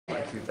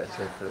tweet that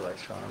said for like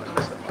Sean and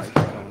like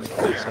only so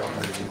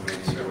maybe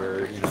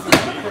where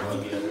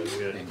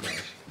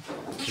English.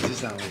 He's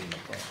just not reading the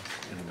class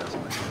and he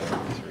doesn't like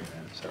he's reading.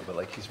 So but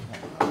like he's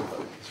playing around, but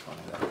it's funny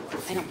that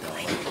like, I don't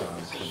play.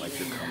 like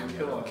you're coming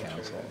here on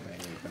council,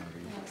 maybe you're gonna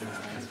be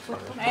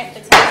All right, the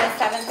time is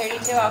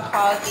 7:32. I'll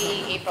call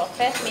the April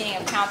 5th meeting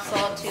of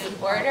council to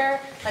order.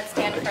 Let's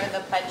stand for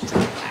the pledge to the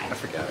flag. I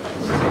forgot it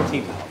was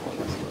 18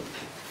 albums.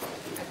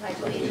 I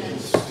pledge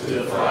allegiance To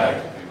the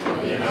flag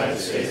of the United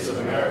States of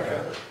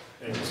America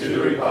and to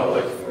the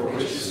republic for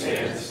which it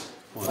stands,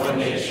 one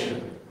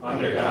nation,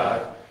 under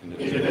God,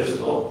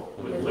 indivisible,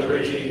 with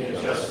liberty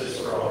and justice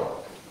for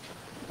all.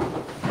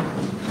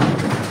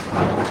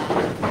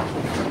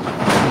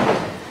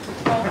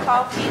 Roll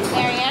call, please.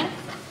 Mary Ann?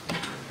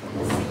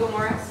 Ms.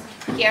 Siegel-Morris.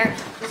 Here.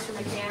 Mr.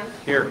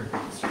 McCann. Here.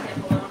 Mr.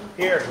 Campbell.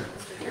 Here.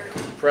 Mr.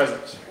 Turkey.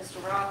 Present.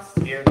 Mr. Ross.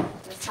 Here.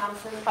 Ms.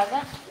 Thompson.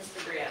 Present.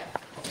 Mr. Bria.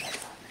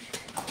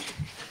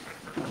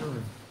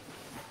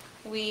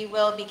 We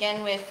will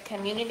begin with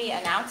community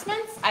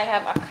announcements. I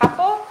have a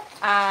couple.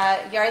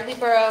 Yardley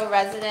Borough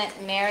resident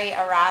Mary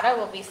Arata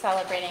will be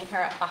celebrating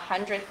her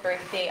 100th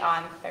birthday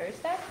on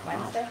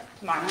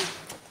tomorrow,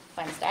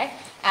 Wednesday.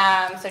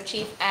 So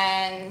Chief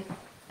and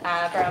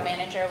Borough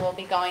Manager will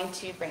be going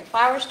to bring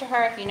flowers to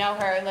her. If you know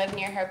her or live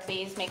near her,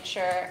 please make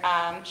sure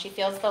she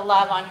feels the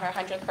love on her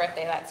 100th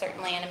birthday. That's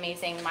certainly an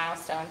amazing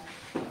milestone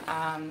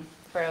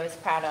Borough is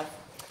proud of.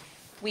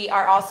 We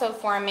are also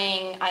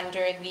forming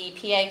under the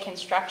PA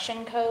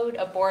Construction Code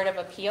a Board of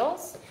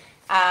Appeals.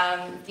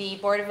 The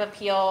Board of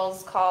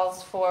Appeals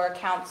calls for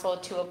council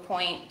to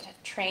appoint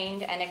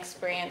trained and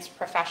experienced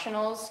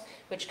professionals,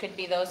 which could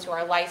be those who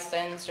are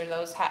licensed or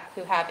those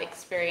who have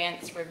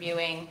experience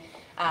reviewing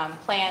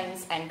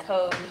plans and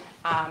code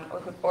or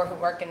who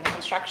work in the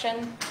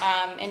construction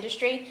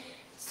industry.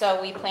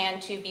 So we plan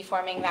to be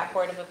forming that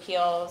Board of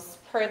Appeals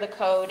per the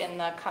code in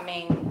the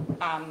coming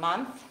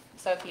month.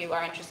 So if you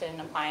are interested in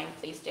applying,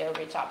 please do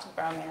reach out to the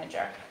Borough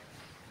Manager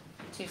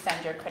to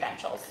send your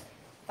credentials.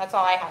 That's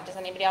all I have. Does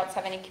anybody else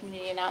have any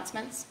community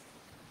announcements?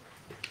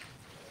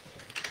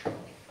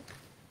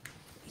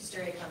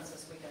 Easter egg hunts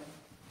this weekend.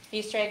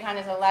 Easter egg hunt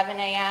is 11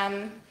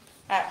 a.m.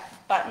 at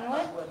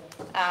Buttonwood,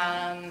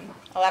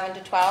 11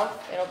 to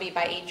 12. It'll be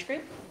by age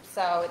group.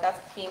 So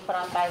that's being put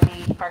on by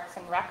the Parks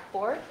and Rec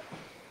Board.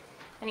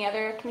 Any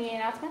other community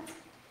announcements?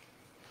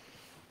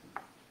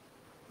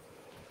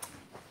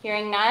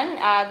 Hearing none,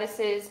 this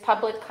is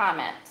public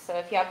comment. So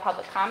if you have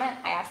public comment,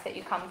 I ask that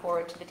you come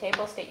forward to the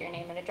table, state your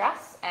name and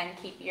address, and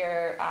keep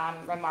your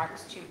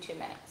remarks to 2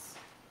 minutes.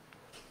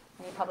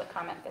 Any public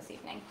comment this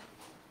evening?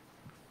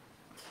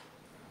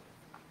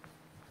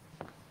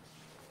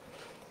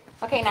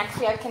 Okay, next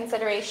we have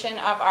consideration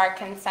of our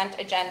consent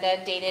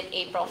agenda dated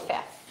April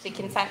 5th. The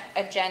consent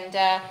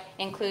agenda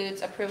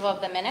includes approval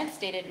of the minutes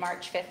dated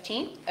March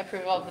 15th,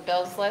 approval of the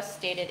bills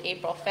list dated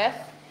April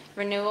 5th,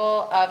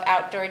 renewal of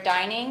outdoor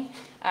dining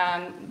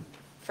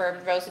for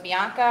Rosa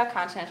Bianca,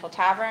 Continental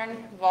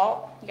Tavern,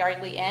 Vault,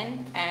 Yardley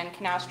Inn, and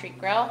Canal Street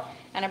Grill,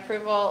 and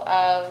approval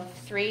of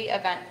 3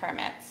 event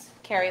permits.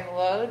 Carry the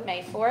Load,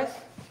 May 4th,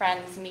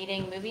 Friends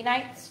Meeting Movie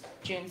Nights,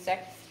 June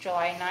 6th,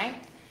 July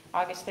 9th,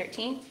 August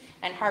 13th,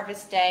 and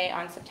Harvest Day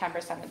on September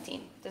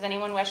 17th. Does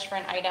anyone wish for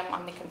an item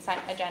on the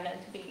consent agenda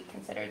to be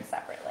considered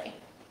separately?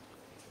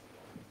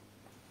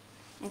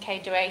 Okay,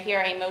 do I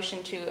hear a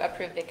motion to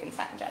approve the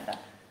consent agenda?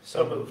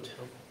 So moved.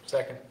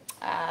 Second.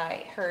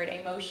 I heard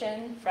a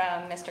motion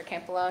from Mr.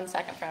 Campbell,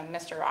 second from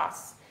Mr.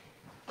 Ross.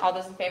 All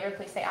those in favor,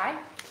 please say aye.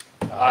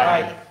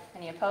 Aye.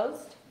 Any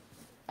opposed?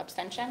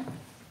 Abstention?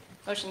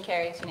 Motion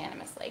carries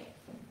unanimously.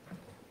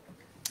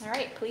 All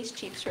right, Police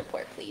Chief's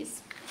report,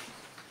 please.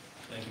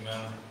 Thank you,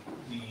 Madam.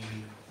 The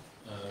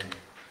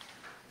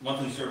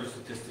monthly service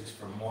statistics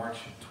for March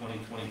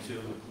 2022,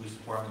 the Police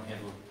Department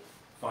handled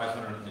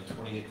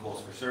 528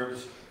 calls for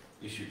service,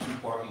 issued 2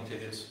 parking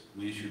tickets,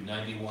 we issued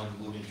 91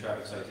 moving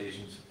traffic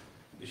citations,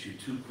 issued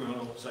 2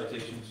 criminal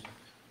citations,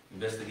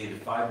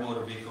 investigated 5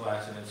 motor vehicle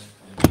accidents,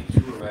 and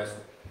made 2 arrests,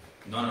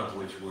 none of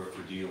which were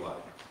for DUI.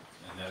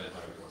 And that is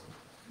my report.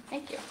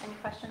 Thank you. Any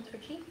questions for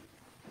Chief?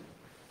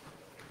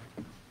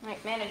 All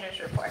right, Manager's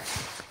report.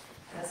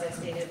 As I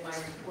stated in my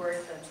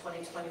report, the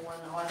 2021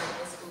 audit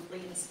is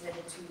complete and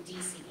submitted to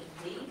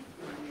DCED.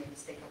 I made a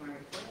mistake in my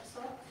report,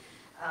 so.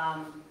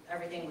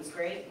 Everything was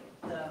great.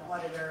 The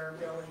auditor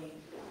really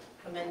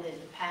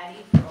commended Patty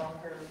for all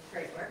her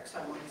great work, so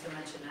I wanted to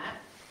mention that.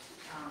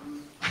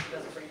 She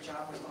does a great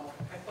job with all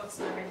the QuickBooks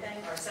and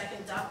everything. Our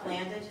second duck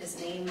landed. His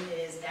name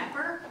is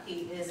Dapper.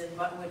 He is in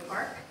Buttonwood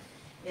Park.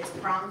 It's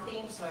prom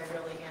themed, so I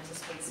really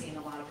anticipate seeing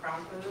a lot of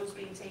prom photos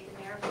being taken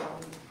there for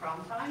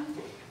prom time.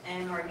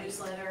 And our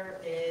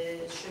newsletter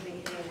should be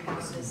hitting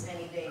houses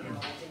any day now.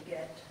 I did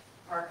get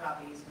our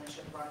copies, and I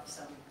should have brought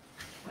some.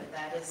 But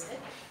that is it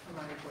for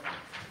my report.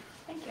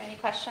 Thank you. Any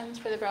questions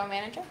for the Borough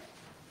Manager?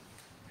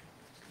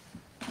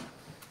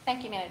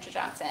 Thank you, Manager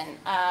Johnson.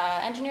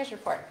 Engineer's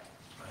report.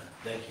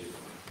 Thank you.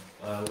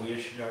 We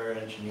issued our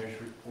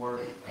engineer's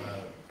report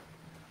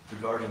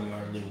regarding the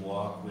Yardley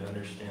Walk. We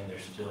understand they're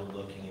still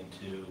looking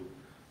into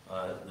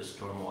The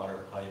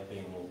stormwater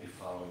piping, we'll be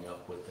following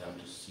up with them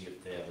to see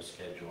if they have a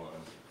schedule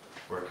on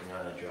working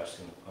on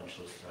addressing the punch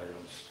list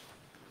items.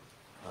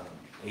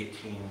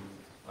 18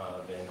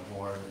 Van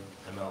Horn,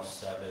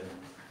 ML7,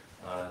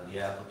 the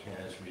applicant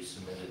has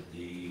resubmitted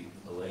the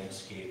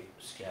landscape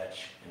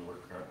sketch and we're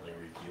currently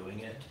reviewing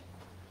it.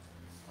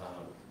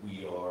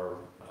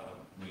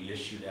 We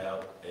issued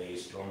out a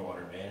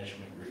stormwater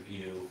management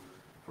review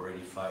for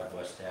 85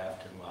 West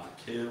Afton Lot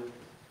 2,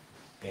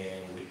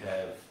 and we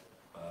have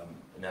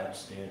an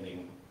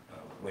outstanding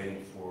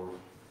waiting for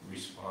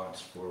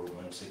response for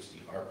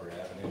 160 Harper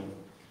Avenue,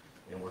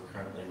 and we're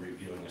currently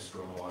reviewing a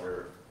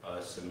stormwater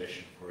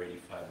submission for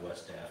 85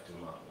 West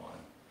Afton Lot 1.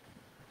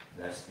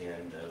 And that's the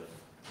end of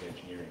the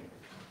engineering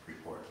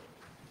report.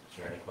 Is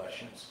there any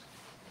questions?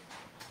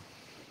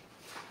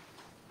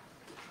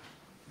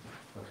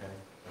 Okay.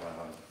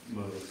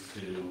 Move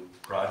to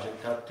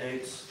project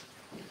updates.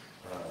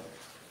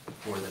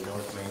 For the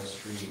North Main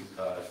Street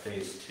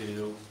Phase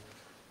 2,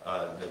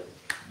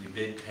 the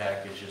bid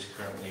package is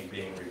currently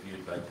being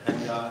reviewed by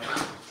PennDOT,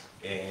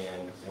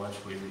 and once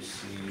we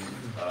receive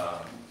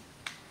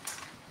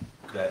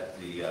that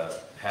the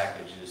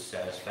package is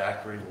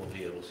satisfactory, we'll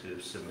be able to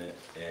submit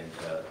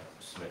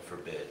for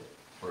bid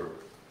for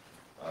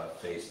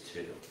Phase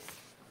 2.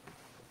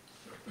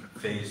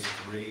 Phase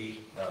 3,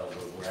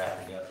 we're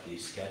wrapping up the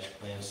sketch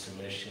plan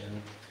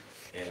submission,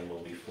 and we'll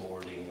be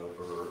forwarding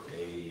over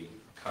a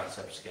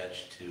concept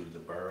sketch to the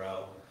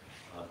borough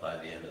by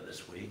the end of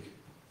this week.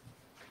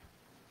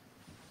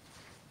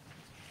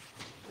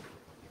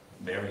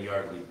 Mary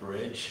Yardley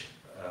Bridge,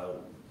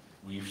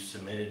 we've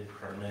submitted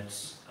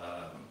permits.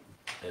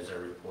 As I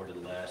reported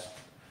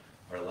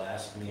our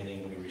last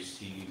meeting, we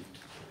received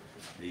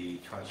the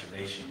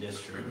Conservation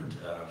District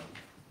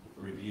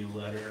review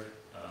letter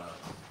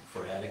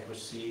for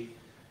adequacy,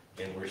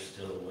 and we're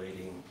still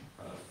waiting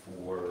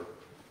for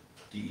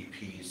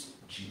DEP's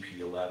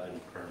GP11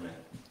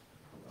 permit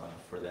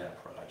for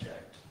that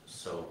project.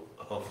 So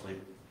hopefully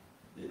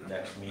the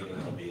next meeting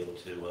I'll be able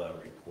to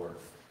report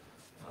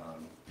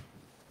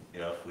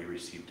if we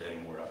received any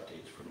more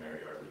updates from Mary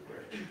Yardley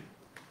Bridge.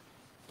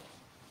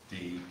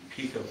 The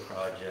PICO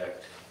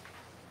project,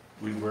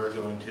 we were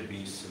going to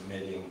be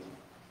submitting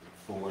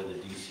for the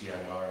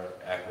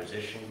DCNR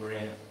acquisition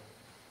grant,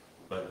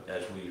 but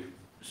as we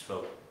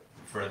spoke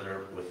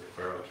further with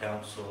Borough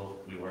Council,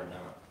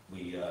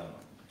 we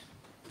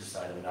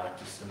decided not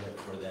to submit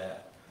for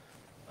that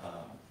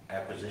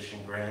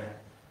acquisition grant,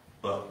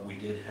 but we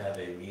did have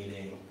a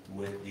meeting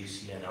with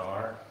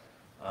DCNR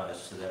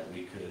so that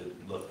we could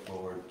look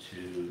forward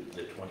to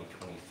the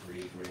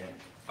 2023 grant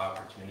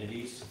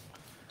opportunities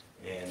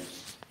and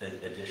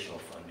additional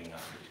funding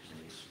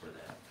opportunities for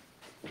that.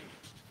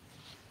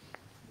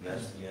 And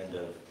that's the end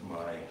of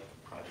my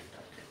project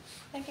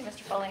updates. Thank you,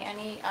 Mr. Foley.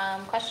 Any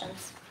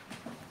questions?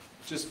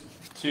 Just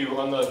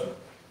on the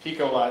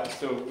PICO lot,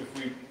 so if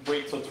we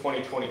wait till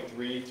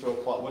 2023 to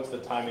apply, what's the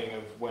timing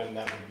of when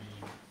that would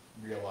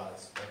be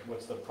realized? Like,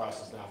 what's the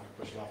process now if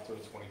we push it off to a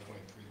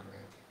 2023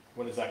 grant?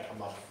 When does that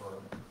come up for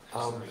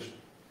consideration?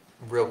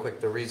 Real quick,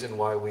 the reason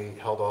why we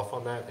held off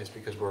on that is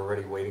because we're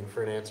already waiting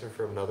for an answer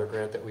from another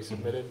grant that we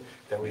submitted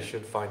that we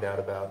should find out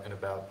about in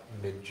about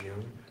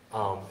mid-June,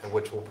 and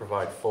which will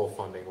provide full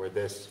funding, where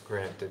this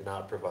grant did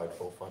not provide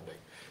full funding.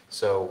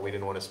 So we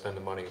didn't want to spend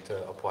the money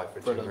to apply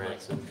for two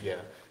grants in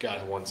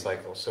one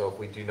cycle. So if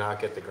we do not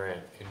get the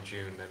grant in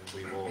June, then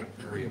we will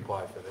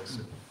reapply for this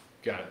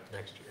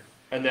next year.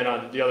 And then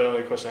on the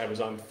other question I have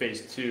is on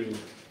Phase 2.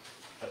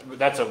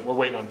 We're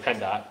waiting on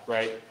PennDOT,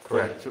 right?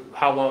 Correct. So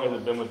how long has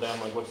it been with them?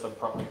 Like, what's the?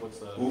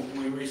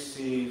 We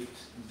received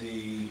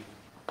the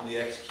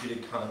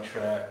executed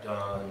contract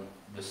on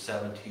the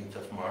 17th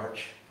of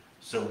March.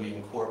 So we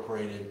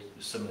incorporated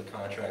some of the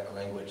contract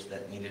language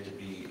that needed to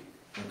be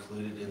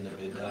included in the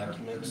bid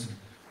documents.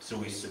 So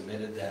we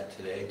submitted that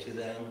today to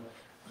them,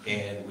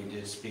 and we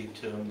did speak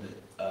to him,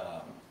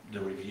 the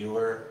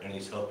reviewer, and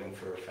he's hoping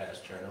for a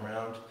fast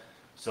turnaround.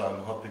 So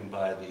I'm hoping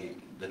by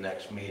the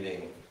next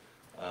meeting,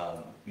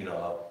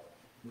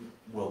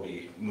 we'll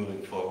be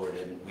moving forward.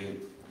 And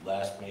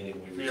last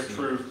meeting we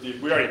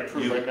already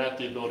approved, right, Matt,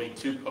 the ability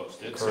to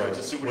post it. Correct.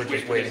 So we're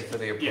just waiting for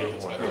the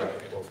approval.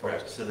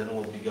 Correct. So then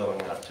we'll be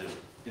going out to,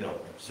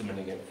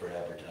 submitting it for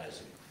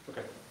advertising.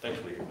 Okay, thank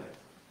you.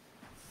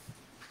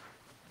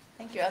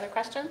 Thank you. Other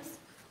questions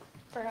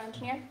for our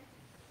engineer?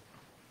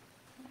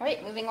 All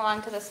right, moving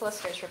along to the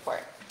solicitor's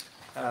report.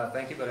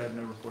 Thank you, but I have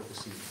no report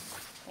this evening.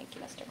 Thank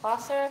you, Mr.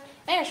 Glosser.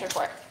 Mayor's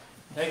report.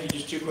 Thank you.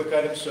 Just two quick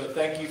items. So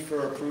thank you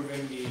for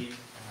approving the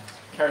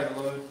carry the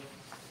load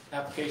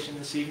application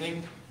this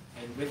evening.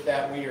 And with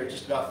that, we are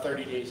just about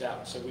 30 days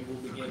out. So we will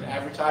begin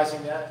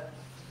advertising that.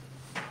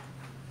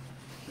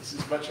 This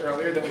is much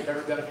earlier than we've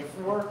ever done it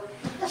before.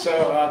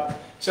 So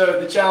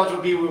the challenge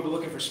will be we'll be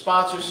looking for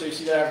sponsors. So you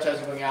see that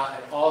advertising going out.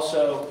 And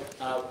also,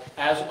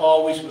 as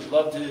always, we'd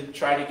love to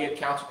try to get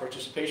council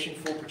participation.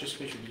 Full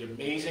participation would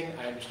be amazing.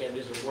 I understand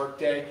this is a work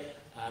day.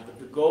 But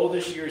the goal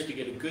this year is to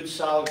get a good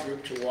solid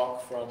group to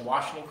walk from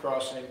Washington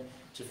Crossing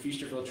to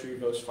Feasterville Tree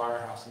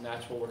Firehouse, and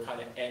that's where we're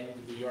kind of end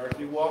the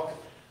Yardley Walk.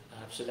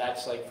 So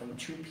that's like from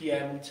 2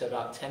 p.m. to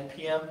about 10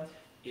 p.m.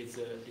 It's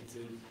a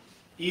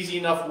easy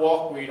enough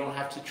walk where you don't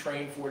have to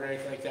train for it or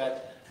anything like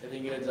that. I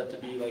think it ends up to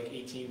be like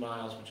 18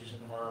 miles, which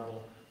isn't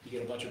horrible. You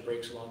get a bunch of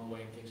breaks along the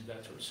way and things of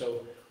that sort.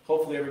 So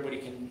hopefully everybody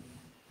can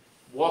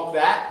walk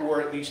that,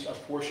 or at least a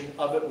portion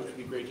of it, which would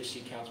be great to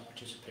see council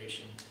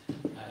participation.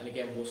 And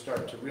again, we'll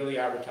start to really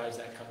advertise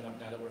that coming up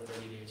now that we're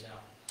 30 days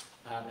out.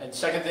 And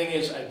second thing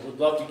is, I would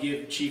love to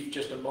give Chief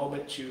just a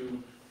moment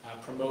to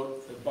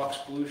promote the Bucks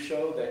Blues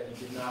show that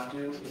he did not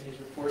do in his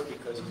report,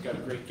 because he's got a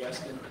great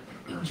guest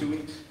in 2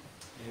 weeks.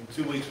 In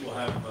 2 weeks, we'll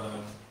have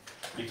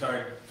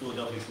retired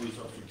Philadelphia police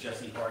officer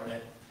Jesse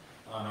Hartnett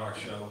on our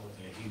show.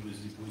 And he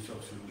was the police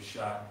officer who was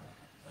shot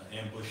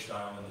ambush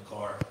style in the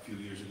car a few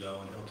years ago,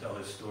 and he'll tell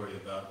his story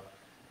about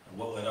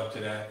what led up to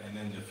that, and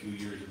then the few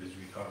years of his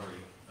recovery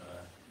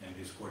and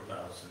his court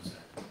battle since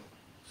then.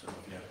 So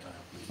if you have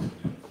time, please tune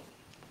in.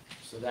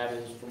 So that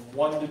is from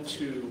 1 to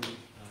 2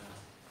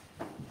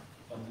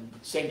 on the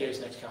same day as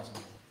next council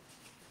meeting.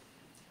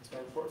 That's my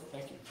report.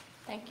 Thank you.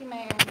 Thank you,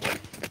 Mayor.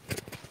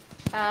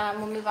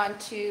 We'll move on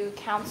to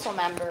council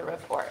member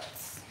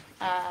reports.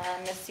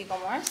 Ms.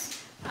 Siegel-Morse?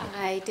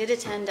 I did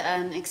attend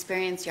an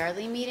Experience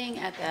Yardley meeting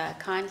at the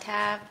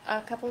CONCAV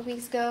a couple of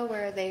weeks ago,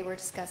 where they were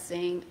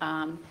discussing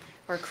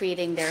or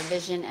creating their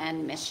vision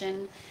and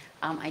mission.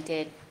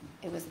 It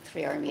was a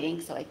 3-hour meeting,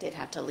 so I did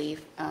have to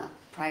leave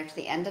prior to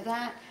the end of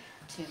that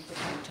to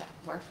return to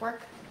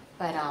work.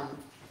 But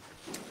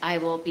they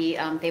will be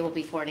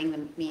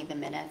forwarding me the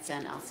minutes,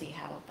 and I'll see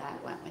how that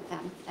went with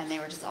them. And they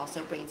were just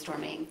also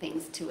brainstorming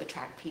things to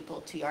attract people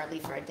to Yardley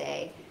for a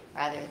day,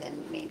 rather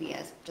than maybe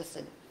as just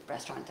a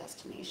restaurant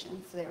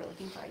destination. So they were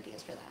looking for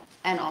ideas for that,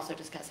 and also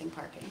discussing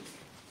parking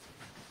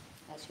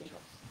as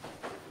usual.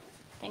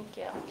 Thank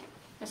you.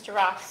 Mr.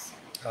 Ross?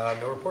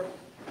 No report.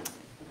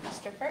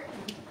 Mr. Burton?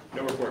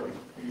 No report.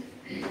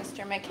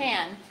 Mr.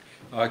 McCann?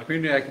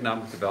 Community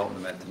Economic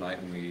Development met tonight,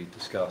 and we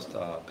discussed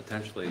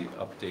potentially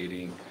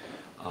updating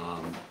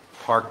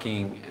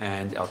parking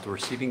and outdoor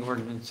seating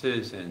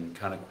ordinances, and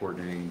kind of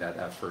coordinating that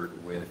effort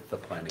with the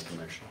Planning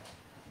Commission.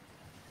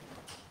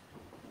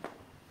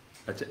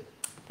 That's it.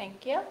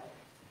 Thank you.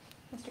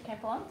 Mr.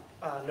 Campolone?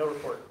 No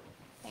report.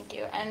 Thank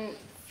you. And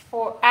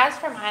as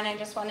for mine, I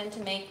just wanted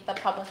to make the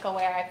public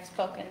aware. I've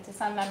spoken to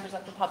some members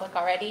of the public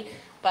already,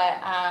 but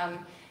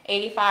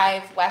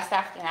 85 West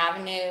Afton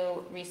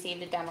Avenue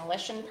received a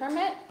demolition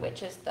permit,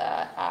 which is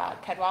the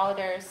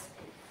Cadwallader's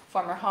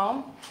former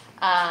home.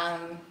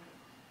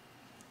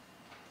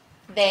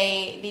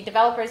 The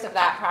developers of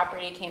that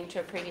property came to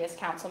a previous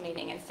council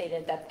meeting and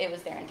stated that it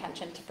was their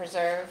intention to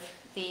preserve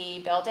the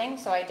building,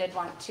 so I did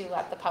want to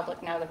let the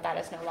public know that that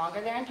is no longer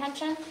their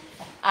intention.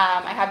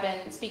 I have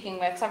been speaking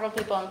with several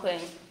people,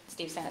 including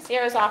Steve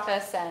Sanasiero's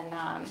office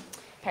and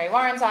Perry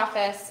Warren's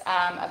office,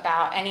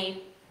 about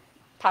any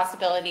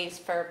possibilities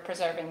for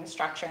preserving the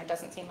structure. It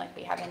doesn't seem like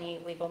we have any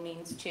legal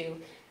means to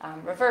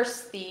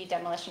reverse the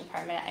demolition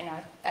permit. I know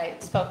I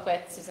spoke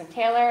with Susan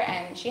Taylor,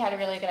 and she had a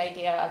really good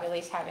idea of at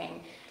least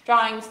having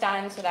drawings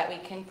done so that we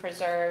can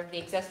preserve the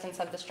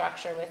existence of the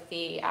structure with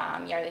the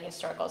Yardley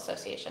Historical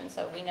Association.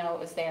 So we know it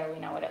was there, we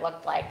know what it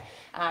looked like.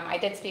 I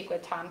did speak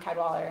with Tom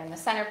Cadwallader in the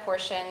center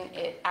portion.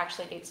 It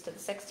actually dates to the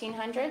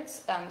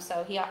 1600s.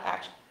 So he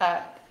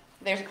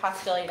there's a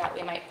possibility that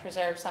we might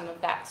preserve some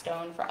of that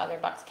stone for other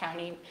Bucks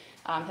County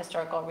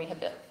historical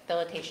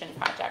rehabilitation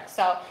projects.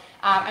 So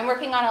I'm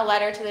working on a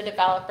letter to the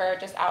developer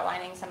just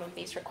outlining some of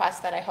these requests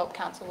that I hope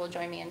council will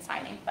join me in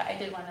signing. But I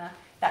did want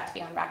that to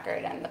be on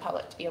record and the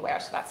public to be aware,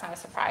 so that's not a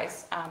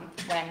surprise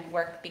when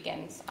work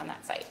begins on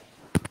that site.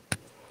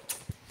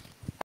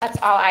 That's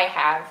all I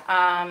have.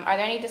 Are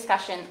there any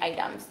discussion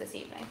items this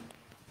evening?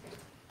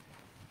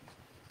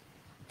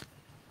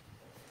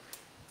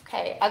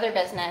 Okay, other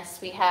business.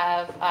 We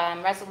have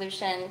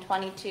resolution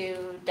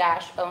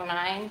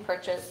 22-09,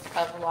 purchase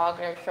of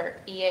logger for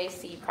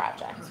EAC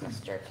projects.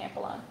 Mr.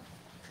 Campolone,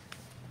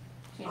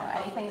 do you know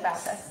anything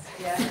about this?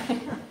 Yeah.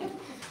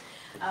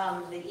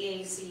 The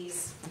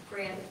EAC's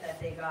grant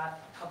that they got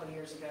a couple of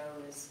years ago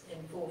is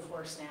in full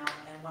force now,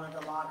 and one of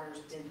the loggers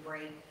did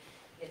break.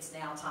 It's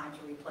now time to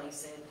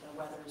replace it. The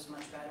weather is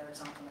much better.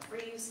 It's not going to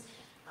freeze.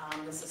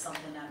 This is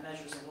something that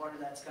measures the water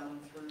that's going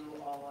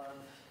through all of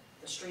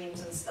the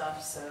streams and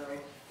stuff, so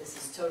this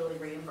is totally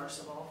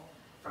reimbursable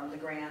from the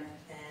grant,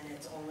 and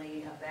it's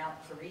only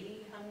about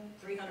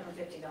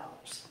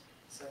 $350.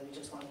 So we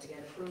just wanted to get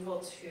approval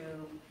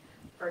to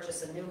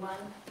purchase a new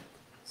one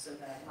so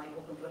that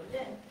Michael can put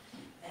it in,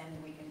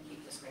 and we can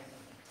keep this grant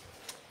moving.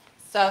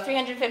 So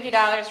 $350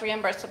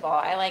 reimbursable.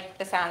 I like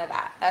the sound of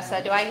that. So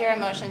do I hear a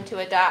motion to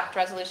adopt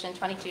resolution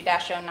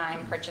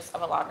 22-09, purchase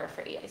of a logger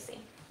for EAC?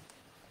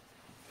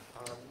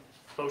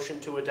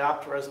 Motion to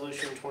adopt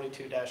resolution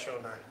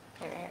 22-09.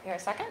 Hear a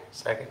second?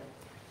 Second.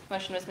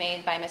 Motion was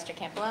made by Mr.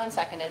 Campolone,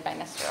 seconded by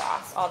Mr.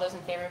 Ross. All those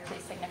in favor,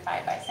 please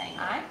signify by saying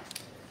aye.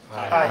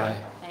 Aye.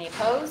 Any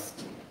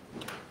opposed?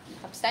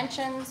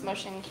 Abstentions?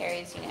 Motion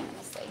carries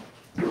unanimously.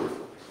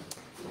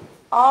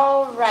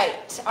 All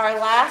right, our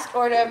last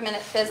order of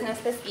minute business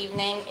this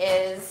evening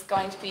is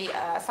going to be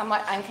a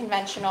somewhat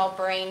unconventional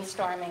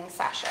brainstorming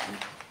session.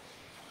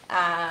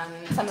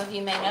 Some of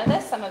you may know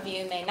this, some of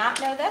you may not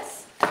know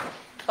this,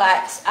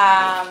 but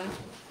I've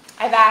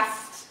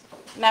asked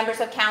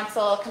members of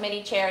council,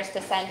 committee chairs to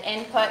send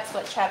inputs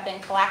which have been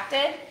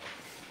collected.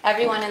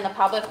 Everyone in the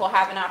public will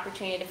have an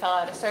opportunity to fill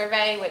out a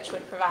survey which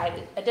would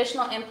provide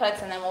additional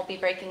inputs, and then we'll be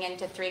breaking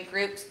into 3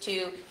 groups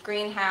to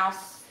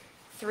greenhouse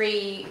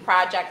 3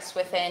 projects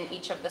within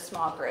each of the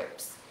small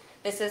groups.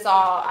 This is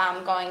all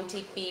going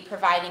to be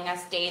providing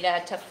us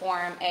data to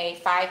form a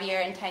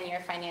 5-year and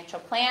 10-year financial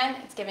plan.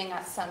 It's giving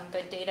us some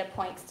good data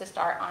points to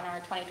start on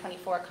our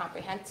 2024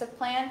 comprehensive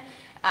plan,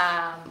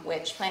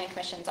 which Planning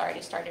Commission's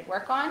already started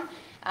work on.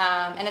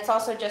 And it's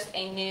also just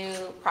a new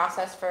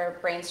process for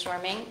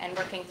brainstorming and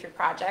working through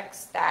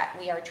projects that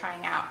we are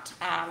trying out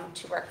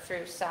to work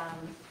through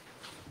some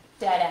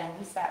dead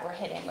ends that we're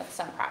hitting with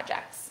some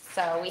projects.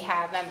 So we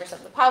have members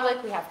of the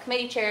public, we have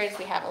committee chairs,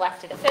 we have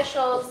elected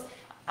officials,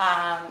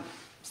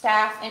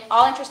 staff, and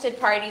all interested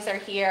parties are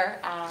here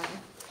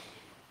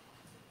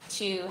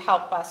to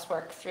help us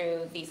work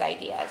through these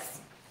ideas.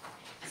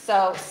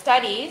 So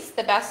studies,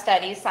 the best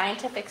studies,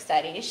 scientific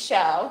studies,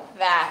 show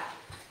that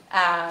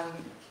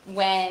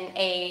when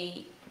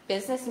a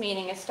business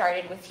meeting is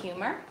started with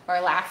humor or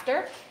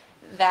laughter,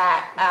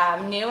 that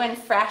new and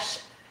fresh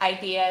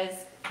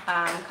ideas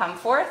come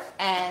forth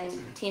and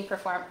team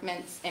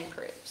performance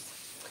improves.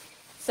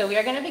 So we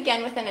are going to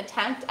begin with an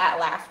attempt at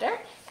laughter,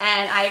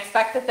 and I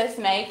expect that this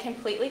may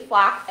completely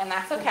flop, and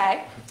that's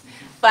okay.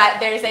 But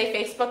there's a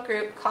Facebook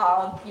group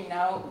called,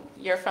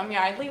 You're From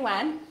Yardley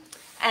When,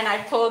 and I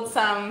pulled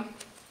some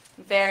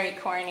very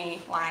corny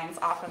lines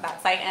off of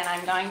that site, and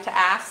I'm going to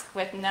ask,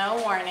 with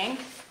no warning,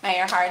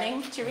 Mayor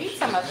Harding to read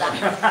some of them.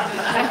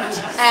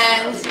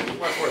 And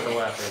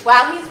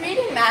while he's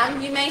reading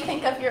them, you may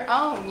think of your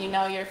own,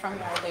 You're From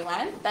Yardley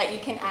When, that you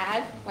can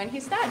add when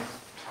he's done.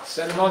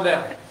 Send them on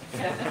down.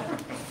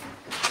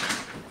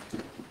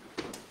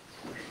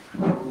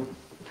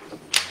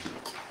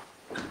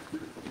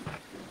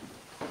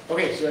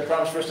 Okay, so I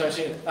promise first time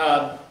seeing it.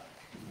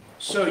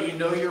 So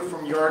you're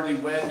from Yardley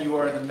when you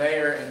are the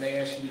mayor and they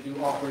ask you to do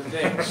awkward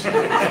things.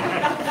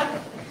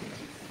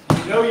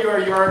 You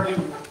are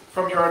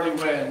from Yardley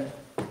when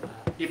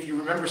if you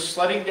remember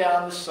sledding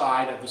down the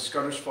side of the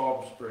Scudder's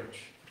Falls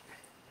Bridge.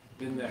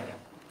 Been there.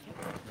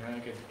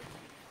 Okay.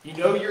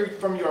 You're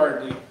from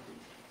Yardley.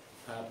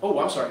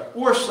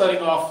 Or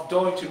sledding off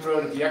Dolington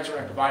Road at the exit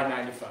ramp of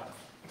I-95.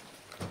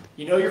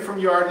 You're from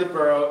Yardley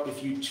Borough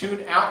if you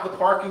tune out the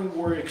parking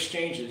war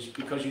exchanges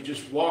because you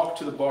just walk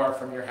to the bar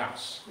from your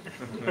house.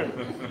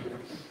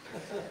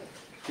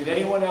 Did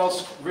anyone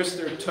else risk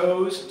their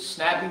toes,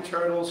 snapping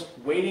turtles,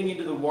 wading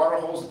into the water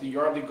holes at the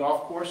Yardley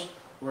Golf Course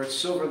or at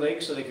Silver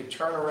Lake so they could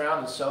turn around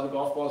and sell the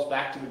golf balls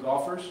back to the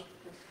golfers?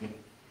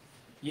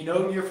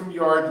 You're from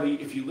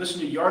Yardley if you listen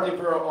to Yardley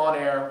Borough on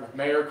Air with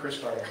Mayor Chris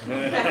Harding.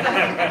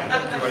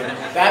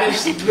 That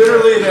is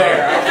literally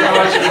there. I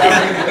promise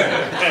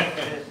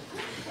you.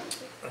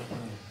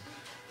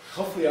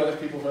 Hopefully other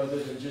people know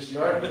this than just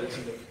Yardley.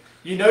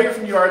 You're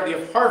from Yardley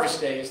if Harvest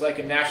Day is like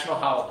a national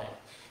holiday.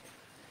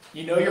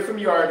 You're from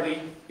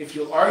Yardley if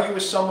you'll argue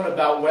with someone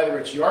about whether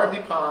it's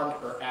Yardley Pond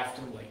or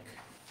Afton Lake.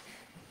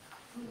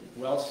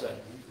 Well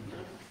said.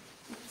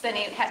 Does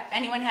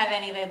anyone have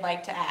any they'd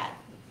like to add?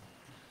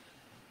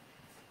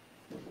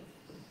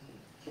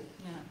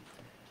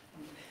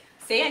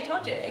 See, I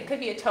told you, it could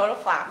be a total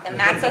flop, and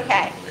that's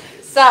okay.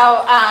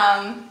 So,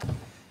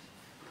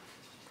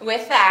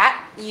 with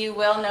that, you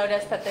will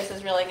notice that this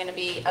is really going to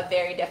be a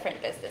very different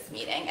business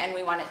meeting, and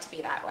we want it to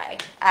be that way.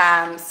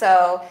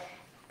 So,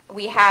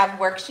 we have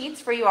worksheets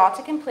for you all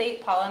to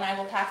complete. Paula and I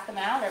will pass them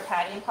out, or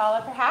Patty and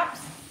Paula,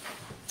 perhaps.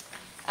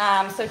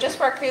 So just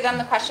work through them.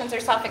 The questions are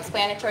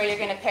self-explanatory. You're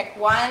going to pick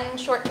one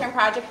short-term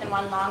project and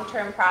one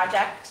long-term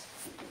project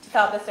to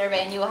fill out the survey,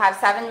 and you will have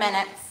 7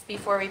 minutes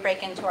before we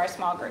break into our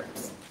small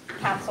groups.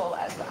 Council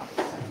as well.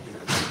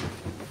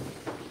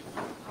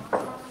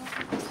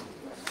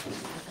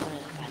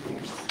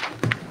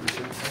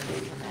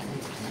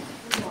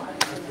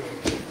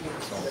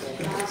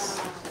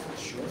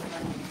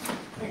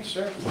 Thanks,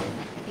 sir.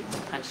 People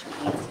punch me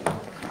into the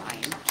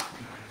crime.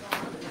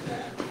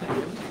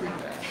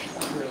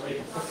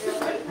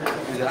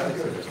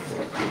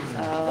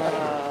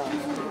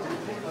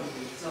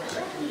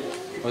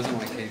 Wasn't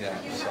my kid that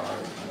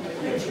sorry.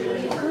 I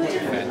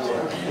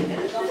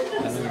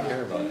don't even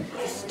care about it.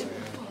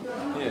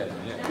 Yeah,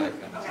 that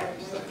kind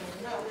of stuff.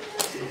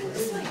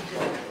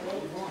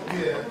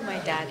 What would my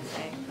dad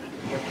say?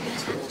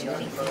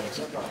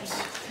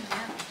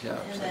 Yeah.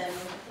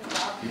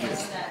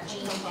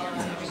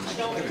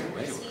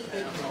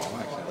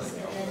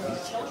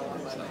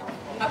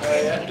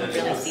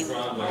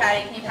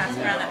 Patty, can you pass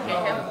it around up here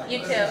too? You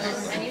too,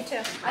 and you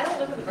too. I don't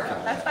live in the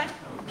borough, that's fine.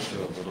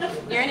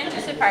 You're an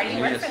interested party, you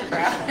work for the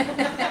borough.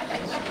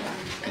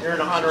 You're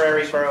an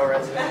honorary borough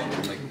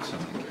resident.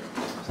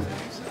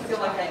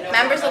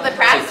 Members of the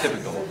press,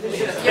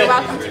 you're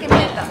welcome to commute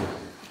them.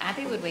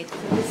 Abby would wait for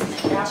this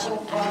minute.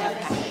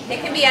 It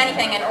can be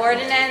anything, an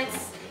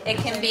ordinance, it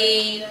can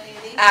be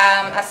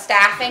a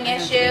staffing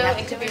issue,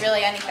 it could be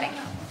really anything.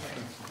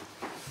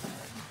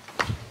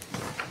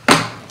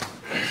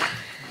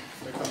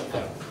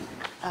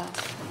 Oh.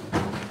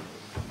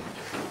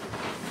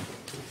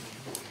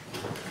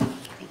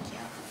 Thank you.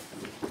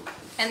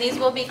 And these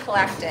will be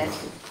collected.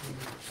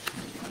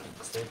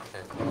 State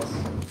pen.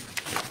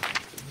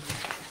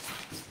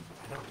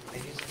 They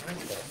use a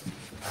knife though.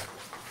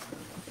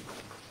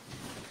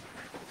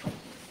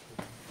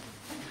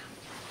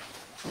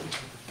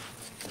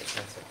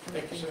 That's it.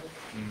 Thank you, sir.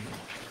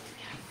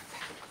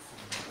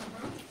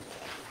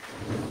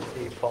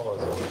 See, Paul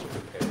is always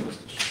prepared.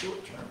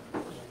 Short term.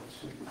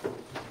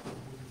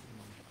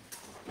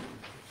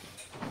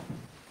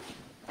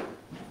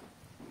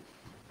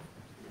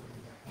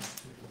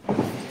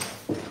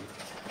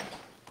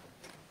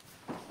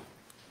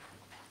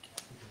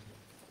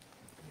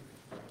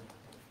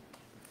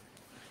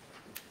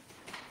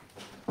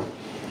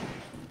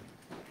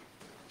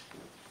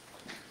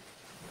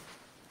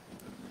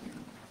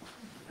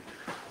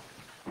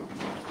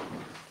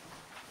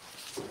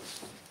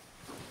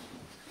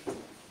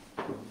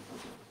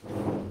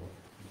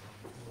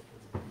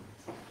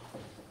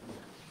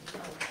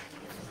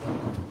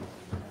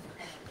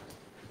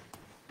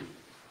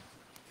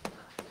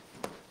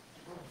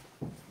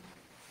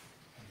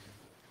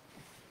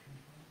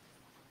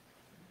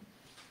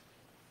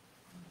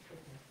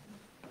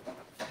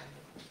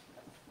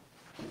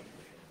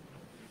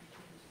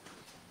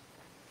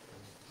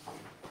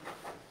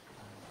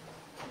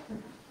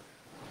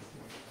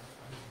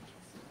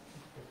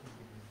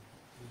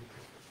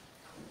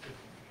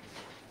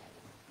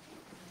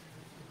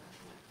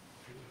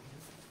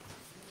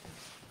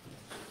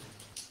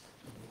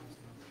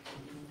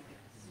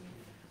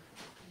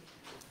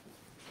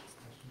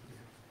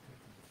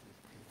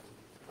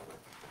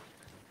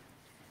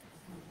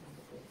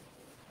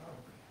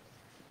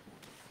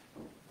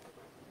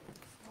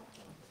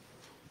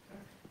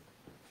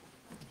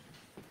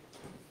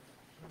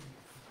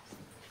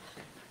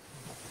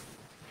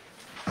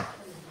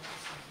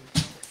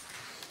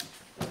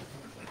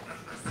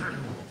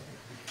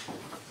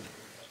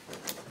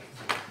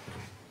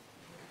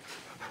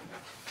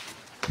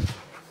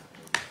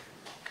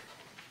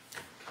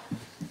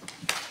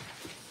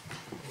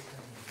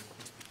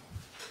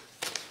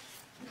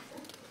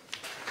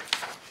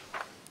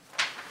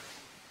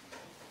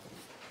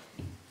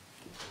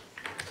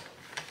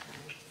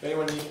 If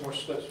anyone needs more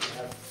slips, we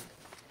have.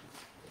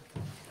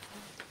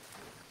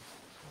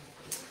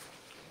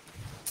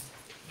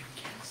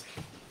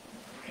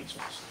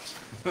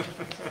 I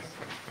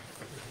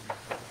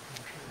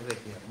think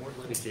we have more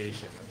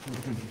litigation.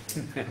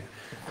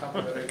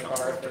 Complimentary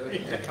card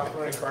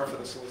for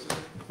the solicitor.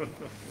 All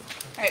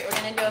right, we're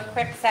gonna do a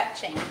quick set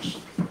change.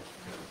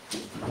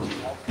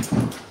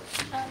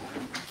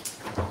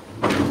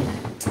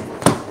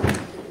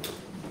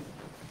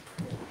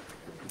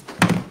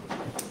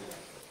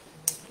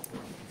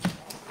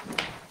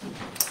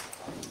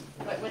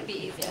 What would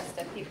be easiest,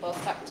 if people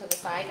stuck to the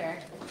side or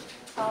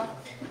Paula?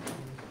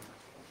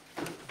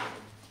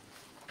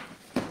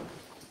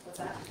 What's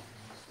that?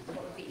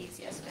 What would be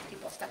easiest, if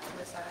people stuck to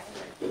the side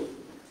or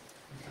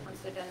once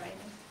they're done writing?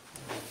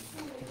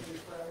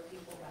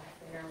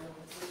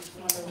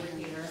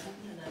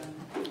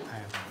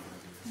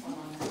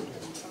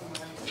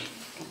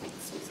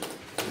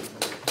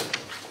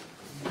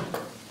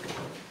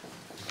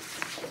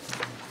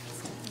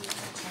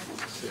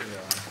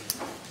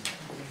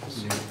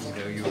 You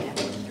know, you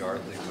in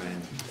Yardley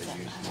when they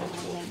use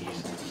multiple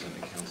pieces and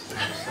it counts as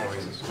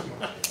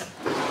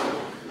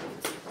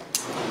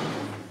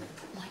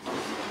Why don't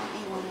you want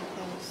me one of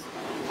those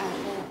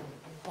Apple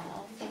ball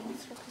things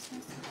for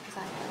Christmas? 'Cause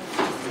I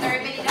thought Is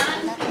everybody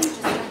done? that was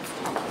just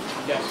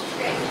Yes.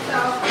 Great, so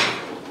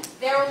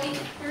there will be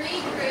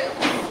 3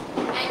 groups,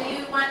 and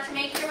you want to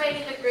make your way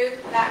to the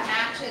group that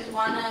matches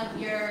one of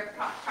your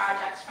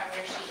projects from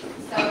your sheet.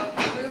 So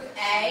Group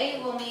A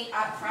will meet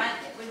up front.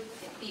 It would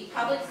be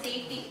Public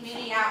Safety,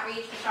 Community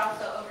Outreach, which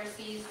also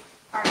oversees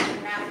Parks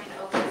and Rec and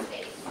open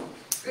space.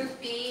 Group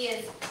B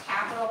is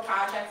Capital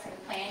Projects and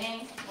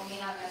Planning. We'll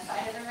meet on this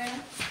side of the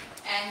room.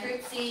 And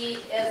Group C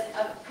is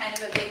a kind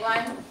of a big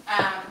one,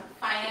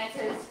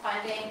 finances,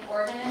 funding,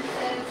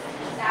 ordinances,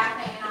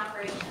 staffing, and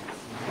operations.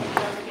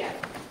 Over here.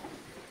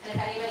 And if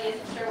anybody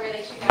isn't sure where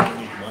they should go,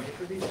 you can ask. money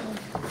for these ones?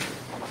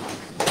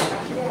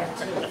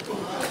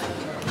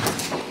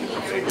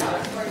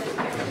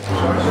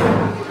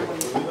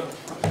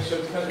 So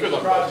it depends on the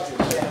project.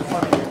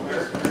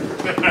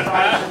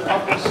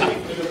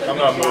 I'm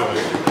not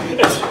moving.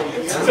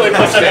 Until he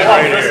puts that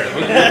right here.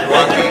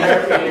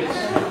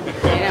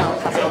 I know.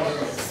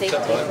 Safety.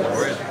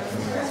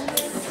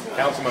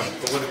 Councilman,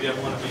 what if you have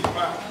one of these?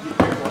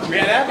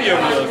 Man, that'd be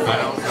over there.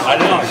 I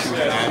know.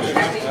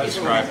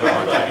 Describe the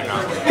one that you're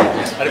not.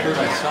 I didn't bring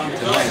my son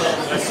tonight.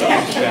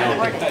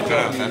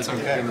 That's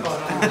okay.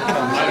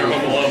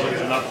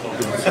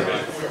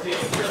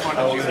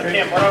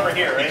 Kim, we're over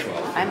here, right?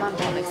 I'm on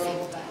public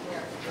safety.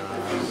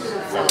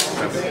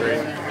 That'd be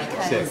great.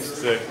 because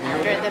Six.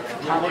 after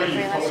the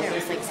holiday last year, it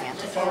was like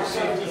Santa Claus.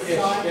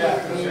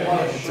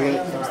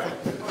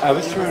 I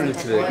was thrown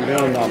into the, even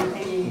though I'm not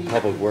in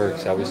Public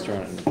Works, I was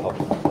thrown into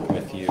public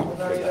with you for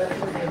that.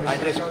 I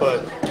just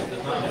put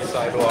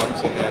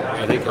sidewalks and then.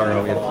 I think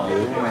I'll with you,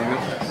 maybe.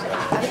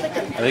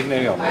 I think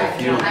maybe I'll make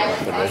you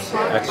for this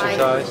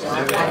exercise.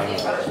 Maybe. I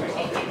don't know.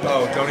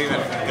 Oh, don't even,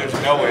 there's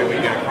no way we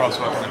get a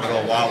crosswalk in the middle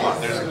of Wawa.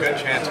 There's a good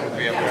chance we'll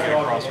be able to get a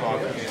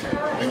crosswalk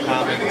in the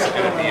commons and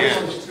at the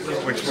end,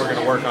 which we're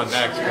gonna work on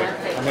next, but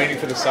I'm waiting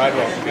for the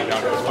sidewalk to be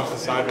done, because once the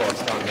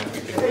sidewalk's done, then we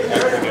can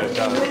actually get it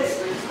done.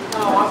 I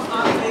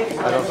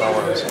don't know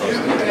what I'm supposed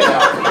to do.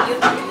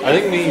 I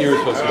think me and you were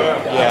supposed to go.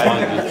 Yeah. I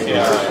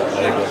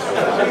think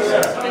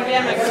that's Maybe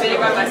I'm a committee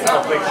by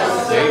myself.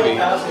 maybe.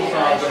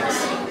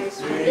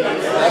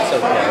 That's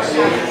okay.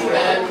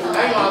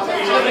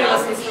 Nobody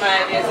listens to my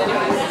ideas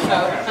anyway, so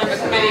I'm a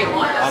committee of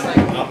one. That's like,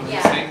 I'm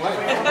the same way.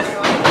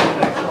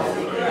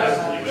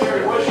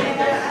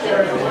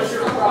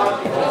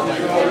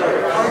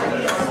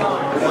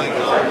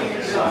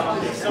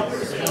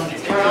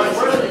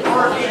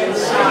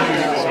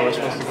 So we're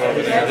supposed to go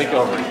over there. I think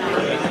over.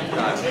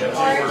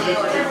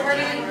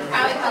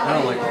 I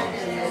don't like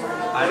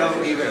that. I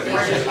don't either.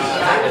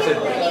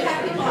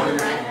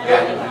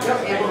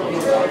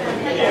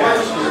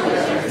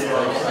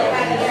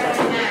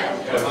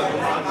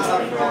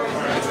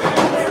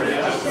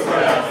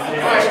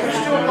 Alright, so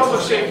let's do a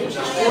public safety.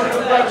 We're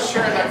about to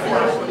share that for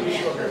us.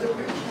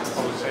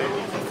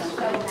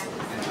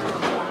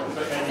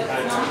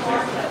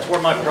 That's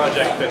where my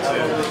project fits in.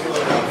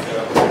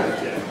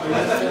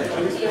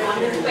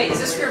 wait, is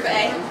this group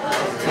A?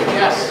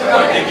 Yes. Oh,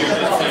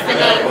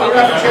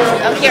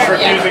 here,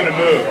 yeah. Refusing to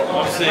move.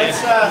 I'm saying,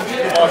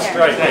 on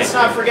strike. Let's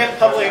not forget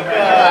public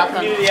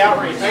community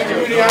outreach.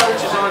 Community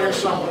outreach is on here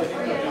somewhere.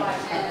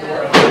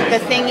 The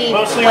thingy.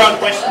 Mostly on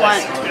wish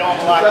list. We don't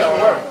have a lot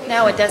going on.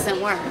 No, it doesn't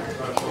work.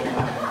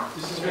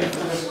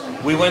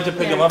 We went to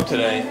pick him up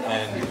today,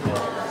 and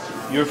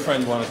your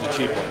friend wanted the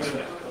cheap ones,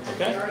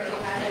 okay?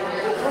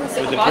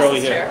 With the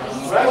curly hair.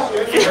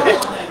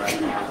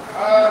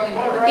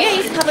 Yeah,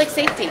 he's public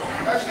safety.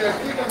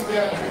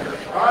 Okay.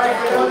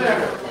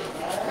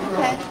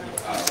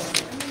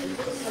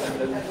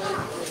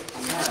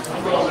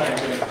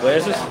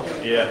 Glasses?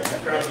 Yeah.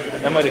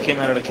 That might have came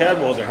out of the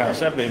Cadwalder house,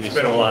 that baby's It's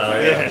been a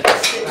while, yeah.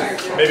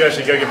 Maybe I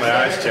should go get my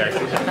eyes checked.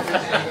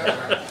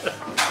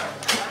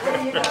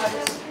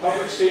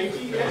 Public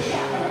safety.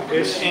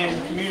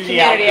 And community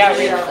Community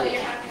outreach. outreach.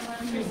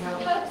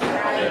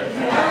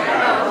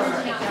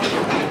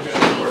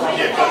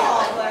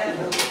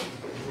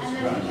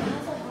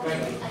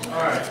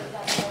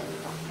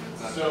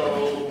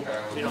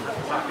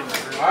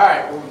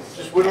 Alright,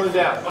 just whittle it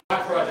down.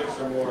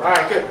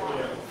 Alright, good.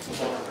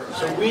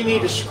 So we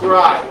need a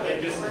scribe.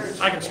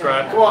 I can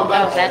scribe. Go on, Oh,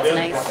 back. that's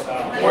nice.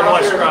 Where do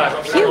I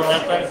scribe? Phew.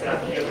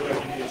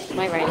 That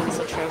My writing's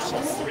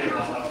atrocious.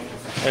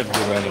 I have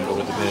good writing, but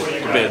with the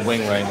bad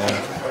wing right now.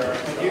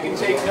 You can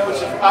take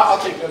notes. I'll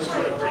take notes.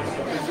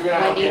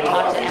 When do you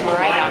talk to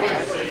MRI doctor?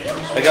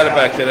 I got it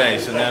back today,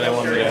 so now they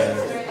want me to,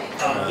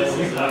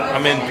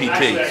 I'm in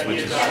PT,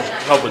 which is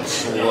helping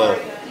slow.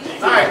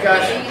 Alright,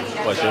 guys.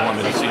 But they want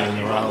me to see the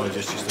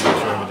neurologist just to make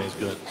sure everything's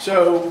good.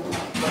 So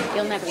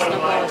You'll never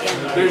snowball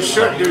again.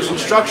 there's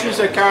instructions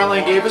that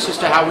Caroline gave us as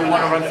to how we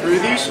want to run through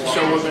these.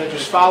 So we're going to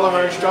just follow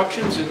her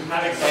instructions and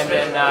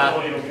then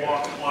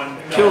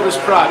kill this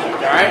project.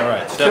 All right. All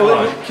right, step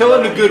one. Kill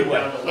it in a good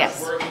way.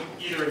 Yes. All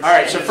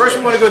right. So first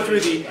we want to go through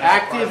the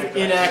active,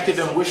 inactive,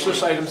 and wish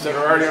list items that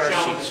are already on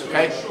our sheets.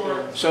 Okay.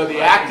 So the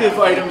active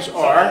items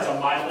are,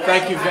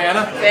 thank you,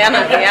 Vanna. Vanna,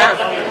 yeah.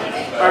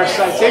 Our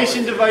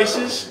citation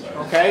devices.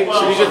 Okay.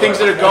 So these are things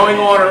that are going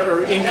on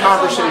or in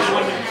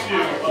conversation.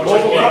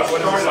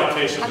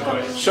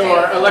 So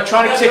our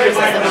electronic ticket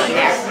writers,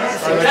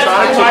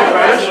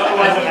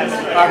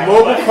 our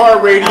mobile car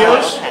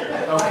radios,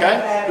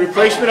 okay,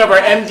 replacement of our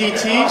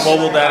MDTs,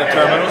 Mobile data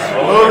terminals?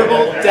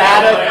 mobile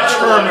data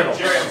terminals,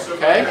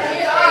 okay,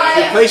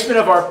 replacement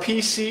of our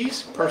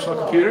PCs, personal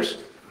computers,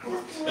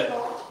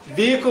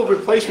 vehicle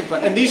replacement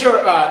plan, and these are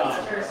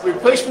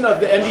replacement of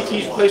the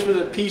MDTs, replacement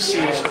of the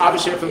PCs,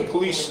 obviously for the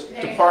police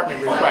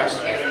department request.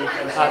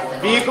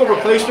 Vehicle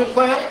replacement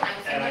plan,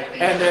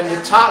 and then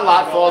the tot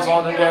lot falls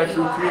on there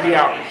through community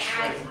outreach.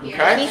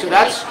 Okay, so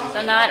that's,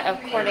 So not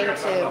according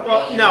to,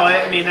 Well, no,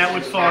 I mean, that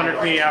would fall under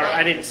community outreach.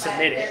 I didn't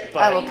submit it,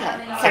 but oh, okay.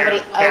 Somebody,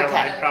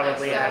 Caroline okay.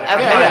 probably had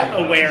it. Okay.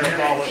 I'm aware of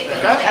all of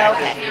that.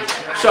 okay.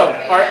 Okay. So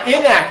our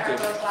inactive,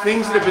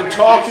 things that have been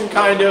talked and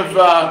kind of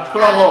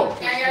put on hold.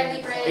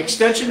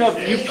 Extension of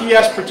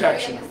UPS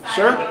protection.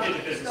 Sir?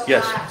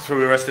 Yes,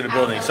 through the rest of the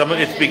building. Some of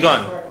it's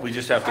begun, we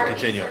just have to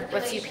continue.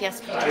 What's UPS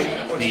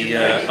protection? The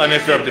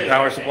uninterrupted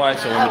power supply,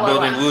 so when the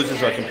building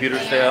loses, our computers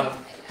stay out,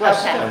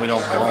 Okay. and we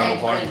don't blow them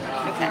apart.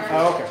 Okay.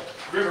 Okay.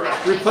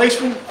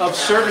 Replacement of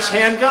service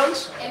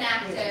handguns.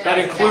 That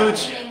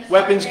includes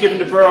weapons given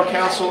to Borough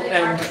Council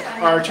and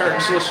our attorney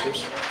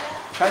solicitors.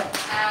 Okay?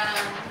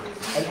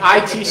 And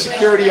IT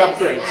security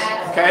upgrades.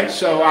 Okay,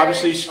 so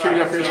obviously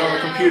security upgrades on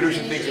the computers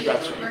and things of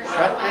that sort.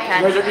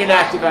 Okay? Those are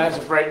inactive as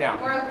of right now.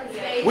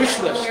 Wish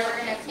list.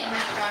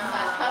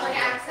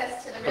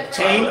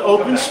 Obtain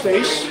open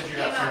space.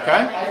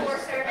 Okay?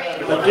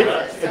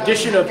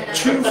 Addition of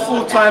 2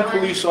 full-time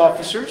police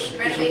officers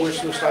is a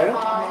wish list item.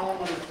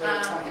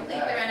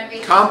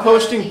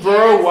 Composting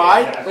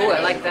borough-wide. Ooh, I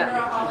like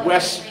that.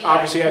 Wes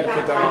obviously had to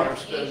put that on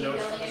ours.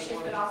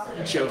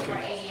 Joking.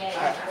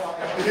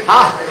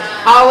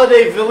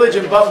 Holiday Village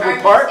in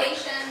Buttonwood Park.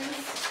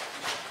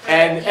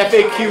 And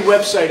FAQ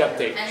website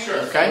update.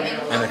 Okay?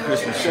 And a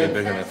Christmas tree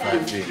bigger than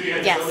 5G.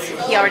 Yes,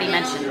 he already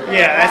mentioned.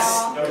 Yeah,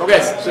 that's, Okay,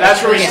 so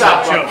that's where we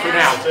stop for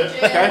now.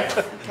 Okay?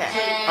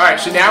 Okay. All right,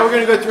 so now we're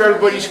going to go through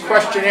everybody's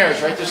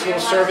questionnaires, right? This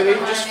little survey that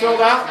you just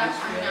filled out.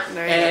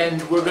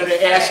 And we're going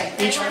to ask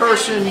each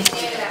person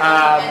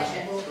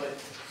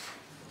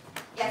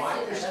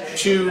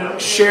to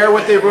share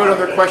what they wrote on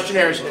their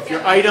questionnaires. And if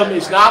your item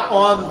is not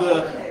on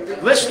the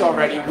list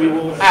already, we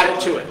will add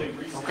it to it.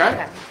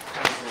 Okay?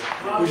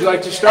 Would you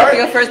like to start?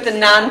 You go first, the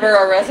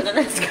non-borough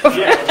residents go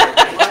first.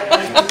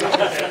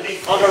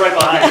 I'll go right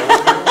behind you.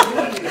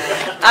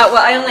 Well,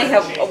 I only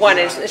have one.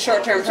 It's a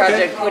short-term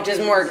project, which is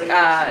more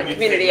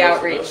community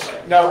outreach.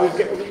 No,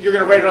 you're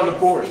going to write it on the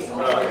board.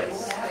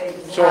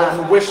 So on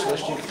the wish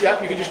list, you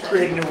can just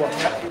create a new one.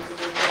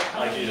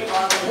 Yeah.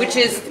 Which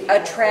is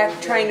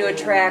trying to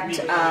attract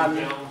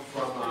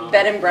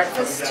bed and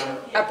breakfast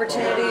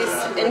opportunities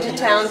into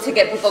town to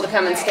get people to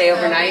come and stay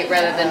overnight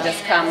rather than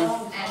just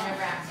come.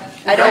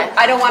 I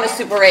don't want a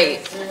Super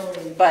 8,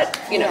 but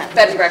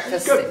bed and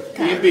breakfast. Good.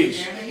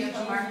 B&Bs.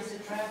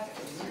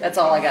 That's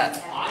all I got.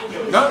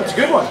 No, it's a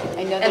good one.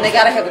 And they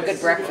got to have a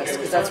good breakfast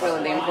because that's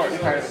really the important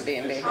part of the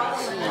B&B.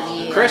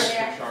 Chris?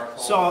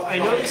 so I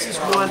know this is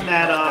one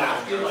that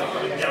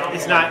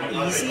is not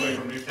easy,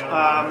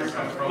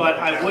 but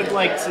I would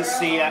like to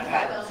see,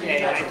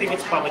 and I think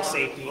it's public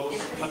safety,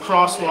 a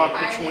crosswalk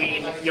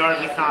between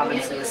Yardley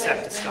Commons and the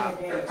SEPTA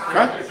stop.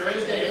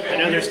 Okay. I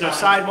know there's no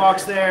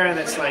sidewalks there, and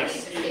it's like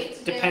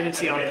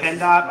dependency on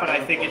PennDOT, but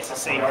I think it's a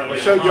safety.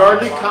 So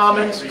Yardley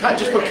Commons,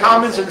 just put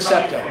Commons and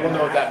SEPTA. We'll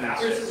know what that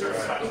means.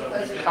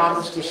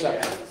 Commons to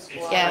SEPTA.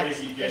 Yeah,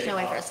 there's no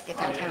way for us to get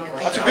downtown.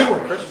 That's a good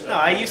one, Chris. No,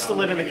 I used to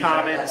live in the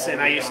Commons, and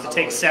I used to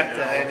take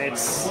SEPTA, and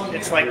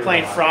it's like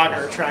playing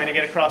Frogger trying to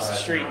get across the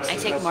street. I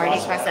take Marty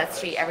across that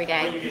street every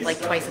day,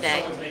 like twice a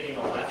day.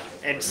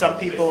 And some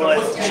people,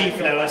 as Chief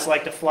knows,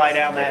 like to fly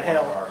down that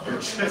hill.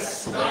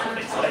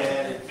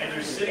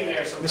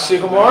 Ms.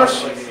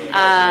 Siegel-Morris?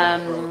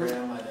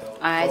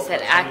 I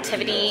said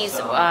activities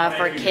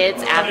for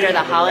kids after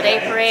the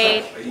holiday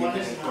parade.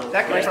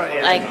 That could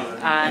probably,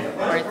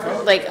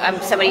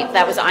 Somebody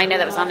that was I know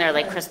that was on there,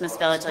 like Christmas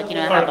Village, like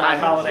Or my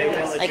holiday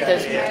village. like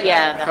those,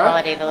 yeah, the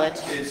holiday village.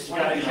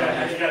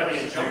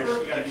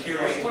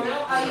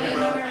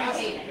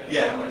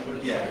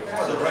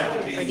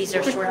 Or these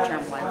are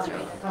short-term ones,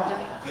 right?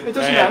 It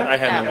doesn't matter. I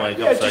had them like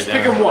Yeah, upside just down.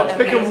 pick them one.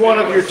 Pick them one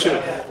of your 2.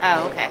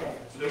 Oh, okay.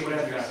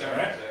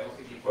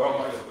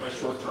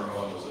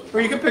 Or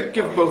you can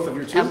give both of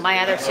your 2. My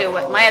other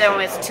one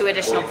was 2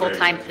 additional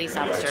full-time police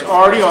officers.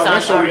 Already on there,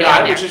 It's so we already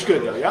got on it, which there. is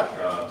good though, yeah?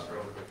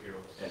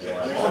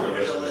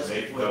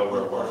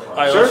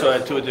 I Sir? also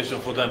had 2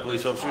 additional full-time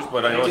police officers,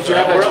 but I Did also you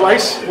have that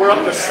twice? We're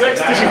up to 6.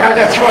 Did you have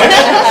that twice?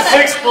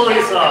 6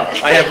 police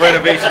officers. I have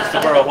renovations to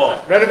Borough Hall.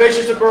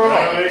 Renovations at Borough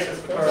Hall.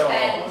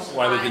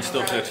 Why we can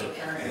still fix it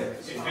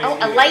Oh,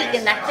 a light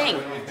in that thing.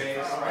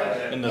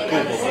 in the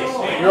pool.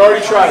 You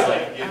already tried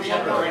that.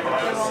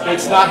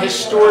 It's not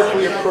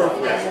historically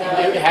appropriate.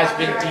 It has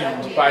been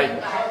deemed by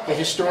the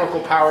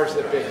historical powers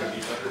that be.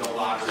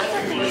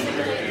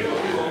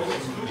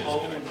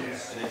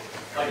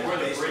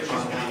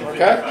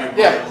 Okay?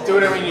 Yeah, do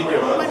whatever you need to do.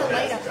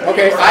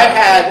 Okay, I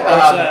had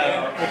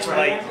Which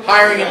light?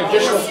 hiring an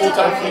additional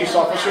full-time police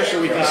officer,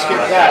 so we can skip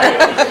that.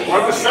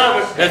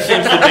 That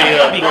seems to be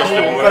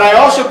But I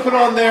also put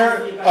on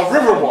there a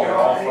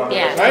Riverwalk.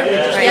 Yeah. Right? You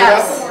just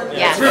Yes. do that?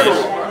 Yes.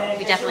 Riverwalk.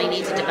 We definitely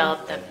need to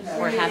develop them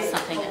or have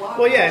something.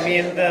 Well, yeah, I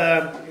mean,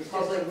 the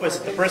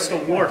Bristol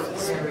Wharf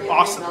is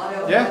awesome.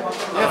 Yeah,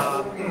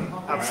 yeah.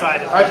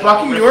 Outside of All right,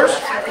 Bucky, yours? I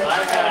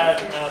had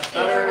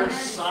better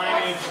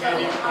signage,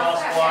 maybe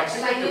crosswalks,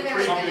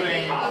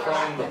 something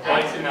from the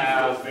Brighton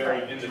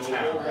Ave into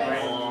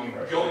town.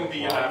 Going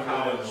beyond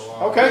village.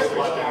 Okay.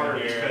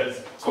 Because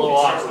it's a little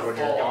awkward when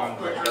you're gone.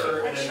 And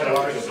then head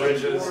over the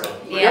bridges.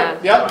 Yeah.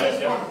 Yep.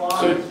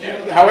 So,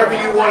 however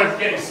you want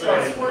to.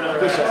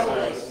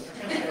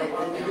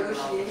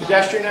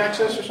 Pedestrian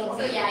access or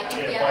something? Yeah, I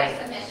think the other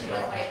submission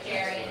was by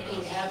Jerry, and he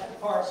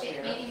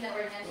meeting the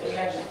ordinance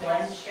restrictions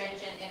more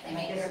stringent if they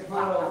make it. Who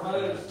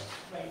else?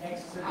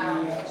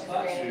 Someone,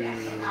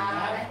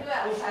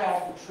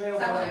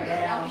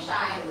 don't be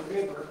shy.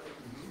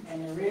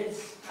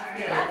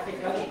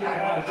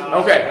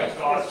 Okay,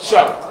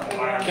 so,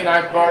 can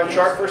I borrow the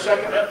chart for a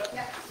second?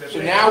 So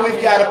now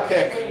we've got to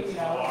pick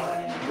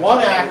one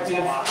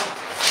active,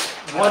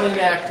 one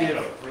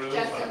inactive,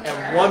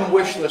 and one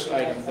wish list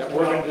item that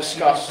we're going to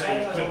discuss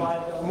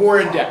more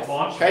in depth.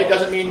 Okay,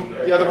 doesn't mean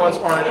the other ones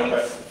aren't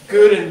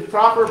good and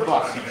proper,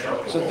 but.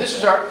 So this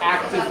is our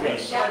active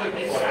list.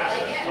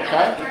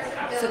 Okay?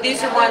 So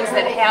these are ones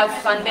that have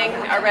funding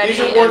already?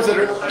 These are ones that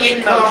are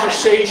in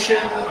conversation,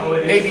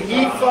 maybe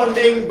need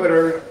funding, but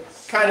are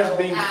kind of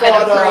being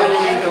thought of,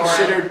 being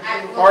considered,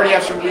 already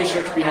have some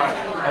research behind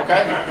it.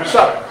 Okay?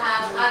 So,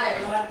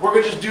 we're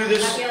going to just do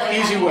this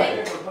easy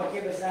way.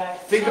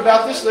 Think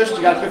about this list.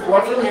 You got to pick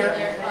one from here.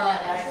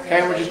 Okay,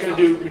 and we're just going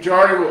to do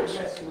majority rules.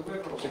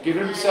 So give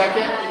it a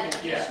second.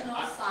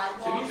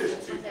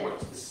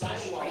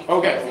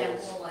 Okay.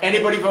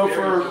 Anybody vote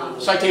for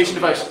citation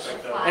devices?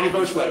 Any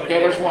votes for that? Okay,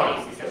 there's one.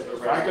 All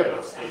right,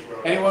 good.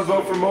 Anyone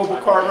vote for mobile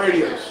car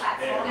radios?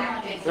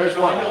 There's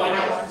one.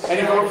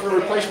 Any vote for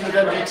replacement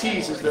of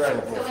MDTs? Is there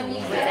any?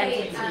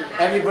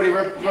 Anybody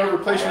vote for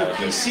replacement of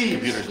PC?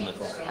 Computers in the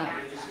car.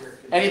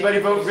 Anybody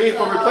vote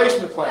vehicle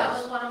replacement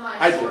plans?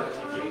 I do.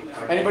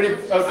 Anybody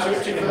vote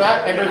two for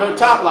that? Anybody vote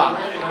top lock?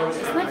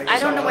 I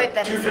don't know what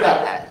that is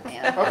about that.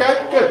 Yeah.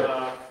 Okay, good.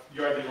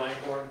 Yardley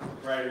Langhorne,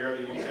 right,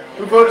 Yardley Newtown.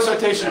 Who voted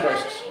citation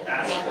devices?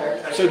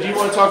 So do you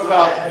want to talk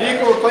about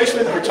vehicle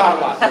replacement or top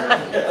lock?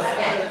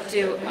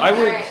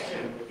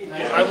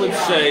 I would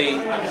say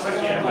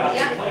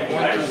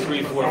 1, 2,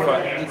 3, 4,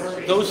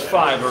 5. Those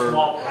 5 are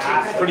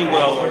pretty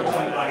well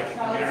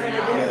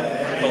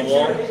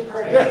along.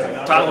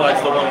 Top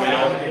lock's the one we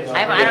don't. I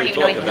don't even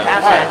know anything about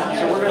that.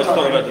 that. Let's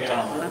talk about the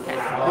top lock. Okay.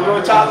 We'll go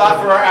with top lock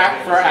for our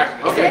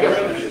act. Okay, good.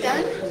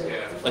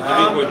 Like the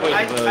vehicle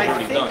replacement, I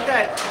already think done.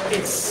 that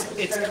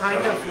it's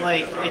kind of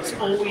like, it's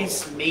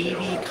always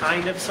maybe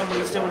kind of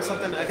somebody's doing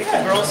something. I think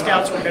the Girl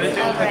Scouts were going to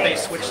do it, but they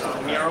switched to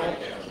the mural.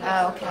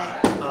 Oh, okay.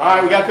 All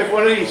right, we got to pick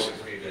one of these.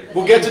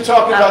 We'll get to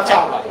talking about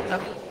top lock.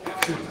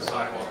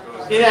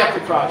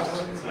 Inactive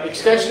projects.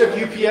 Extension of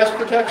UPS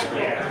protection.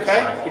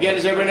 Okay? Again,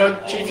 does everybody know,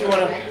 Chief, you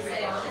want to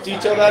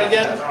detail that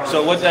again?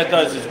 So what that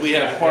does is we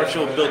have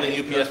partial building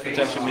UPS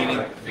protection, meaning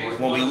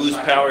when we lose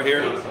power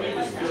here,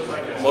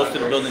 most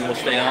of the building will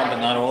stay on, but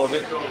not all of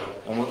it.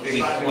 And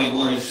we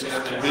lose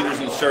computers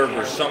and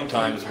servers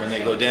sometimes when they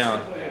go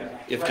down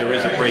if there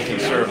is a break in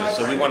service.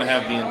 So we want to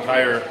have the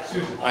entire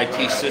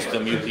IT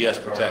system UPS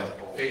protected.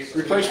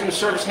 Replacement of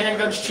service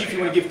handguns. Chief,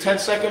 you want to give 10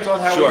 seconds on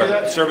how we do Sure.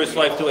 that? Service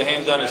life to a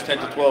handgun is 10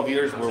 to 12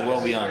 years. We're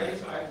well beyond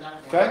it.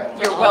 Okay?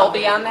 You're well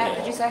beyond that,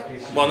 did you say?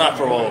 Well, not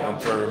for all of them,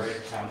 for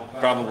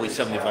probably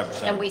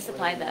 75%. And we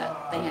supply the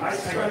hands.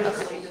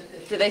 Okay.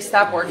 Do they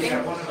stop working?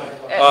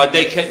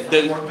 They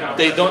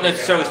don't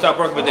necessarily stop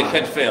working, but they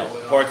can fail.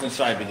 Parts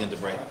inside begin to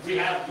break.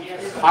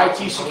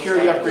 IT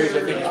security upgrades,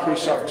 I think, is pretty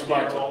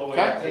self-explanatory.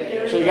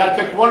 Okay? So you got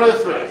to pick one of the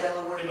 3.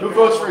 Who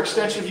votes for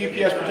extension of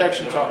UPS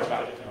protection? Talk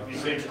about it.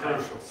 Okay?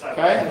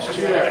 There's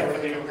 2 there.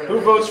 Who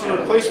votes for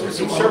replacements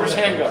of service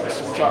handguns?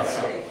 Talk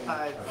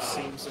about it.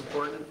 Seems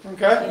important.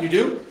 Okay, you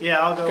do? Yeah,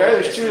 I'll go. Okay,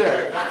 there's 2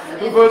 there.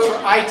 Who votes for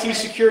IT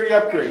security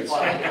upgrades?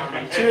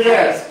 2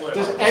 there.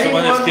 Does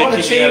anyone that's want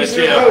to kicking you out change of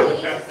their jail.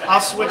 vote?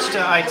 I'll switch to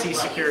IT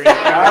security. All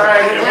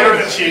right. Whatever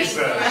the chief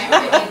says.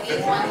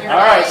 All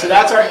right, so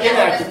that's our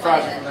inactive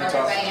project we're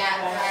talking about.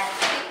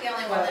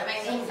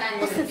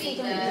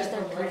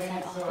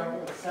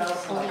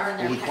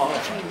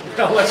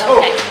 No, let's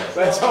hope.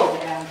 Let's hope.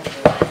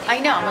 I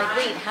know, I'm like,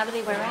 wait, how do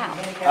they wear out?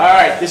 All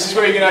right, this is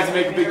where you're going to have to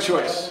make a big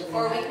choice.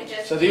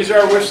 So these are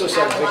our wish list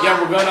items. Again,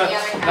 we're going to,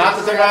 not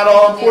that they're not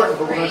all important,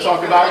 but we're going to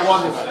talk about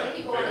one of them.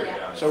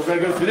 So we're going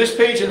to go through this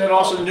page and then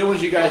also the new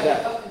ones you guys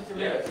have.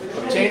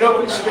 Obtain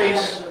open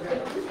space,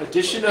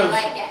 additional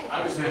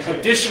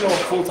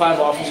full-time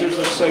officers,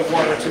 let's say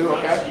 1 or 2,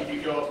 okay?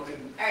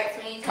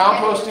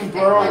 Composting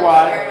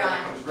borough-wide,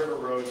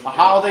 a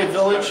holiday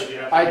village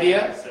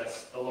idea,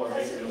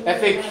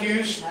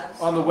 FAQs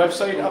on the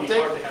website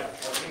update.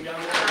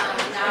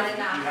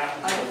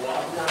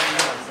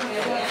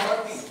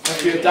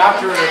 Must be a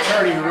doctor and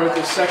attorney who wrote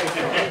this second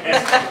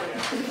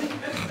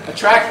one.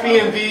 Attract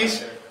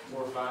B&Bs,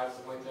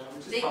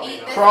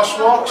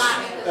 crosswalks,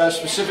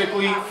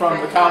 specifically from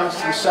the commons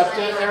to the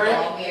SEPTA area.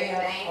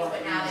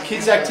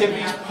 Kids'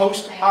 activities,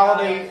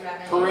 post-holiday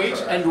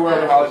parades, and or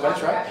other holiday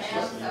events, right?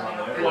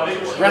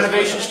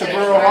 Renovations to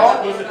Borough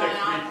Hall.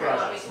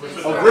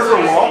 A river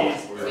walk.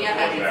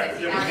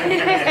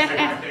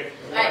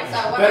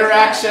 Better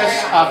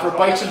access for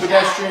bikes and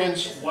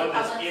pedestrians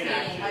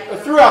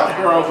throughout the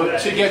borough, but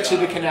to get to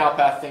the canal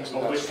path, things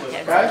like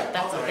that.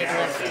 Okay?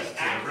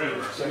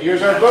 So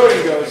here's our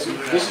voting goes.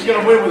 This is going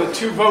to win with a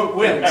 2-vote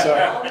win. So.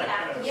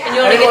 And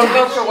you only get to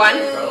vote for 1?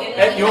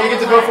 You only get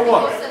to vote for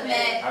 1.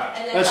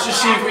 Let's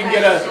just see if we can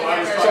get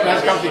something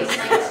that's comfy.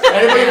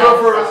 Anybody vote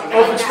for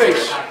open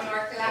space?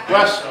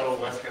 Wes?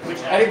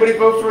 Anybody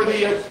vote for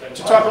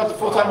to talk about the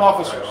full-time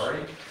officers?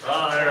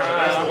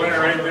 That's the winner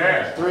right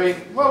there. 3.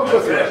 Well, we'll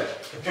go through it.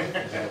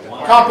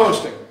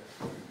 Composting. I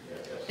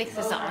think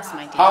this is an awesome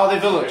idea. Holiday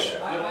Village.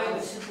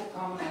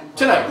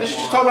 Tonight. This is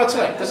just talk about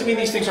tonight. Doesn't mean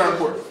these things aren't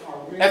important.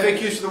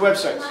 FAQs for the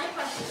websites.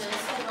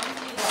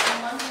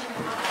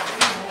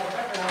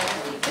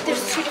 But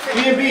there's 2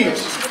 different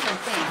B&Bs.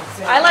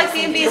 I like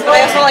B&Bs, but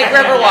I also like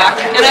Riverwalk,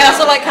 and I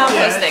also like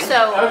composting.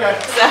 So, Okay.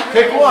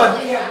 Pick one.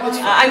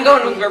 I'm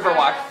going with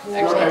Riverwalk.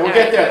 Okay, we'll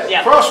get there.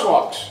 Yeah.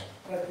 Crosswalks.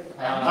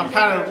 I'm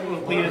kind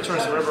of leaning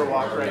towards the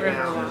Riverwalk right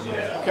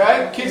now.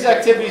 Okay, kids'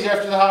 activities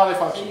after the holiday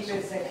functions.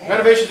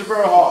 Renovations of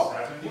Borough Hall.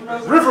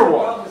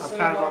 Riverwalk. I'm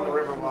kind of on the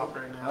Riverwalk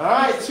right now. All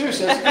right, two,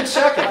 so that's a good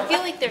second. I feel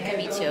like there can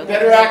be two.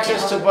 Better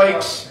access to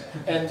bikes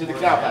and to the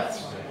canal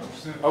paths.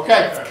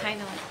 Okay,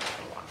 Kind of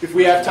like. if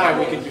we have time,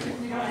 we can do more.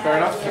 Fair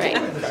enough? Right.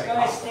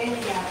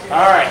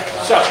 All right,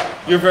 so,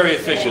 You're very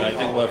efficient, I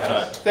think we'll have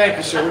time. thank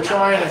you, sir. We're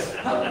trying to,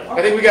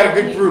 I think we got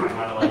a good group.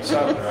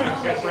 So,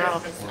 We're all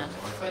this done.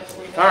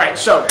 all right,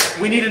 so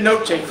we need a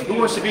note taker. Who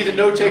wants to be the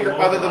note taker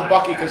other than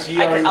Bucky? Because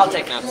he already. I'll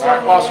take notes. All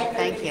right, awesome.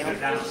 Thank you.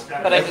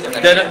 But I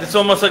Then it's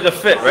almost like a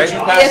fit, right?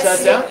 Pass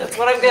that down. That's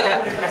what I'm good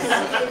at.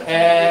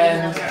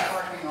 And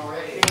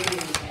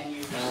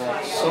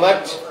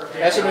select,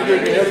 ask them to do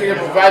your note taker,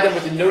 provide them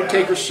with the note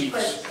taker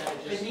sheets.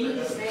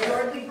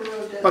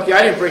 Bucky,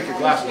 I didn't break your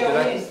glasses, did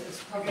I?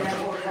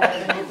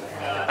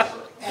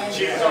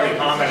 Chief is already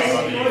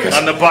commenting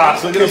On the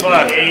box, look at the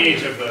box.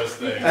 age of those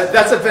things.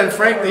 That's a Ben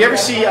Franklin. You ever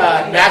see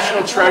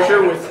National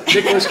Treasure with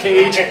Nicolas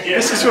Cage?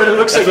 This is what it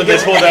looks That's like. what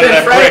they pulled out of Ben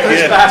that brick,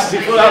 Franklin's yeah. glasses.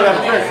 He pulled out of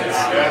that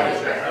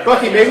brick.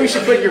 Bucky, maybe we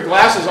should put your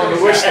glasses on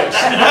the wish list.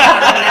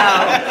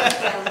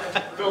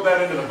 Build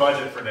that into the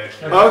budget for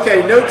next year.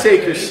 Okay, note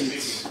taker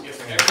sheets.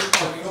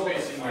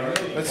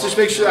 Let's just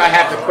make sure I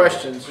have the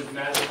questions.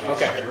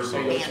 Okay. So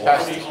you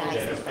pass these.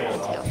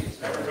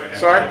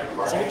 Sorry?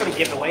 Is anybody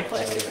giving away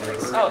plastic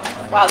bags? Oh,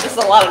 wow, this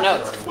is a lot of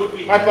notes. All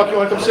right, Bucky, you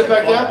want to come sit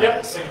back down?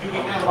 Yep.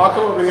 I'll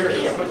come over here.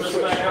 Yeah, put the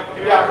switch.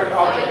 Yeah,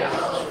 I'll take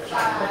it.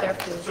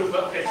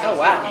 Oh,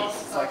 wow.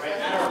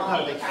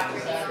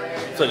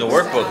 It's like a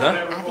workbook, huh?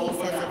 Abby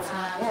says it's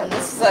not. Yeah,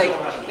 this is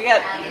like, we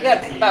got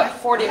about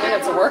 40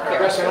 minutes of work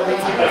here.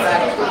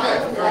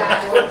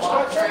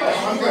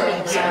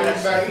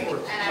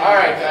 All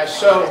right, guys,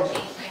 so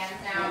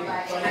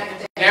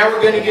now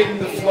we're going to get in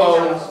the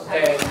flow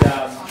and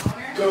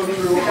go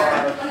through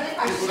our...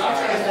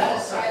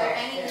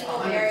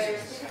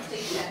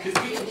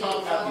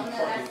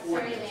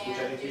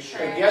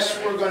 I guess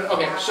we're going to,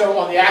 okay, so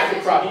on the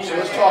active project, so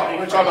we're going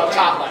to talk about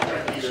top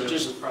line. So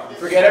just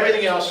forget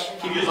everything else,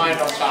 keep your mind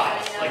on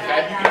top,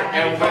 okay?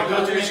 And we're going to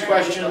go through these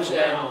questions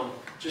and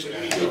just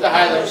get the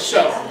highlights.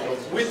 So,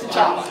 with the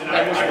top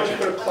line, we're supposed to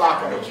put a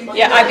clock on it.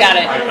 Yeah, I've got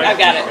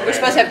it. We're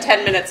supposed to have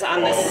 10 minutes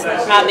on this,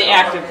 on the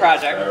active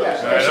project.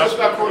 Yeah, so it's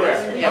about quarter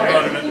after.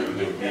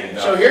 Okay.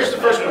 So here's the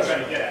first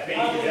question.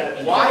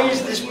 Why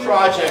is this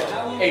project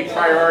a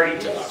priority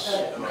to us?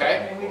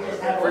 Okay?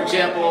 For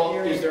example,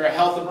 is there a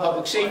health and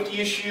public safety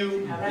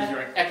issue? Is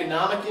there an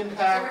economic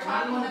impact?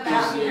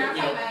 Is there,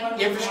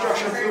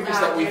 infrastructure improvements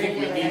that we think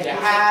we need to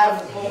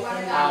have?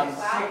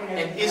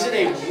 And is it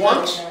a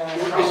want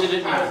or is it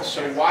a need?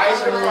 So why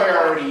is it a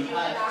priority?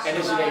 And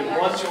is it a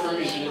want or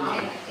is it a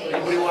need?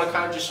 Anybody want to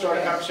kind of just start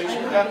a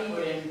conversation with that?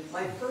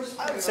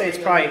 I would say it's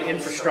probably an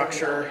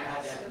infrastructure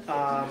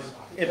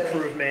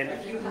improvement,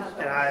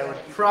 and I would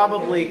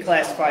probably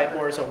classify it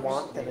more as a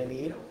want than a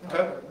need.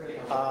 Okay.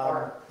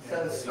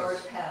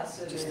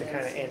 Just to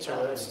kind of answer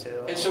those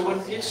two. And so when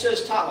it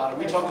says top line, are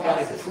we talking about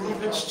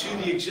improvements to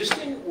the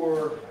existing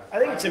or? I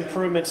think it's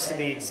improvements to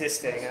the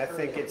existing. I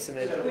think it's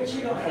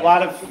a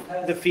lot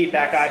of the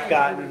feedback I've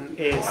gotten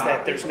is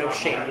that there's no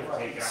shade,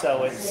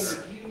 so it's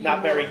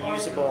not very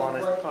usable on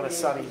a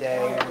sunny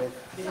day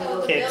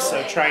with kids.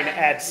 So trying to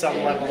add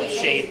some level of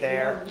shade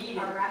there.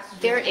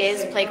 There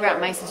is playground.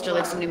 My sister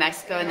lives in New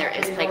Mexico, and there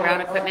is playground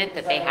equipment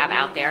that they have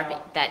out there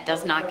that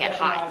does not get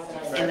hot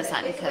in the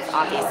sun because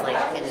obviously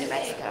in New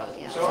Mexico.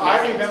 So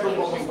I remember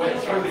when we went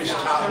through this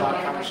top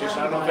line conversation.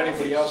 I don't know if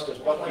anybody else does,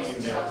 Bucky,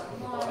 you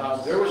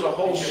know. There was a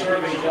whole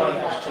survey done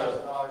as to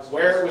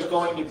where it was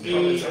going to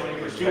be.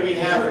 Do we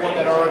have one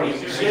that already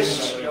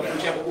exists? For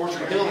example,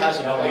 Orchard Hill has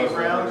a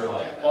playground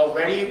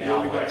already. Where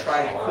we're going to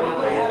try to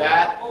incorporate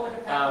that.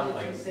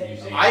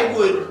 I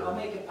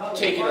would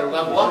take it a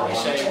level up and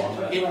say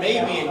it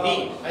may be a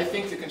need. I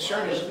think the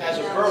concern is, as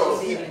a borough,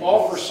 we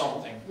offer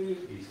something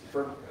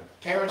for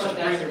parents to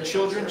bring their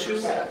children to,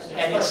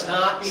 and it's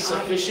not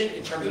sufficient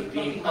in terms of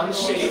being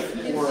unsafe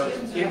or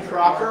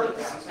improper.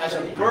 As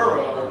a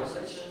borough,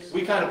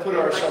 we kind of put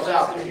ourselves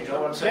out there, you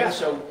know what I'm saying?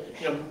 So,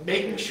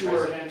 making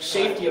sure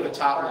safety of a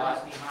top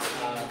lot,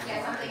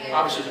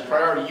 obviously is a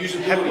priority.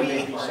 Usability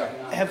may be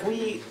second. Have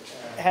we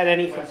had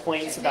any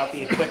complaints about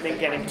the equipment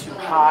getting too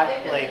hot,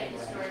 like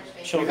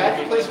We've had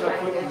complaints about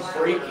equipment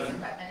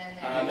breaking,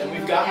 and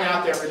we've gotten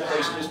out there and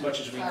replaced it as much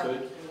as we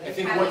could. I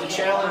think what the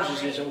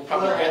challenge is, and we'll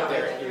probably get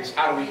there, is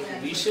how do we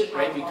police it,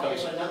 right?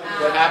 Because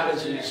what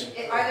happens is,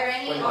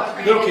 when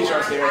little kids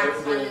aren't there,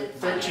 the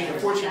 13 or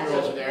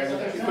 14-year-olds are there, and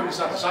the equipment's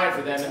not designed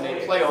for them, and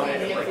they play on it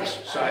and it breaks.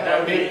 So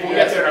maybe we'll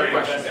get there in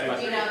our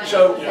question.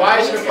 So why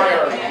is it a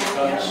priority?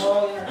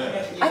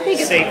 Because I think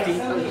it's safety.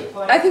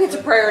 I think it's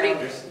a priority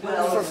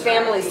for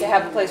families to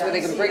have a place where they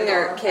can bring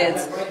their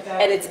kids,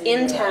 and it's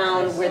in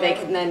town where they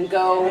can then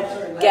go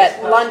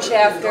get lunch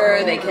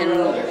after. They can,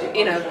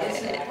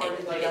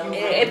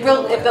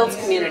 it builds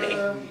community.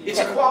 it's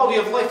a quality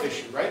of life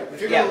issue, right?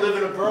 If you're going to live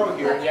in a borough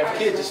here and you have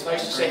kids, it's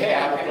nice to say, hey, I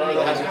have a borough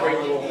that has a great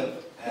little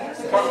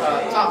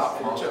top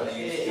up for too.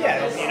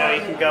 Yeah,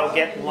 you can go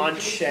get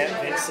lunch at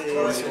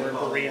Vince's or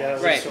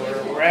Burritos Right.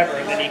 or wherever,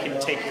 and then you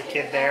can take your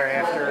kid there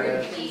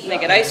after. They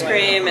get ice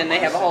cream, and they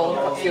have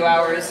a few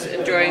hours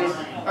enjoying.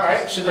 All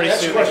right, so the Pretty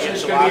next soon question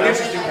is going to be an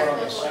enchiladas. interesting one on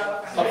this.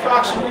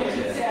 Approximately,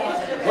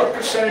 what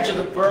percentage of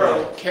the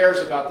borough cares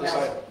about this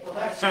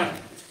item?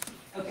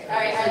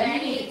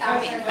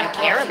 I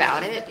care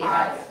about it,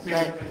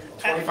 yeah.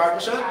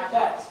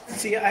 25%?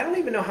 See, I don't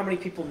even know how many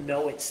people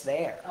know it's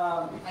there.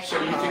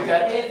 So you think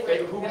that,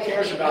 who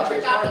cares about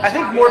this? I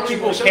think more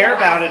people care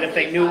about it if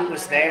they knew it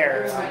was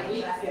there.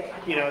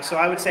 So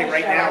I would say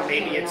right now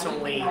maybe it's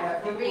only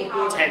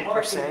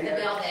 10%.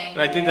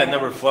 And I think that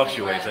number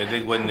fluctuates. I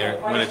think when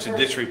it's in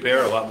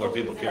disrepair, a lot more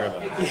people care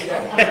about it.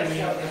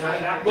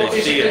 Well,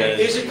 They see it as-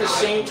 is it the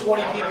same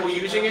 20 people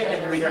using it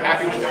and they're either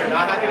happy with it or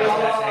not happy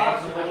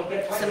with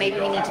it? So maybe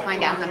we need to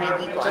find out how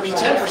many people. I mean,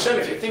 10%,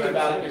 if you think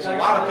about it, is a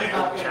lot of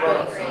people in this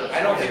borough.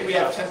 I don't think we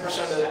have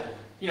 10% of the,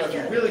 if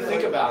you really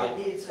think about it,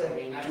 I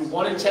mean, do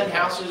 1 in 10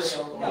 houses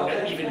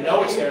even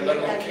know it's there, let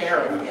alone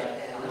care about it?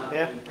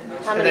 Yeah.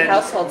 How And many then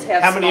households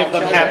have How many of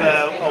them small have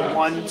children? a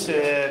 1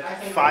 to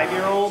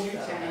 5-year-old?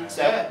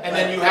 And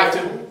then you have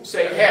to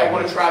say, hey, I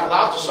want to travel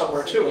out to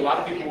somewhere too. A lot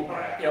of people,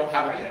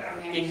 have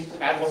an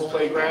at-home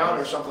playground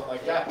or something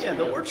like that. Yeah,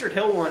 the Orchard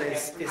Hill one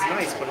is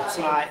nice, but it's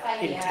not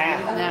in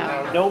town.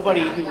 No.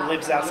 Nobody who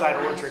lives outside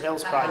of Orchard Hill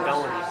is probably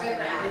going.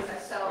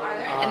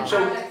 So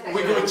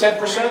we go with 10%?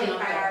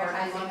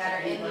 I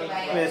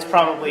mean, it's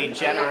probably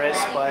generous,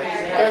 but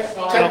Okay,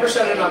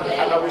 10% and under.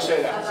 How about we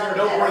say that?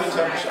 No more than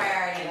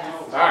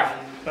 10%. All right.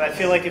 but I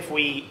feel like if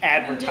we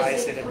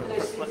advertised it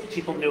and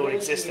people knew it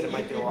existed, it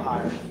might be a little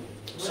higher.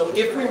 So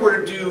if we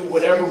were to do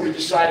whatever we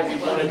decided we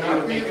want to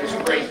do to make this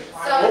great,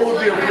 what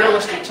would be a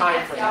realistic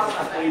time frame for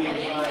completing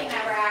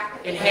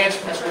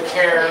enhancements,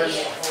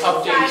 repairs,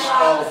 updates,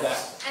 all of that?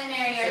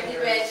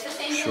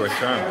 Short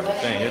term, I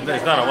think.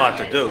 There's not a lot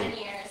to do.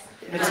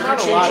 It's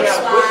not a lot of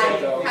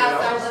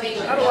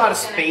not a lot of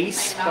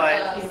space,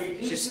 but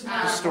just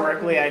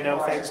historically, I know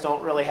things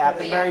don't really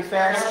happen very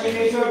fast.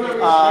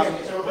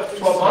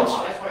 12 months?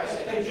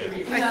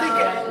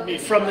 I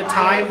think from the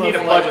time of Need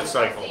a budget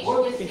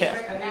cycle.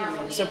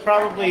 Yeah. So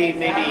probably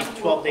maybe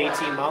 12 to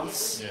 18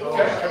 months.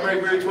 Okay, everybody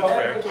agree with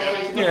 12?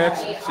 Yeah, that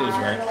seems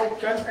right.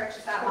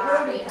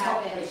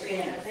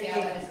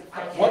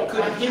 What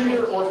could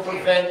hinder or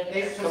prevent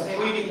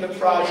completing the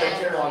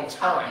project on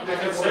time?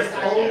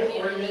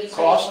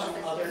 Cost?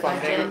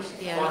 Budget,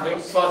 yeah.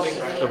 Funding,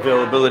 right?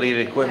 Availability of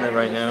equipment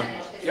right now.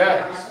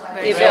 Yeah.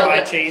 The Supply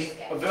avail- chain.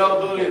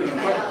 Availability of the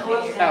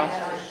equipment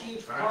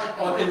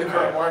in the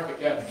current market,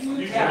 yeah.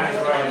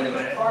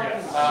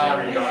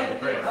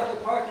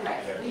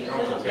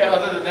 Yeah,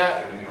 other than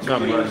that, yeah,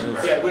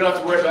 we don't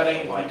have to worry about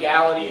any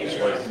legalities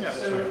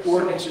or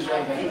ordinances or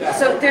anything like that.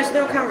 So there's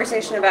no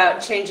conversation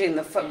about changing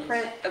the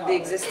footprint of the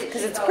existing,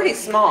 because it's pretty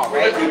small,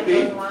 There right? could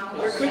be,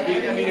 there could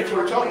be. I mean, if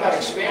we're talking about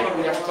expanding,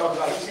 we'd have to talk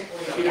about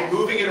either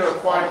moving it or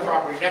acquiring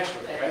property next to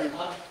it,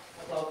 right?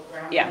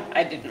 Yeah,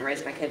 I didn't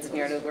raise my kids in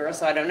Yardley,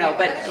 so I don't know.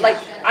 But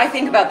I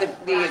think about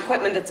the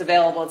equipment that's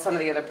available at some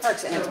of the other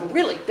parks, and it's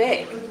really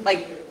big.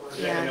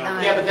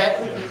 Yeah, but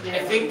I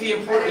think the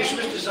important, this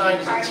was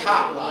designed as a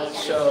top lot,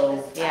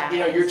 so,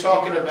 you're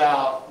talking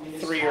about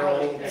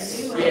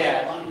 3-year-olds.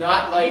 Yeah,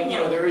 not like,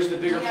 there is the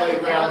bigger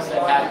playgrounds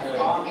that have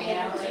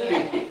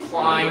the big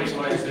climbs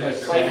and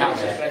like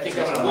playhouses, but I think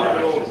that's a little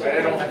bit older, but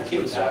I don't have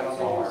kids, so I don't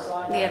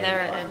know. Yeah,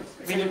 they're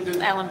I mean, the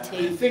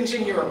LMT. things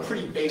in here are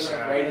pretty basic,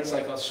 right? It's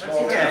like a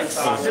small. Yeah,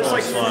 there's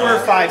like 4 or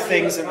 5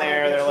 things in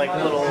there. They're like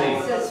little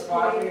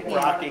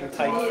rocking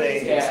type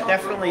things.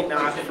 Definitely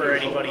not for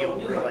anybody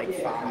over like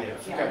 5.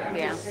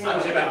 Yeah.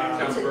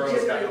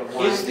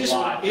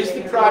 Is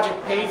the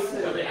project paid for?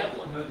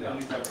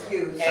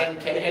 And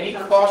can any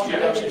cost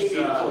reductions be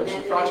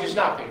included? The project is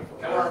not paid for.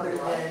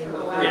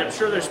 Yeah, I'm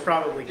sure there's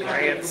probably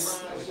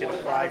grants we can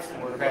apply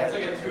for.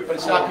 But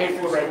it's not paid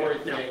for right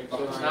now,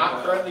 so it's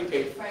not currently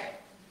paid for.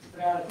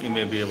 You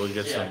may be able to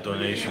get some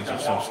donations or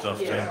some stuff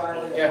too.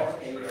 Yeah.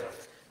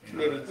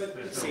 Maybe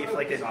see if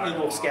like an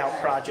Eagle Scout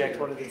project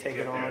wanted to take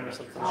it on or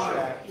something like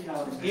that.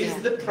 Is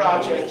the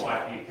project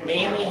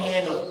mainly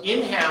handled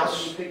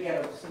in-house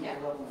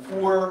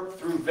or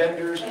through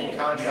vendors and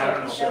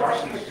contractors?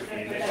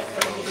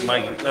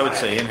 Mike, I would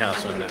say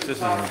in-house on this. This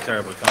isn't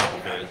terribly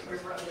complicated.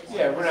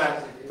 Yeah, we're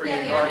not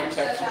bringing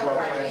architects to draw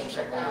plans or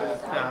something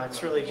like that. No,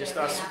 it's really just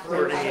us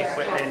ordering the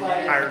equipment,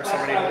 hiring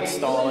somebody to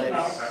install it.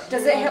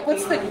 Does it have,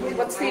 what's the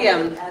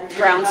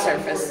ground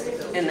surface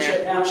in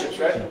there? Wood chips,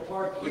 right?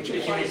 Wood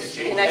chips.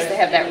 It'd be nice to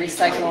have that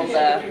recycled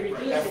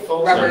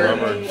rubber.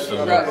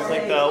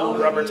 Like the old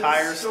rubber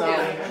tire stuff.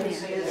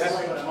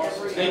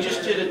 They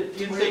just didn't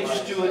they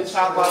just do a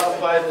top lot up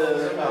by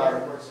the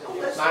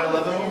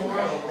 9/11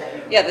 memorial?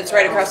 Yeah, that's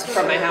right across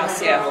from my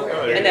house, yeah.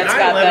 And that's 9/11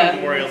 got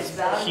Memorial's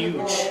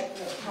huge.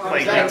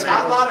 Is that a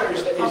top lot or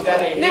is that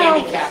a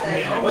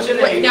handicap? Was it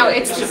a? No,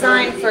 it's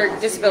designed for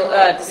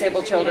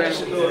disabled children.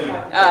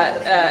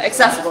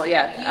 Accessible,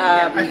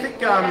 yeah. I think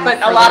but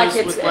for a lot of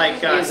those kids with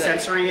like use it.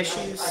 sensory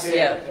issues.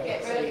 Yeah.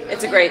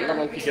 It's a great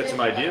little. Get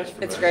some ideas.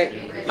 It's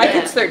great. My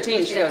kid's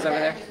 13. She goes over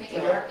there.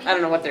 I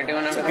don't know what they're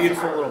doing over there.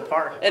 Beautiful little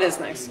park. It is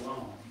nice.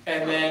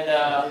 And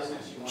then,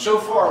 so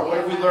far, what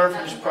have we learned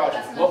from this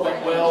project? What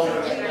went well?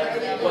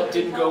 What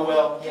didn't go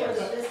well?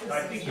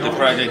 The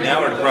project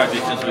now or the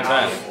project since we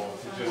passed?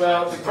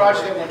 Well, the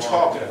project that we're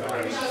talking about.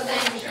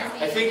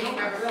 I think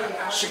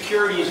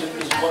security is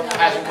what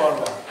hasn't gone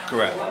well.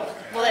 Correct.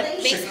 Well,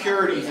 it makes,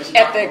 Security.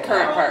 At the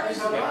current park.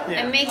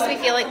 it makes me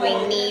feel like we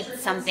need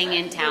something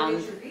in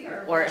town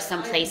or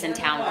someplace in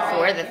town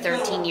for the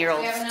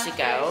 13-year-olds to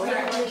go.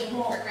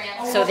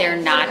 So they're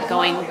not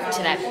going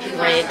to that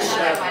bridge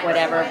or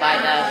whatever by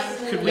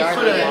the Could we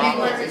Yardley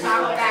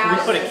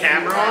Wall. put a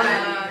camera on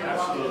it?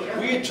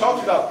 We had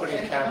talked about putting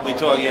a camera.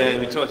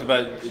 We talked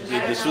about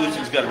the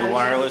solution's got to be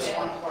wireless,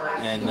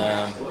 and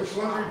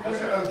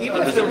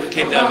Even if, it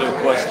came down to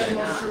a question.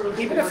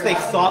 even if they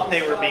thought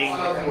they were being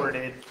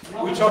recorded,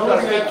 We talked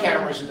about fake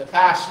cameras in the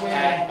past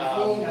at,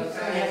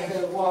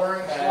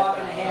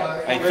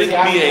 I think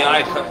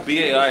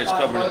BAI has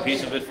covered a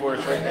piece of it for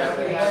us right now.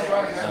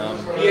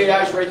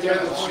 BAI is right there,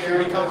 the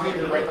security company,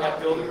 they're right in that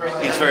building right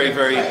there. He's very,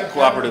 very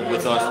cooperative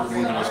with us,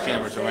 moving his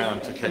cameras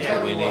around to catch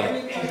what we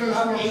need.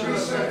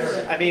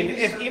 I mean,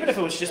 even if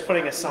it was just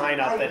putting a sign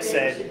up that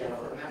said,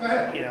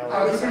 you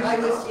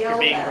know, you're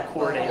being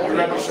recorded.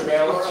 You're under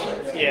surveillance.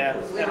 Yeah,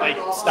 that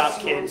might stop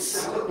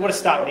kids. It would have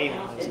stopped me.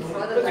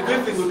 But the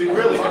good thing would be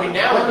really, I mean,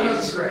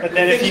 nowadays, But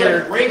then if things you're-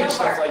 like Ring and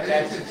stuff like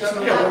that,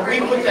 you know, when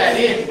we put that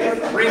in,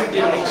 Ring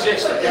didn't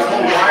exist. There's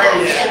no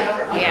wireless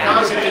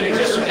concept didn't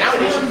exist. So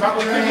nowadays, you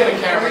probably could get a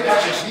camera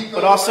that's just.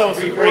 But also,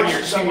 if you bring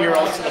your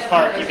 2-year-old to the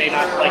park, you may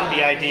not like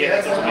the idea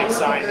that there's a big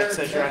sign that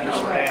says you're under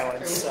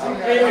surveillance.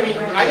 I mean,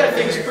 I gotta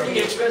think it's pretty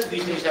inexpensive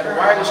these days to have a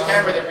wireless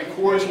camera that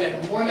records and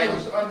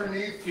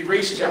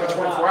erases every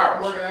 24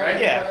 hours, right?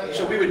 Yeah.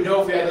 So we would know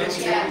if we had an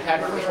incident, we'd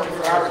have it every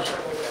 24 hours.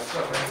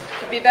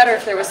 It'd be better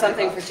if there was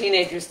something for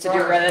teenagers to do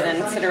rather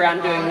than sit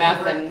around doing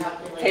meth and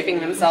taping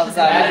themselves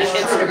on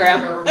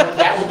Instagram.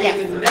 That will be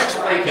the next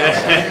break.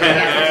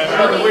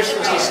 On the wish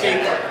list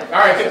escape. All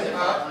right, good.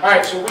 All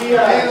right, so we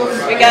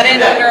got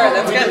in under,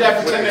 that's we did good.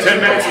 that for 10 minutes.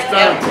 10 minutes is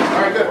done.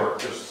 All right,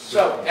 good.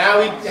 So now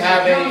we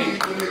have a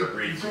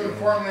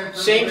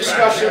same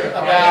discussion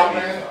about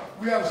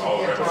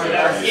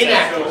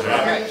inactive.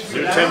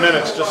 10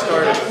 minutes, just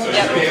started.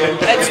 Yep.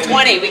 That's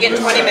 20. We get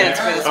 20 minutes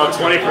for this Oh, one.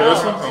 20 for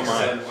this one? Oh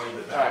my.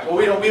 All right,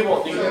 well, we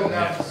won't do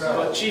that.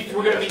 But Chief,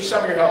 we're gonna need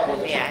some of your help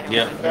with this. Yeah.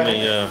 Yeah, let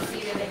me,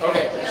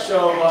 Okay,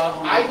 so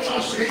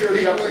IT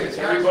security upgrades,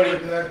 everybody,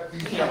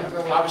 you know,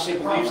 obviously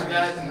believes in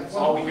that, and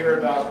all we hear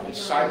about is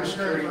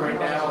cybersecurity right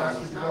now. And,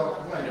 you know,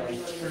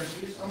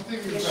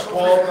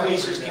 small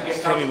places can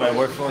get tell me my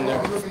work phone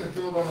there, Looking to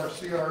build on our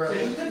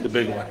CRS. the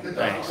big one,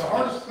 thanks. The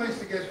hardest place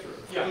to get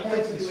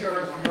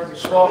through.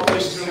 small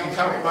places can be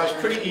compromised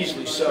pretty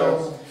easily,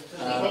 so,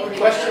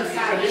 question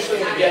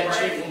initially, again,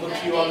 Chief, we'll look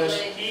to you on this.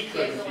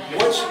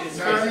 What's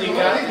currently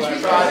got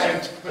this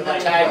project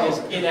tagged as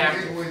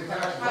inactive?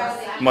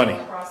 Money.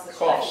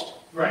 Cost.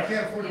 Right.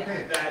 Can't afford to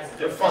pay it. They're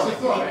It's a funded.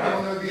 thought, I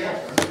don't know the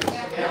answer.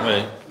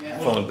 Right,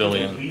 phone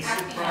billion.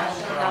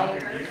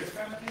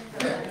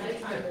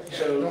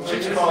 So,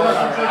 Chief's calling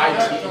on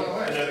IT.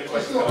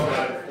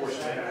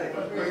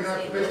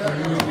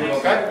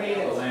 Okay?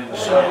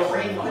 So,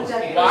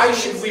 why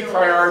should we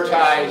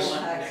prioritize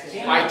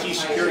IT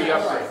security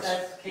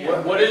upgrades?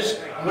 What is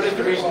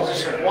the reason?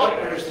 Is this a want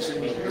or is this a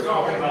need?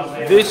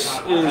 This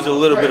is a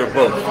little bit of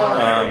both.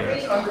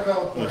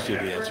 Let me see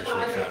the answers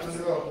real fast.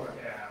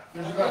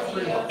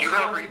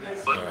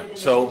 Alright,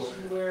 so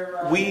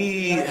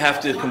we have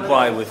to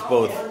comply with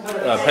both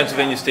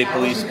Pennsylvania State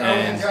Police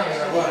and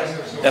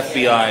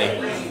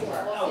FBI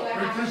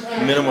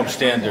minimum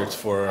standards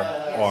for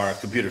our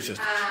computer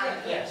systems,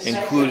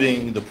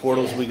 including the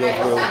portals we go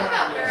through,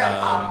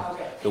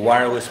 the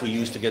wireless we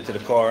use to get to the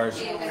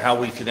cars, how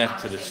we connect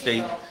to the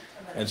state,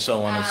 and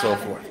so on and so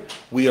forth.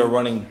 We are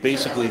running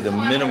basically the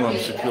minimum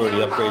security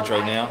upgrades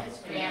right now,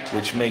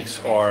 which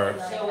makes our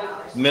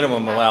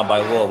minimum allowed by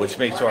law, which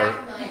makes our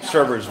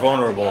servers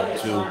vulnerable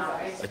to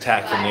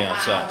attack from the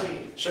outside.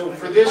 So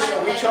for this,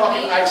 are we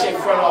talking, I'd say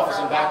front office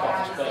and back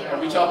office, but are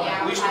we talking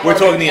police department? We're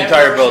talking the and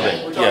entire personnel? building,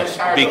 We're talking yes,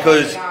 entire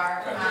because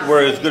building.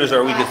 we're as good as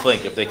our weakest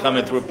link. If they come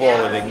in through a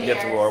portal, they can get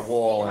through our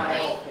wall.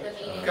 And,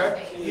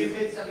 Okay.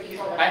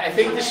 I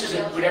think this is,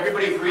 would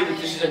everybody agree that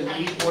this is a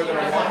need more than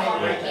a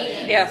want?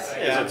 Yes.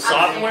 Is it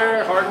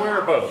software, hardware,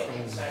 or both?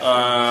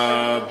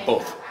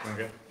 both.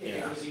 Okay.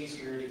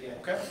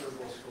 Okay.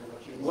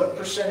 What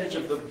percentage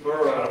of the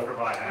borough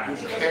would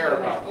care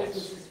about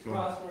this?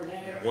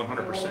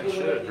 100%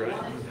 should, right?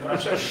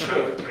 100%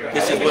 should.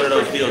 This is one of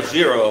those deals,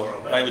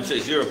 I would say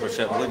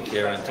 0% would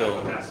care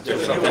until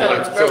there's something.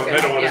 So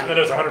then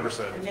it's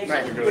 100%.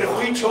 But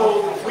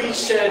if we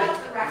said,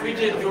 if we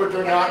did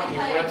door-to-door knocking, we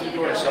went up to the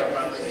door and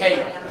said,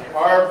 hey,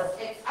 our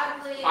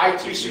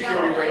IT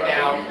security right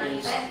now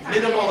is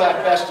minimal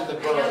at best in the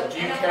borough. Do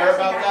you care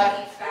about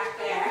that?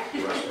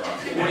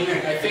 What do you,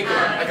 I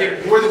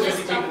think more than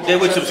 50 people. They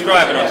would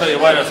subscribe, and I'll tell you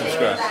why not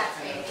subscribe.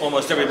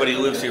 almost everybody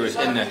who lives here is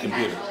in that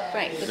computer.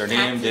 Right. Their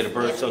name, date of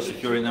birth, social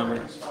security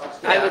number.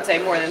 I would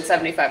say more than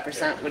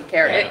 75% would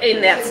carry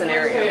in that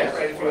scenario.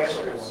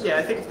 Yeah,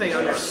 I think if they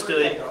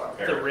understood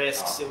the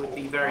risks, it would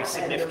be very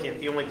significant.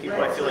 The only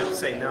people I feel like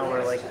say no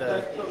are like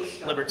the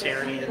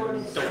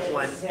libertarian, don't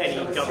want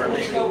any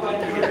government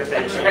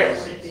intervention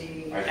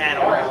at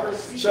all.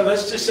 So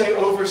let's just say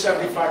over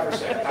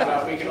 75%. How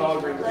about we can all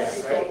agree with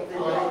that,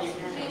 right?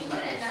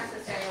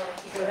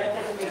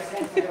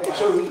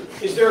 So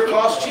is there a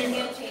cost, Chief?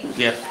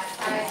 Yes.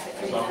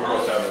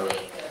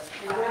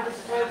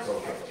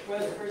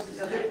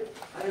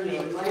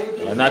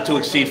 Not to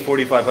exceed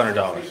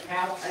 $4,500.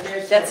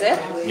 That's it?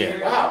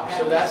 Yeah. Wow,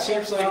 so that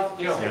seems like,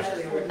 you know.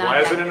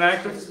 Why is it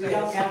enacted?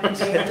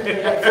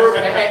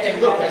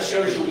 And look, that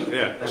shows you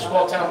a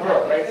small town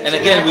borough, right? And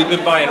again, we've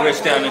been buying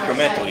risk down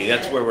incrementally.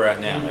 That's where we're at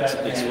now.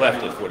 It's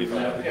left at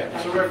 45. Yeah,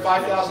 so we're at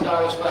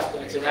 $5,000 left,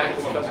 and it's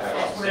enacted because of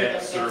funds.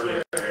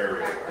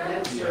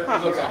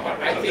 Look, I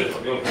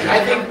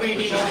think we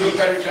need to do a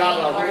better job,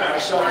 and I'll look at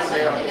myself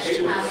today on this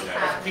too,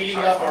 beating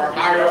up our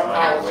higher up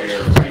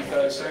politicians,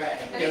 because,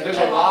 you know, there's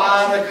a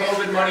lot of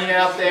COVID money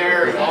out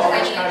there, and all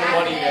this kind of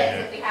money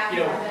that, you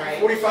know,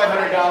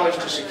 $4,500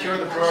 to secure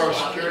the borough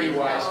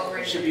security-wise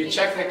should be a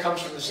check that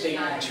comes from the state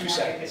in 2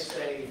 seconds.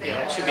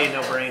 Yeah, it should be a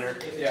no-brainer.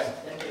 Yeah.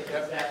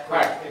 Yep. All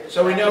right,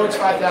 so we know it's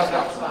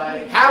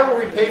 $5,000. How will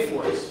we pay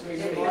for it?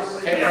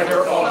 Okay, are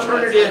there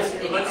alternatives,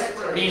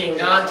 meaning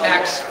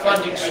non-tax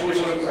funding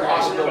sources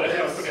possible?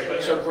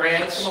 So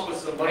grants,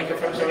 money come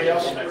from somebody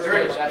else? There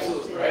is,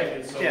 absolutely,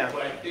 right? Yeah.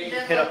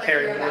 Hit up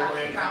Perry Moore.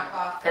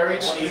 Perry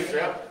and Steve,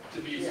 yeah.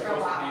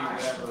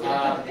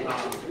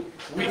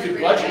 We could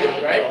budget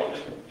it, right?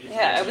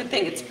 Yeah, I would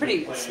think it's a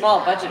pretty small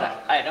budget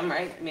item,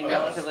 right? I mean,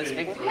 relatively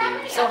speaking.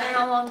 So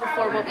how long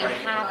before what we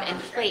have in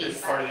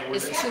place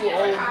is too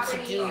old to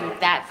do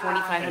that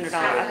 $4,500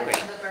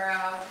 upgrade?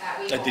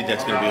 I think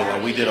that's going to be a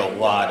lot. We did a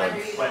lot of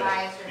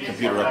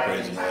computer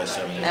upgrades in the last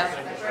 7 years.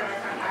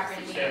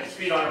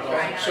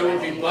 So it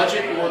would be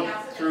budget or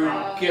through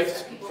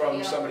gift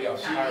from somebody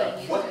else? All right.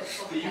 What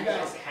do you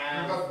guys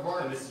have,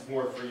 and this is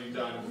more for you,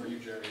 Don, and for you,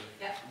 Jerry,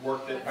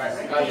 work that,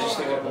 I just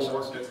think that was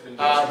work that's been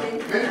done?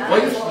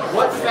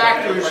 what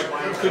factors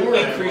could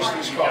increase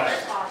these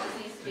costs?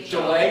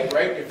 Delay,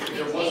 right? If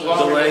there was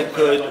longer- Delay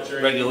could,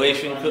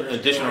 regulation could,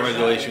 additional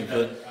regulation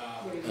could.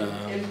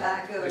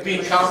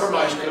 Being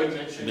compromised could.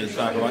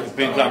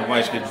 Being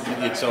compromised could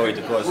accelerate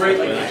the cost.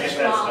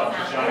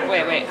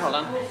 Wait, hold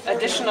on.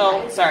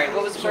 Additional, sorry,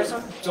 what was the first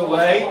one?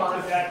 Delay.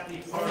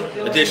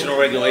 Additional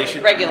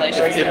regulation.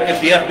 Regulation. If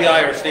the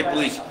FBI or state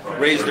police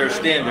raise their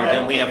standard,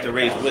 then we have to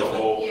raise with them.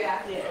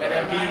 And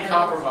then being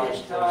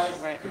compromised. Right.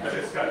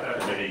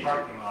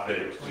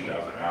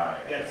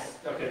 Yes,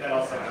 okay, that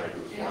also.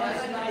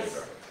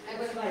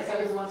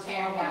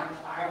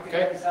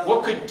 Okay,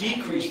 what could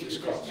decrease this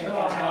cost?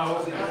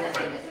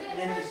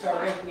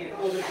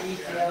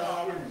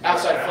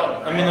 Outside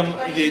funding. I mean,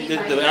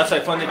 the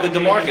outside funding, the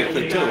market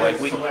could too. Like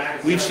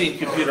we've seen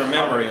computer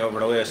memory over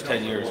the last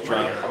 10 years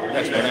drop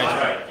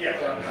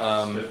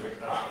exponentially.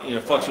 You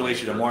know,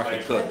 fluctuation of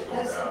market could.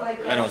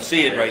 I don't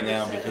see it right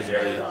now because of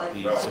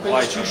the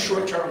supply It's too chain.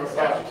 short-term of a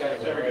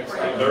project.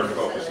 They're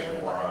focusing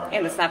more on.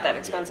 And it's not that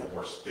expensive.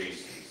 More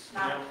spaces.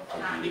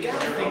 You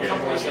got to think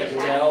companies like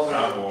Dell,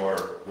 Not more.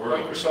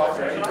 Microsoft,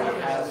 or anybody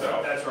have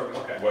That's right,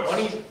 okay.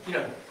 money, you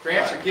know,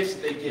 grants or gifts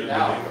that they give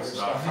out. and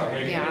stuff.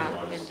 Yeah.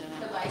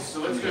 So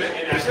let's go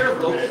ahead Is there a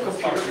local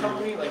computer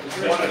company, like is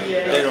there a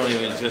They PA? don't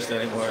even exist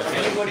anymore. I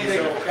think. Anybody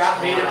that got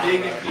made a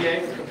big PA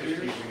for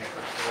computers?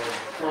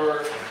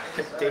 For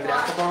David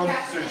Applebaum.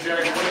 So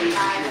Jerry, what of these is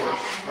yours?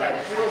 Right.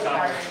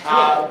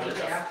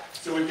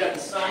 So we've got the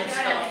sign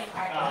stuff,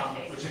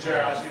 which is Jerry.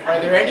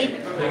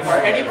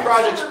 Are any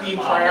projects being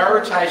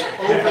prioritized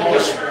over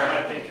this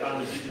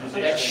one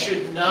that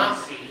should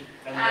not be?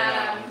 And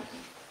then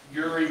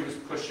Yuri was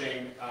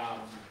pushing,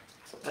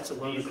 That's a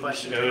loaded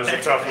question. Yeah,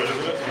 that's a tough one,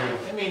 isn't it?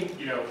 I mean,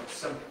 you know,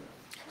 some.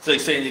 It's like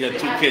saying you got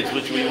 2 kids,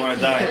 which one you want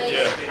to die?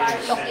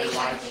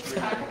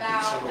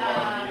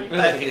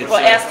 Well,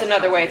 asked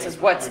another way, it says,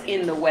 what's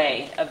in the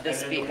way of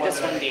this one being?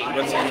 What's in the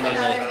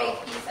way?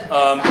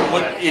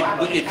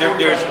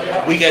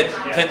 We get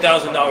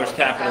 $10,000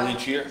 capital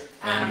each year,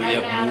 and we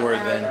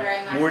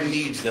have more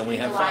needs than we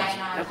have funds.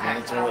 And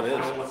that's all it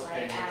is.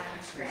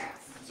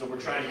 So we're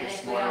trying to get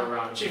smarter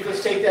around. Chief,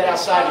 let's take that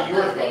outside of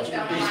your budget,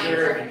 because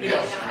there, you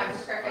know,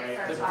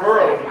 the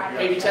borough,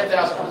 maybe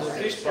 10,000 for the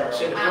police department,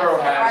 say the borough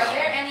Are has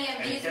there any of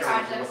these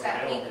projects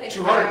that we could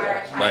 200.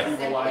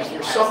 prioritize? Is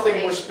there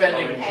something we're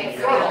spending in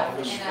front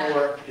office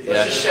for, Yeah.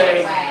 let's just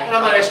say, and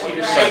I'm not asking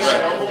you to say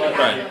so, but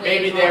Right.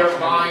 maybe they're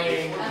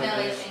buying A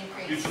millage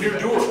increase. new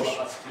doors,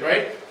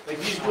 right? Like,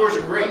 these doors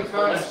are great,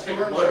 but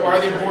are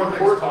they more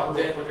important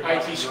than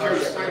IT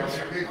security? I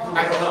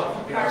don't know,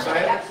 you know what I'm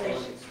saying?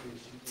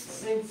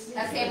 Same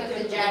with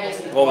the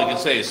jetty. All we can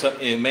say is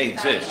it may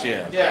exist,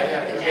 yeah. Yeah,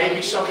 there may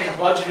be something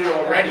budgeted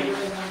already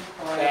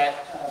that,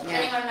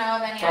 Anyone know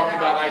of any talking other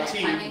about alternate IT,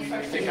 funding we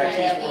sources think for IT is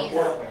more these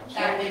important.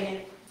 that would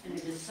All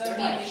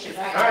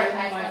right.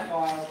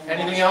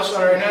 Anything else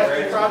on our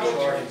net project?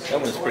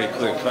 That one's pretty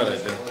clear cut, I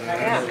think.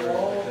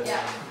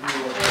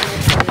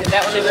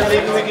 So then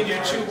maybe we can do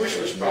 2 wish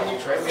list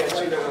projects, right? We had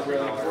 2 that were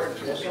really important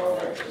to us.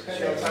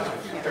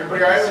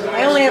 Everybody all right with the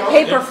I only have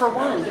paper for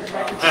one.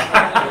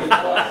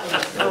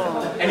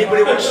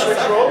 Anybody want to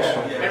switch roles?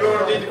 Anybody want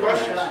to lead the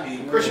questions?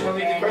 Chris, you want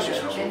to lead the questions?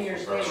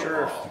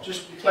 Sure.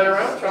 Just play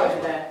around, try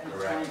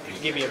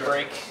it. Give you a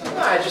break.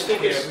 I just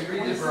think it's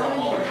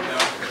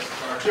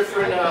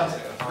different,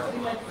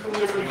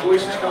 different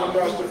voices coming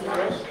across different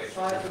ways.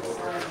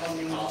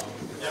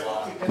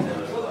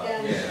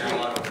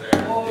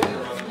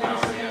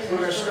 We're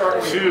going to start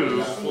with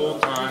 2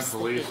 full-time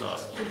police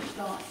officers.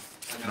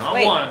 Not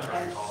Wait. 1.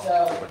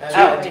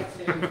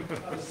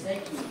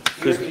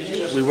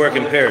 Because we work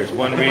in pairs,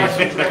 one reads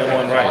and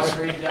one writes.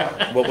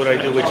 What would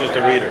I do with just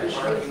a reader?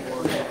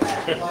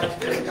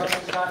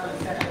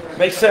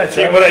 Makes sense,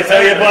 ain't what I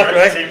tell you, Buck,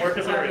 right? Teamwork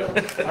is a real.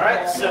 All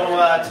right, so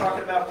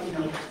talking about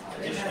the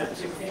addition of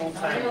 2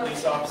 full-time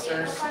police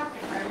officers,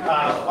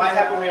 why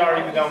haven't we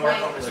already begun work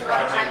on this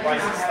project? Why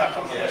is it stuck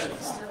on the wish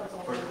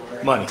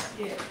list? Money.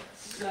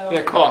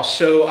 Yeah, cost.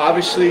 So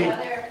obviously,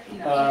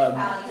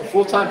 a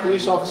full-time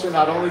police officer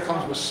not only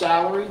comes with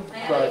salary,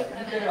 but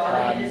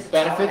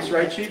benefits,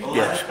 right, Chief?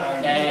 Yes.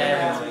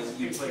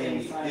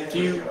 And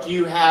do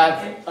you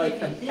have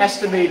an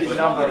estimated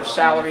number of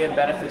salary and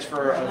benefits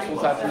for a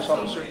full-time police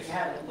officer?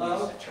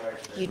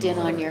 You did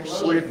on your Would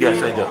sheet. it be,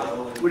 Yes, I do.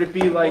 Would it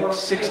be like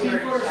 60?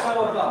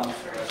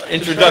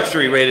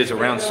 Introductory rate is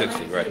around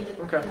 60, right?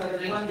 Okay.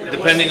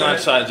 Depending on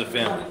size of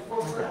family.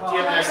 Do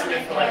you have an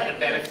estimate for like the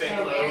benefit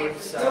load?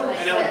 So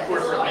I know in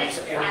corporate at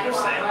least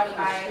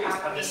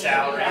 40% of the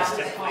salary is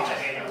typically the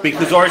annual.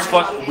 Because ours,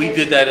 we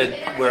did that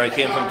at where I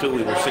came from too,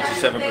 we were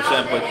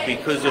 67%, but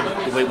because of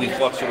the way we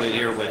fluctuate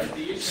here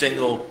with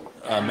single,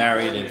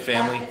 married and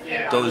family,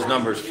 those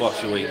numbers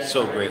fluctuate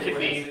so greatly.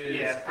 Pretty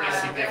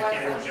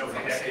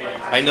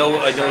significant. I know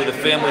the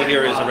family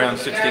here is around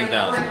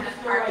 16,000,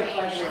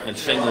 and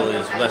single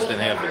is less than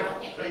half of it.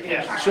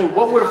 So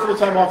what would a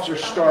full-time officer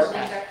start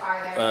at?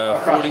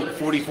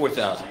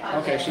 44,000.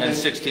 Okay, so And then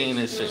 16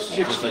 is 60.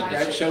 just 60, like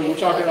right? this. So we're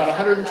talking about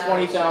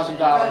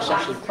 $120,000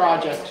 essentially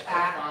project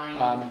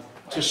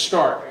to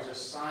start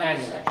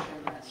annually.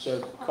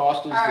 So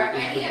cost is the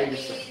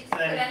biggest thing.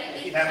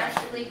 Then you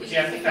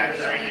have to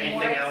factor in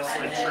anything else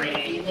like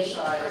training,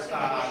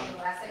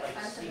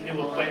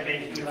 new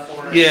equipment,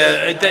 uniforms.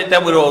 Yeah,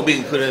 that would all be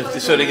included.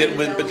 So they get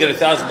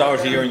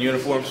 $1,000 a year in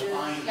uniforms.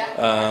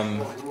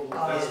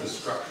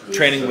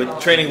 Training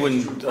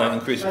wouldn't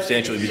increase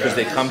substantially because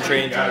they come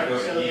trained.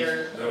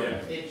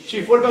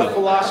 Chief, what about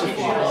philosophy?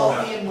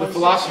 The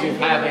philosophy of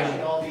having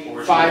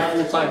 5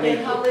 full-time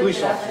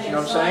police officers, you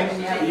know what I'm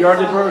saying? The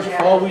Yardley Borough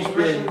has always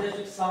been,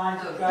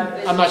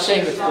 I'm not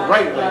saying it's the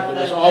right way, but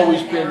there's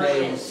always been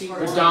a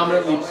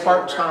predominantly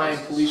part-time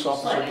police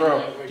officer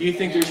borough. Do you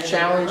think there's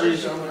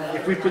challenges,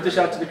 if we put this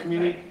out to the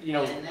community, you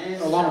know,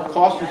 along with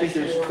cost, do you think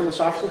there's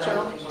philosophical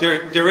challenges?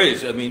 There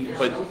is, I mean,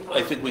 but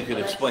I think we could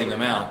explain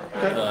them out.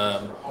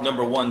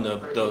 Number one, the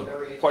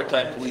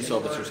part-time police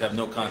officers have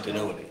no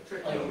continuity.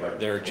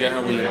 They're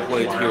generally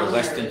employed here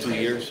less than 2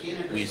 years.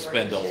 We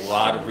spend a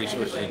lot of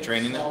resources in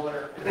training them,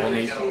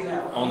 only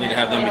to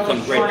have them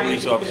become great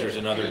police officers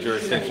in other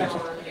jurisdictions.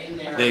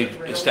 They've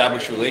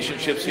established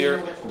relationships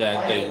here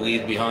that they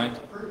leave behind,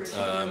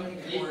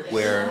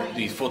 where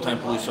these full-time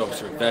police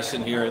officers invest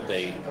in here.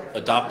 They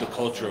adopt the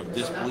culture of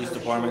this police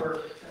department.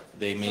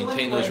 They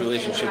maintain those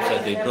relationships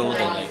that they build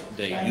and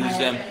they use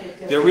them.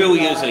 There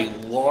really is a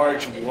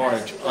large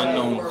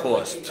unknown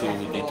cost to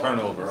the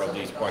turnover of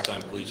these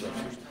part-time police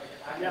officers.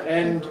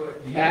 And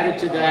added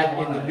to that,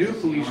 in the new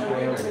police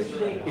world,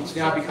 it's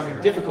now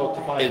becoming difficult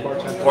to find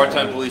part-time.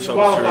 Part-time police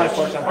Qualified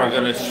officers part-time are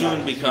going to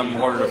soon become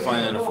harder to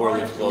find than a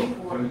 4-leaf clover.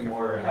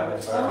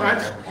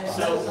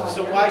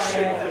 So why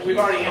should, we've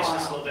already answered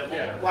this a little bit,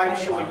 but why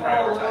should we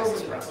prioritize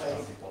this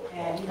process?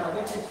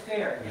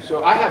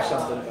 So I have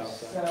something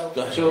about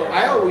that. So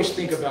I always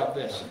think about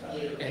this,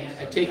 and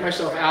I take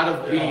myself out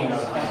of being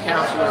a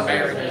counselor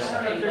married.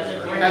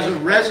 As a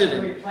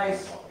resident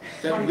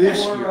that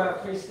lives here,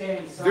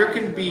 there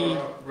can be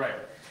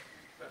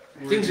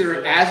things that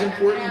are as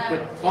important,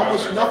 but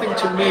almost nothing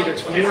to me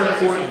that's more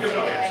important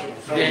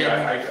than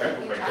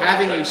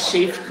having a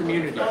safe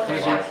community,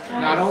 because it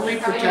not only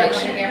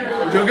protects,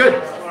 we're doing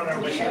good.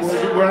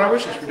 We're on our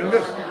wishes, we're doing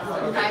good.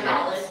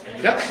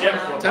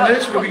 Yep, 10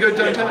 minutes, we'll be good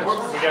done in 10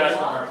 minutes. We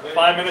got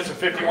 5 minutes and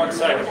 51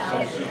 seconds.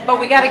 But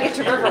we got to get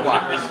to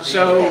Riverwalk.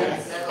 So,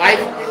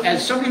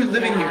 as somebody who's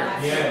living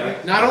here,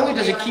 not only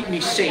does it keep me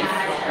safe,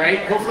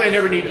 right? Hopefully I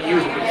never need to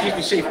use it, but it keeps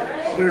me safe.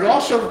 But it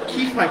also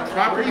keeps my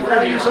property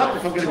values up,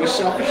 if I'm going to be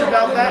selfish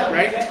about that,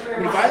 right? I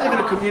mean, if I live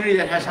in a community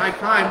that has high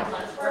crime,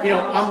 you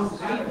know,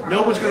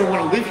 no one's going to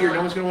want to live here, no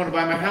one's going to want to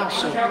buy my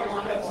house. So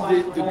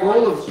the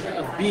goal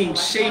of being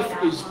safe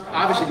is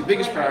obviously the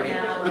biggest priority,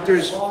 but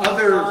there's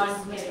other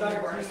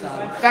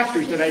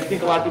factors that I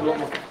think a lot of people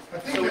don't look at.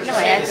 So would you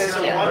say this is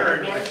a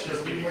water,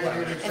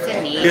 It's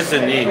a need. It's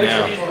a need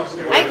now.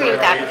 I agree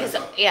with that because,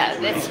 yeah,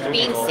 it's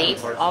being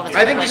safe all the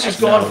time. I think this has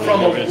gone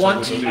from a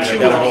 1 to 2.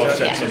 That will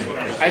offset some.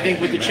 I think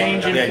with the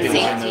change in. Yeah, because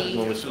Safety.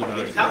 when we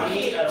get- How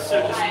many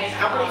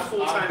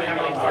full-time and how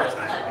many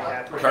part-time do we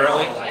have?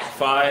 Currently,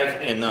 5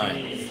 and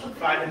 9.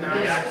 5 and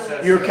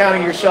 9. You're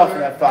counting yourself in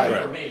that 5.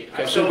 Correct.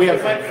 Okay, so we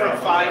have. went from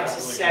 5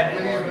 to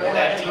 7,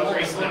 that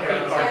decreased the number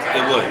of part-time.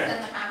 It would.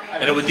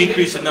 And it would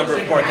decrease the number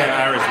of part-time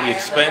hours we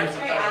expend,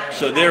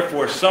 so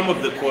therefore, some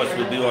of the costs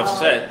would be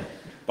offset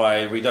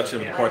by reduction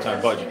of the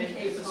part-time budget.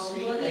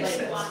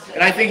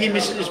 And I think he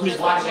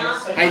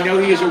I know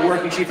he is a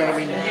working chief, and I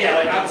mean,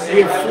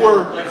 we have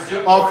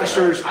 4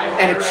 officers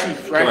and a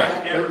chief, right?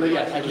 Correct.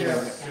 Yeah, I just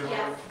know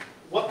that.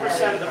 What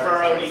percent of the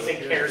borough do you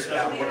think cares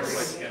about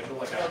this?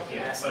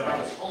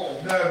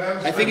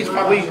 I think it's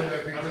probably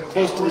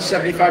close to the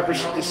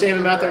 75%, the same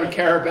amount that we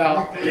care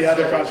about the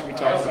other projects we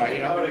talked about, you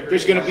know?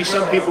 There's gonna be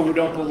some people who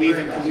don't believe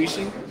in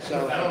policing,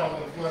 so.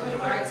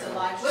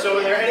 So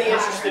are there any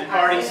interested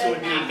parties who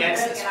would be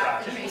against this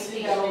project?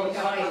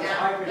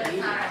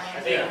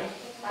 I think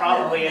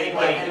probably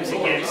anybody who's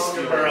against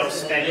the borough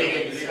spending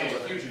in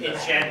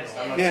general.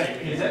 Yeah.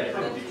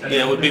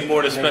 Yeah, it would be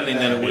more the spending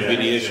than it would be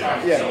the issue.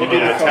 Yeah, we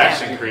did a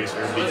tax increase. The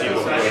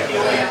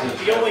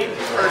only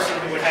person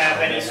who would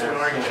have any sort of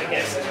argument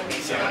against it would be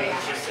somebody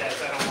who just says,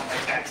 I don't want my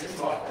taxes to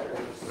go up.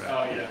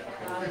 Oh, yeah.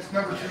 It's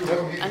number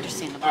 2.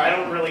 Understandable. I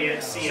don't really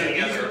see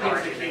any other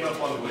argument. Came up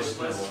on the wish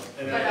list,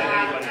 and then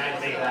anyone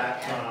could make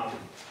that.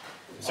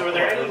 So are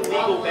there any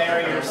legal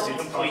barriers to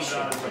completion?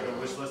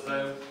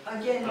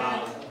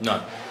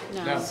 None.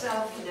 No.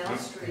 South Canal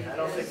Street. I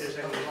don't think there's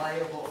any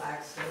reliable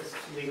access.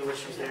 legal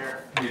issues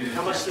there.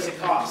 How much does it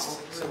cost?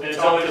 So we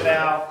talked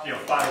about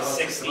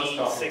 60,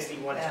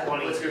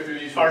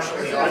 120,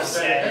 partially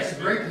offset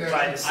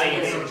by the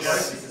savings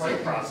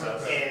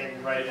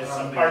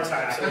and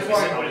part-time. So is it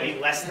going to be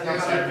less than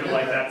that?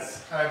 Like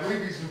that? I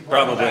believe he's in.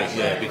 Probably,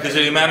 yeah, because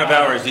of the amount of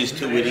hours these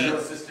two would eat,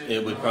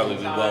 it would probably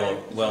be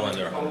well in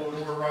their home.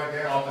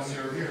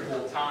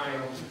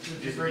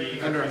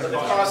 The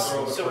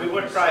cost, so we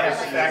would probably have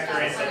to factor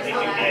in that they do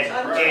get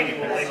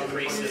annual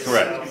increases.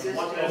 Correct.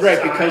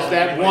 Right, because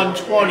that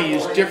 120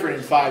 is different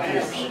in 5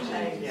 years.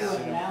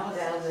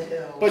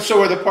 But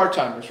so are the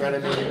part-timers, right? I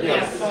mean,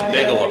 yeah.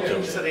 They go up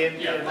to. So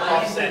the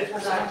offset.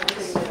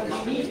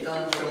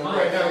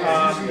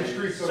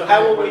 So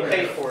how will we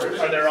pay for it?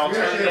 Are there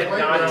alternative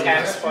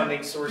non-tax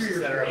funding sources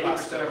that are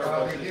possible?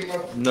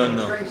 No.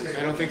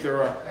 I don't think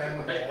there are.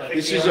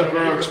 This is a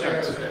borough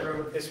expense.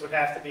 This would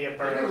have to be a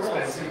borough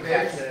expense. It would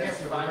have to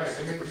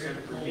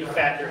be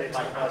factored into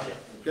the budget.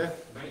 Okay.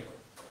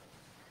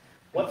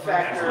 What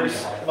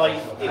factors might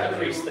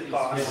increase the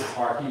cost?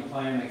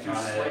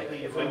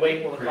 If we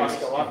wait, will the cost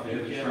go up?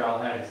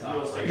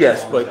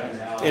 Yes, but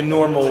in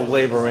normal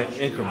labor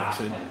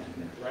increments,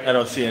 I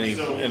don't see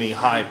any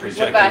high What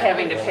projected. about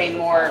having to pay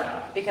more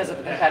because of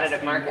the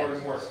competitive market?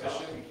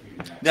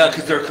 No,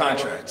 because they're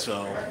contract,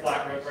 so.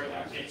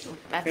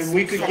 And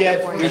we could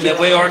get. And the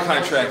way our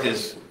contract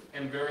is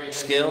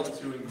scaled,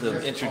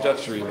 the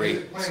introductory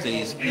rate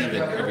stays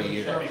even every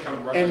year.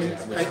 And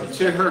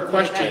to her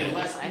question,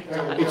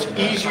 it's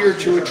easier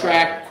to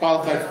attract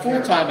qualified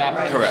full-time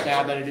applicants Correct.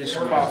 now than it is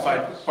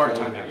qualified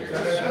part-time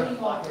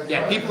applicants. So,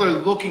 yeah, people are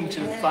looking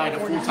to find a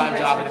full-time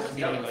job in a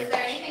community like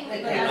this.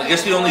 I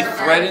guess the only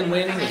threat in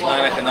waiting is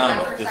not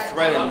economic. The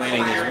threat in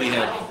waiting is we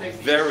have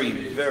very,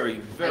 very,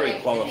 very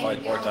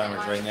qualified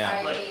part-timers right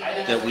now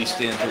that we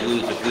stand to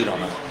lose if we don't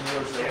have.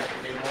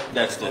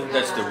 That's the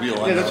real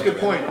unknown. Yeah, that's a good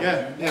point,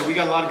 yeah, we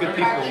got a lot of good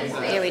people.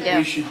 Yeah, we do.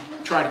 We should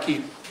try to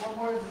keep.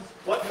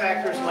 What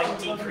factors might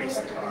decrease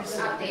the cost?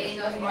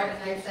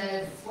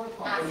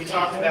 We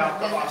talked about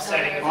the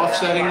offsetting.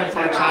 Offsetting the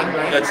part-time,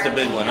 right? That's the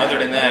big one. Other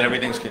than that,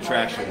 everything's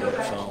contractual,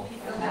 so.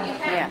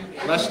 Yeah.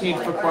 Less need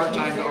for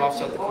part-time to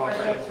offset the cost.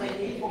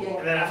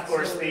 And then, of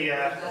course, the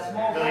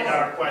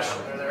million-dollar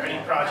question, are there any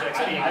projects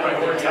being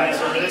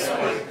prioritized over this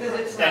one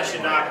that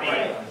should not be,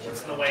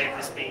 it's in the way of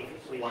this being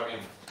completed?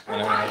 We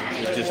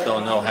just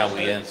don't know how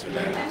we answer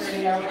that.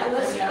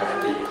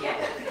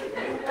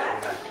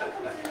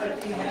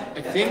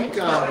 I think,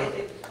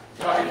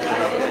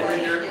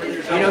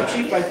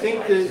 Chief, I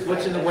think that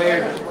what's in the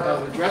way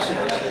of addressing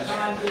this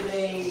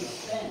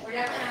is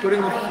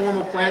putting a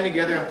formal plan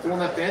together and pulling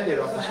that Band-Aid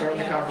off and starting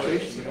the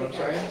conversation, you know what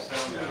I'm saying?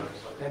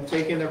 And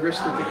taking the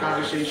risk that the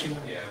conversation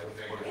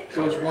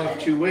goes one of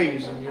two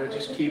ways, and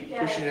just keep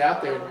pushing it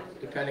out there,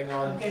 depending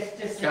on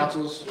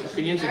council's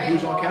opinions and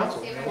who's on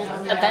council.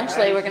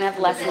 Eventually, we're going to have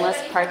less and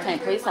less part-time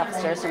police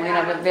officers, and we're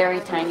going to have a very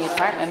tiny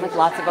department with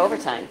lots of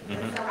overtime.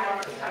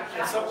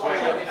 At some point,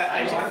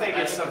 I do think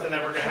it's something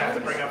that we're going to have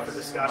to bring up for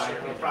discussion.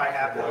 It'll probably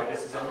happen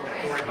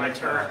during my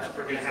term.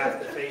 We're going to have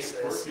to face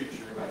this. And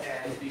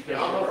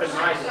I'm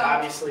open-minded.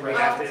 Obviously, we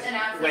have to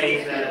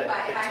weigh the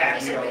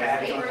tax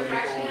impact on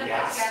people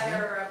against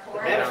the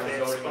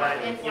benefits. But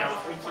if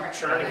we keep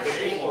churning good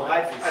people,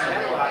 I've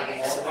met a lot of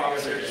these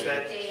officers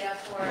that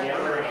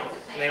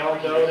they all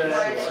know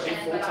that it's be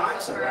full-time,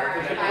 so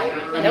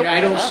I mean, I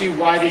don't see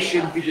why this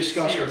shouldn't be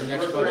discussed in the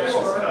next budget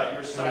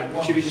session.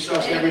 It should be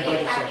discussed in every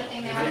budget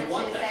session.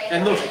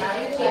 And look,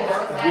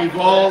 we've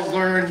all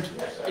learned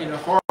in a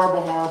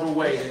horrible, horrible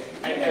way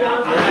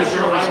that Mary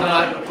Jo is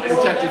not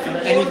protected from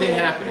anything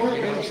happening,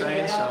 you know what I'm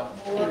saying, so.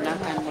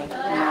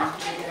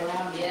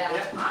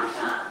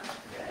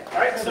 All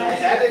right, so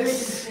that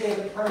is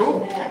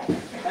Cool.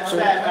 so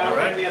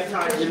that.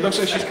 It looks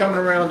like she's coming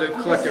around to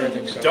collect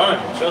everything, so.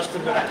 Done.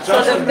 Justin.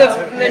 So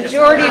the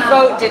majority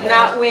vote did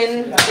not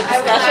win the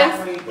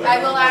discussion? I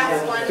will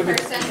ask one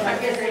person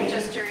from your group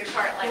just to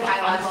report like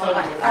high level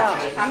what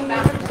project talk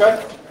about. Okay.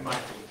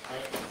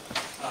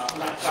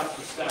 Laptop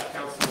for staff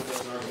council.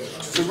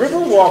 The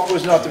Riverwalk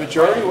was not the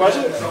majority, was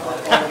it?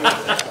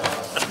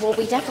 Well,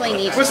 we definitely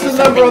need to What's do the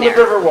number on something the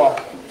there. Riverwalk?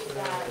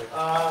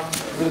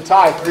 With a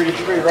tie,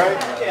 3-3, right?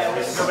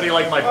 Somebody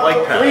like my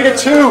bike path.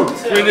 3-2.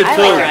 3-2. I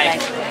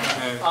like it.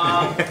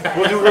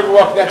 We'll do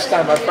Riverwalk next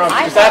time, I promise,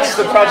 because that's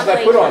the project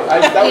I put on.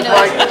 That was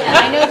my.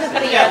 I know that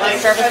the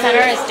service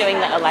center is doing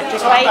the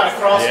electric bikes,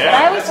 but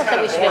I always thought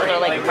that we should be able to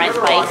like rent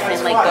bikes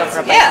and like go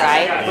for a bike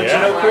ride. But you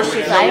know,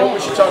 Christian, you know what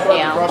we should talk about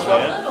the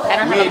crosswalk? I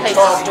don't have a place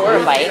to store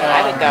a bike,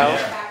 I would go.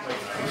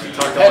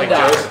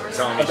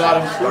 PennDOT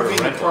about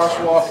improving the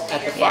crosswalk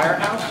at the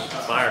firehouse.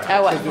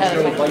 Oh, what? Because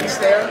there's no lights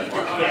there.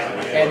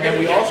 And then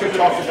we also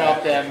talked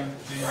about them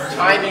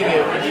timing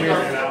it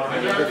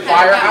with the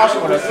firehouse.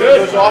 When a tree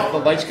goes off, the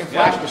lights can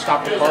flash to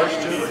stop the cars too.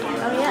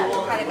 Oh,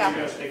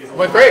 yeah.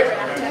 Went great.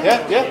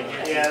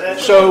 Yeah.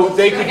 So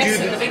they could do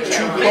the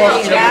two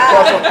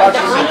crosswalk projects at the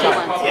same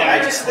time. Yeah, I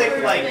just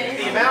think like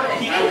the amount of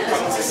people,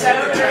 because it's a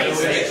separate train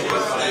station.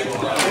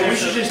 We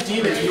should just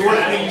deem it North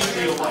Main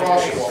Street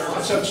crosswalk,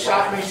 instead of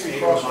South Main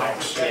Street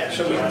crosswalk.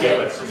 So we can get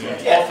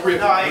all three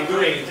of No, them. I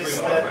agree.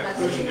 Just that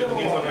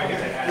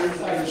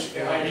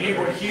You need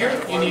one here,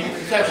 you need a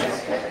concession.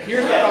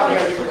 Here's the problem.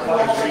 it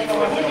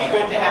would be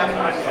good to have it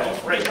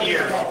right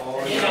here.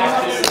 You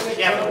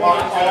have to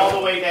walk all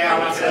the way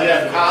down to. You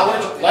have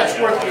College,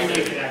 Letchworth you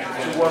need to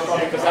work on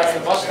because that's the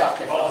bus stop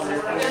there.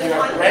 You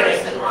have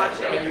Reading,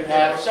 and you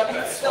have Sutton.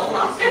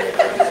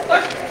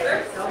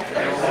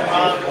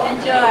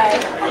 Enjoy.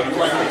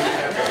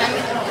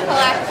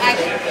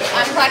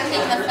 I'm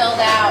collecting the filled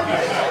out.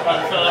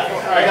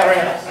 I got it right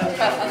here.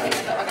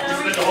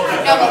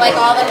 No, but like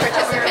all the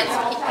participants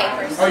keep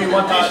papers. Oh, you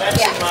want these? That's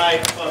Yeah. my.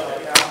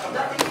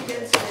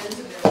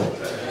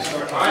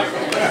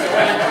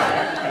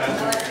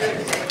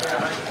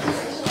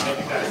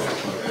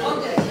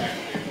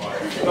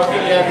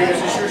 Okay, yeah, here's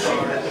this your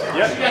sheet.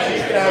 Yep. You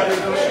can have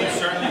those sheets.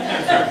 Certainly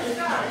can, sir.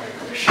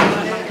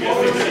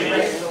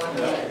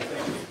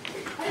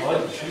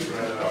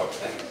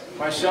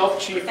 Myself,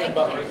 Chief, and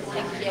Buckley.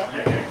 Thank you.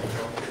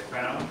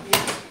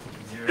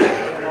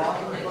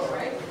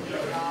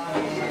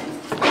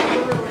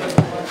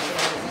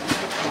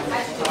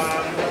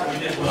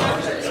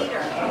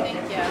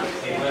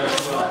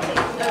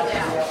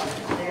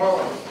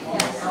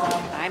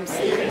 I'm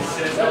serious.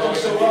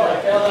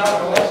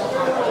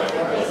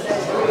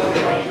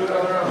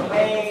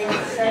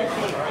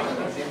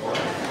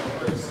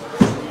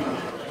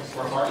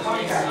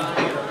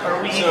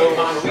 Are we still?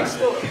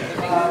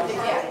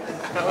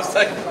 That was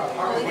like.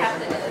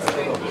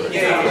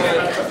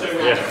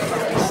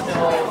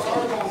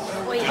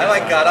 I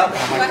like got up.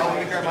 I'm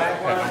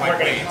like, we're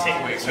gonna eat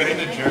takeaway, so I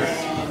didn't adjourn.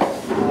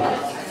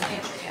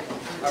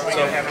 Are we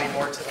gonna have any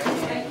more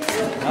today?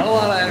 Not a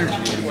lot of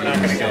energy. We're not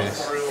gonna go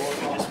through.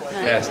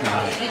 Yes, no.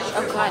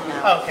 Oh, God, no.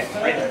 Oh, okay,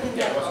 right.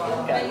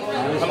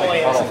 I'm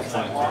only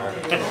asking.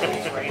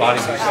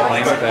 Body's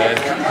laying in bed,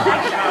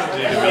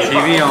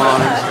 TV on,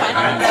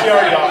 and She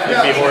already offered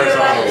me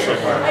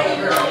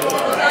horizontal.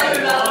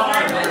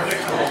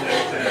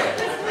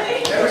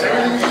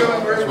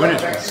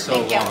 winter's been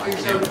so long. I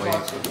can't wait.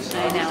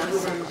 I know.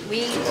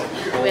 We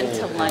went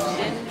to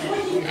London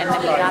and then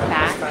we got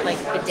back like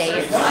the day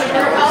it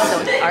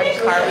snowed. So our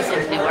car was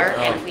in Newark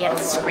and we had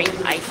to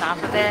scrape ice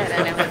off of it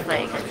and it was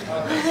like,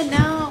 oh,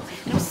 no.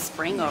 It was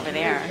spring over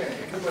there.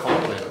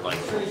 Called it like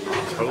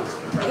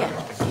October.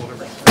 Yeah.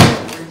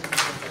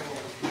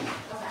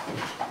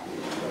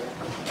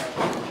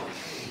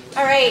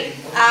 All right,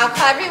 I'll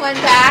call everyone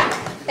back.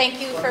 Thank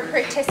you for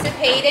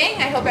participating.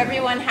 I hope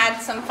everyone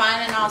had some fun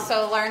and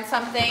also learned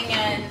something.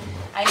 And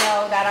I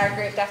know that our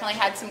group definitely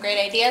had some great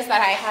ideas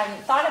that I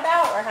hadn't thought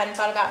about or hadn't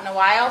thought about in a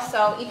while.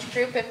 So each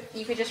group, if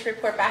you could just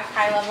report back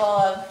high level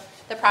of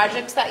the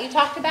projects that you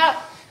talked about.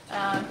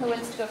 Who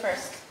wants to go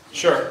first?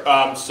 Sure.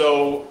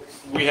 So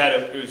we had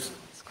it was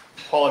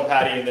Paul and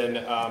Patty, and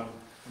then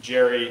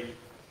Jerry,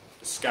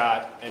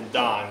 Scott, and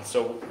Don.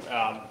 So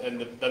I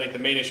think the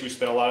main issue we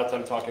spent a lot of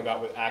time talking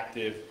about with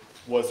Active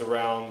was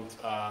around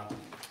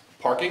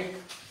parking.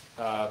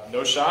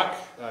 No shock.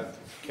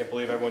 Can't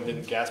believe everyone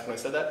didn't gasp when I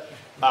said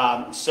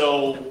that.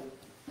 So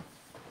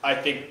I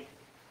think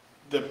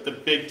the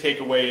big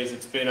takeaway is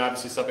it's been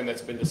obviously something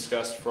that's been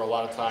discussed for a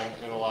lot of time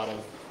and a lot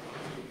of.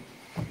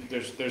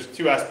 There's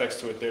two aspects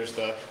to it. There's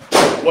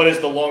what is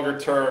the longer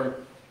term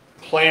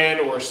plan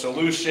or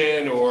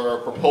solution or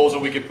proposal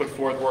we could put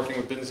forth working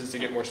with businesses to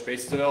get more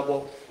spaces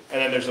available. And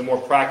then there's a more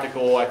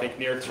practical, I think,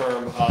 near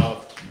term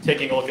of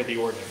taking a look at the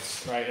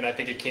ordinance, right? And I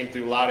think it came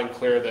through loud and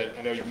clear that,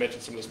 I know you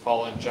mentioned some of this,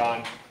 Paula and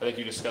John, I think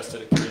you discussed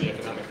it at Community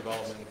Economic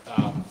Development.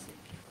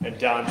 And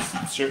Don's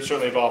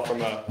certainly involved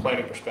from a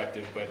planning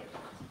perspective, but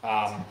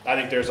I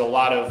think there's a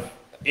lot of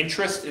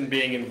interest in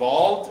being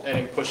involved and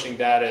in pushing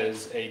that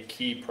as a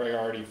key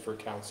priority for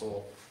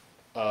council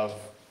of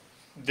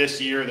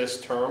this year,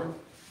 this term,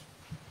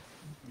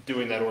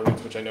 doing that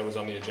ordinance, which I know was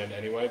on the agenda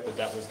anyway, but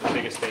that was the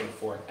biggest thing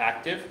for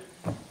active.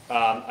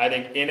 I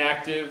think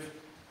inactive,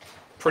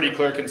 pretty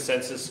clear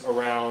consensus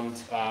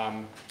around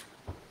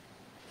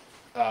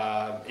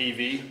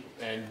AV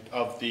and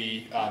of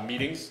the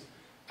meetings,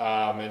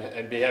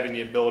 and be having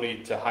the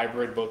ability to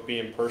hybrid, both be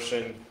in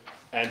person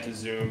and to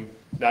Zoom,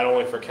 not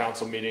only for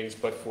council meetings,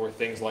 but for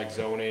things like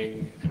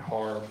zoning and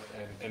HARB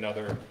and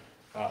other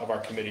of our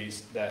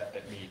committees that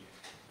meet.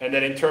 And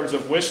then in terms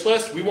of wish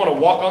list, we want to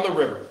walk on the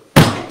river.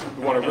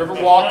 We want a river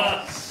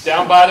walk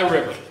down by the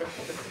river.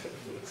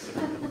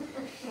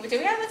 Do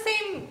we have the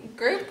same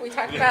group? We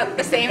talked about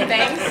the same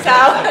things.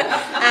 So,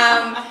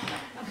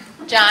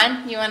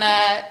 John, you want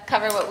to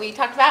cover what we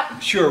talked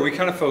about? Sure, we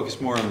kind of focus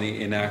more on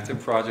the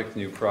inactive project,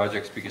 new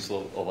projects, because a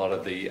lot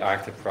of the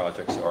active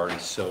projects are already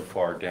so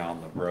far down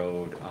the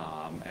road,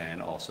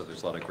 and also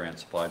there's a lot of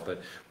grants applied.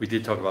 But we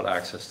did talk about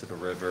access to the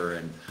river,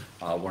 and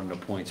one of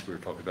the points we were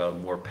talking about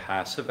more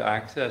passive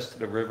access to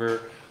the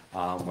river,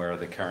 where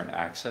the current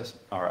access,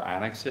 our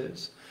annex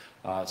is,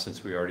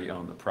 since we already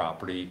own the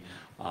property.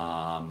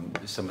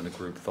 Some of the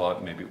group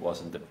thought maybe it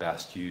wasn't the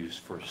best use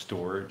for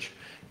storage,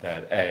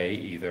 that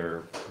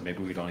either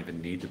maybe we don't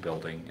even need the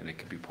building and it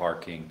could be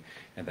parking,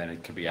 and then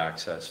it could be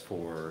access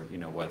for,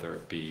 whether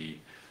it be,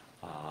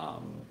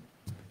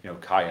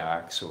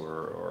 kayaks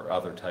or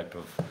other type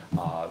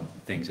of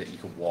things that you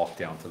could walk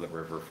down to the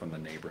river from the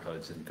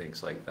neighborhoods and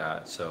things like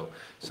that. So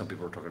some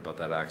people were talking about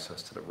that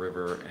access to the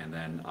river, and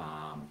then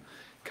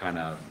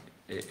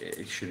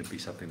it shouldn't be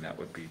something that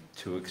would be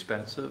too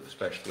expensive,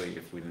 especially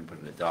if we didn't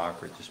put in a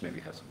dock, or just maybe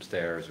have some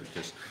stairs or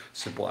just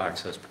simple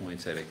access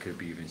points, that it could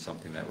be even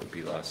something that would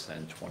be less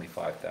than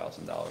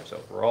 $25,000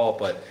 overall.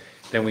 But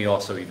then we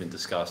also even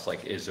discussed,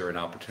 is there an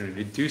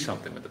opportunity to do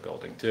something with the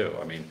building too?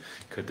 I mean,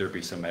 could there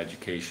be some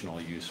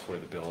educational use for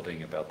the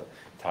building about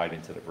tied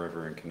into the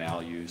river and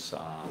canal use?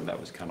 That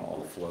was kind of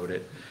all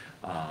floated.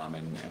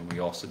 And we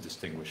also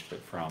distinguished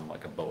it from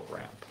a boat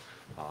ramp.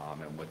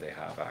 And would they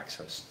have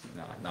access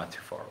not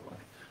too far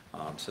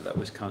away? So that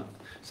was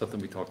something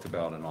we talked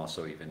about, and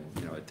also even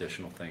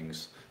additional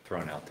things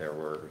thrown out there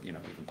were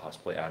even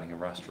possibly adding a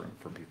restroom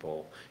for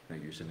people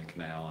using the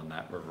canal and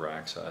that river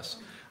access.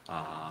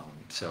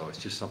 So it's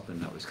just something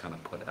that was kind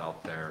of put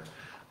out there.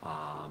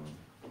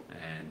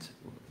 And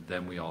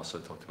then we also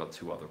talked about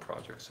two other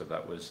projects. So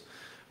that was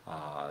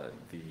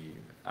the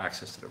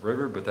access to the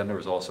river, but then there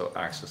was also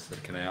access to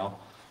the canal.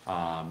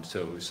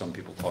 So some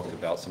people talked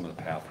about some of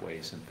the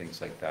pathways and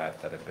things like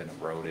that have been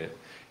eroded.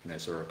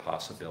 Is there a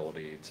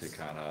possibility to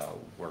kind of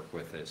work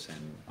with this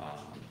and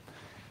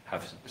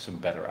have some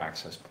better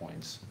access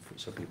points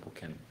so people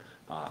can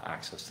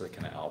access to the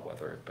canal,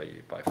 whether it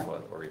be by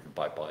foot or even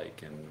by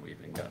bike? And we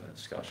even got a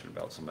discussion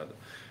about some of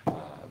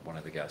one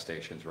of the gas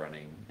stations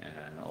running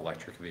an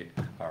electric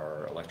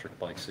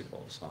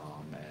bicycles,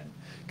 and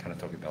kind of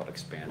talking about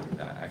expanding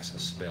that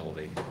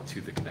accessibility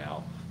to the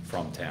canal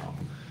from town.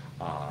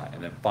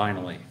 And then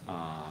finally,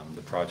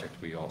 the project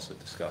we also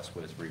discussed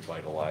was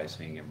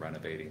revitalizing and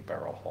renovating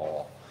Barrow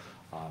Hall.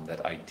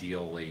 That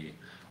ideally,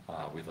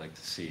 we'd like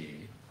to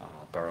see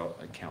Barrow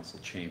Council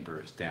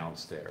chambers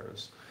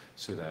downstairs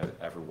so that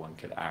everyone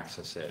could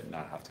access it and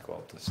not have to go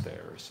up the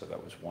stairs. So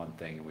that was one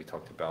thing. And we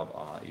talked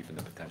about even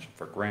the potential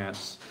for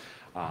grants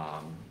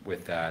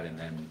with that. And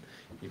then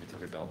even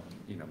talking about,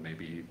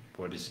 maybe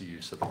what is the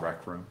use of the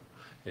rec room?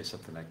 Is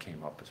something that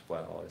came up as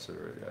well. Is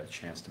there a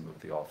chance to move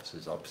the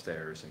offices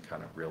upstairs and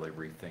kind of really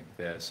rethink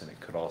this? And it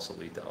could also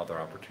lead to other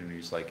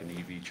opportunities like an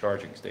EV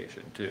charging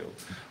station too,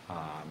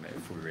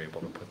 if we were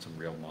able to put some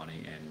real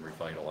money in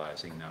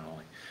revitalizing not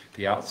only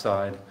the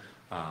outside,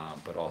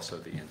 but also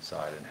the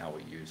inside and how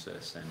we use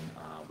this.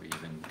 And we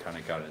even kind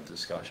of got into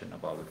discussion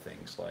of other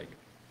things like,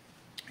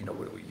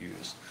 what do we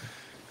use?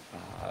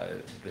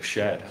 The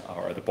shed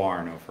or the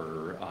barn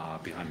over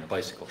behind the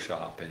bicycle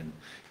shop, and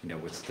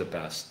what's the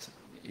best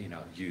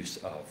use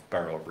of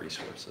Barrow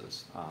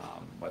resources,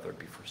 whether it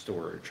be for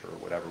storage or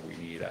whatever we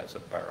need as a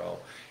Barrow.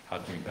 How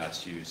can we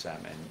best use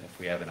them? And if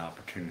we have an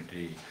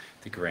opportunity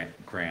to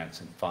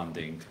grants and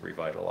funding to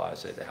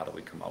revitalize it, how do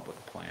we come up with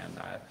a plan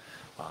that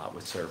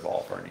would serve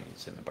all of our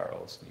needs and the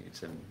Barrow's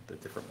needs and the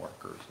different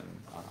workers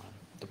and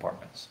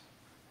departments?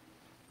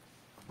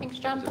 Thanks,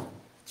 John.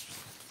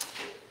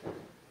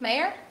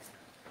 Mayor?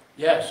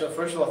 Yeah, so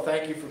first of all,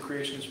 thank you for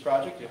creation of this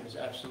project. It was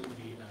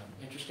absolutely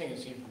interesting and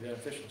seemed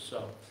beneficial.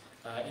 So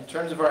in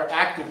terms of our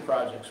active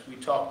projects, we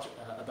talked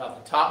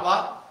about the tot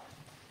lot.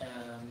 I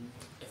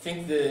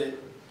think the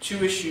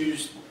two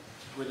issues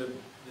were the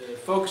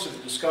focus of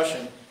the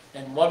discussion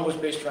And one was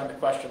based around the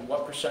question,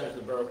 what percentage of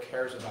the borough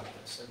cares about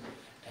this?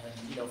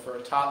 And for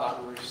a tot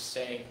lot, we were just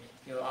saying,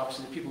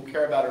 obviously the people who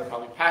care about it are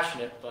probably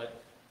passionate,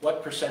 but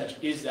what percentage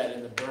is that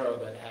in the borough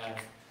that have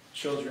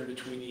children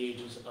between the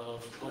ages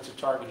of, what's it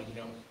targeted,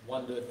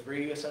 1 to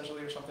 3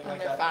 essentially, or something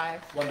like that? 1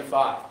 to 5. 1 to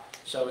 5.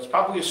 So it's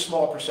probably a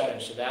small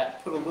percentage, so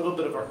that put a little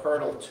bit of a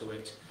hurdle to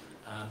it.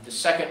 The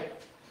second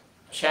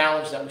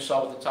challenge that we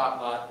saw with the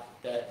tot lot,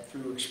 that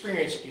through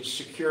experience, is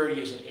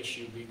security is an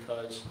issue,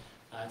 because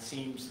it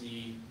seems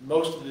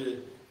most of the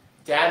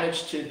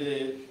damage to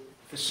the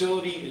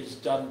facility is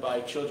done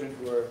by children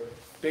who are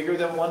bigger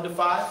than 1 to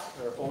 5,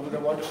 or older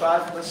than 1 to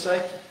 5, let's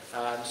say.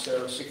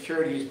 So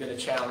security has been a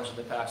challenge in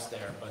the past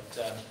there.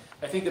 But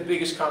I think the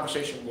biggest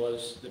conversation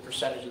was the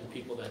percentage of the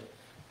people that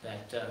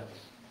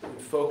would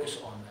focus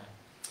on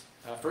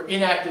that. For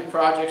inactive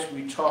projects,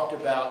 we talked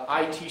about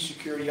IT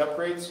security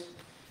upgrades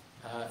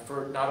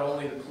for not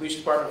only the police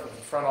department, but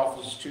the front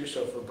offices too,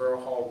 so for Borough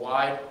Hall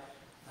wide.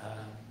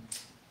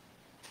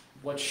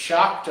 What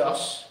shocked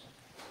us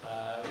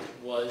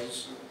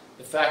was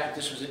the fact that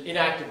this was an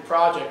inactive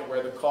project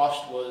where the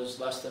cost was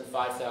less than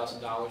 $5,000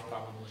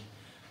 probably.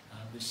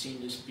 This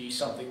seemed to be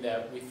something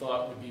that we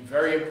thought would be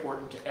very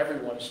important to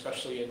everyone,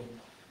 especially in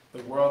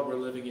the world we're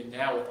living in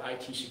now with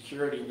IT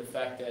security, and the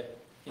fact that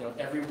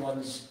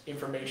everyone's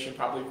information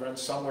probably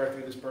runs somewhere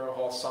through this Borough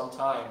Hall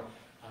sometime.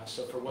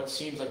 So for what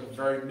seems like a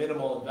very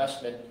minimal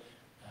investment,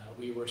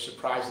 we were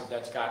surprised that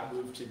that's got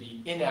moved to the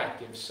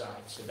inactive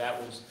side. So that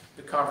was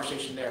the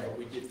conversation there, but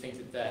we did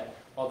think that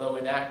although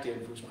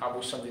inactive, was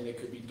probably something that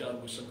could be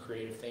done with some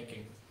creative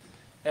thinking.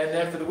 And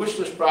then for the wish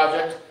list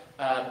project,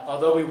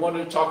 although we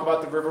wanted to talk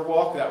about the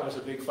Riverwalk, that was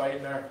a big fight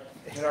in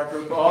our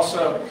group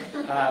also,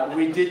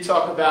 we did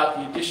talk about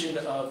the addition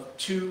of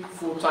 2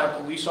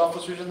 full-time police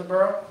officers in the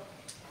borough.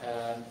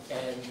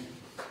 And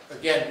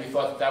again, we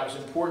thought that was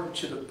important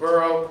to the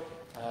borough.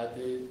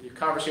 The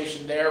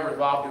conversation there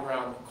revolved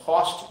around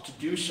cost to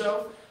do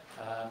so,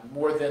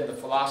 more than the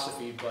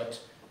philosophy, but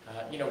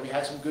we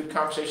had some good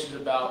conversations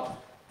about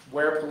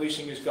where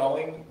policing is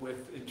going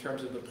in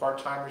terms of the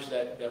part-timers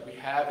that we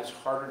have. It's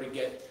harder to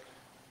get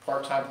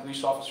part-time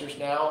police officers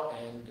now,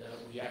 and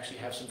we actually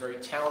have some very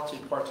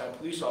talented part-time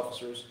police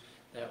officers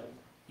that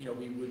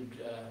we would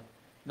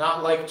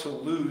not like to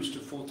lose to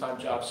full-time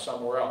jobs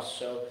somewhere else.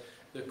 So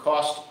the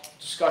cost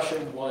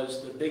discussion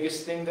was the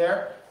biggest thing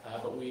there,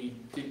 but we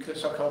did come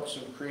up with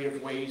some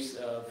creative ways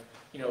of,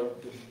 the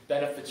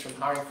benefits from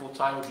hiring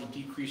full-time would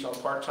be decreased on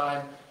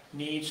part-time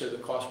needs, so the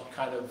cost would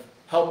kind of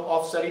help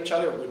offset each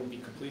other. It wouldn't be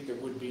complete, there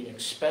would be an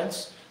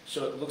expense.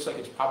 So it looks like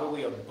it's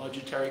probably a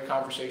budgetary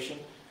conversation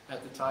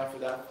at the time for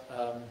that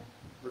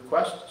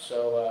request.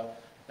 So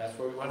that's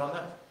where we went on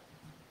that.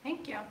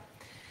 Thank you.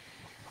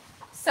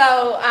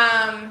 So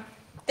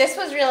this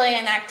was really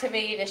an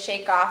activity to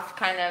shake off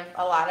kind of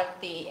a lot of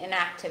the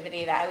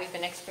inactivity that we've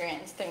been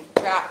experiencing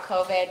throughout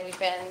COVID. We've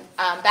been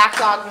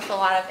backlogged with a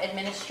lot of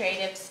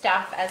administrative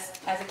stuff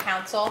as a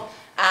council,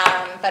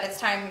 but it's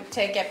time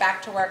to get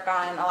back to work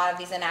on a lot of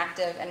these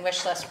inactive and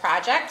wish list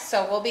projects.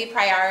 So we'll be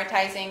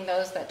prioritizing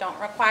those that don't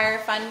require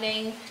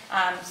funding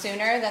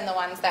sooner than the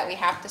ones that we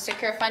have to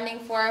secure funding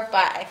for.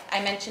 But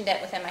I mentioned it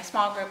within my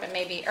small group and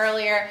maybe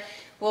earlier.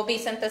 We'll be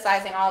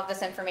synthesizing all of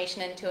this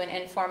information into an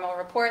informal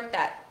report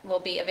that will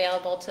be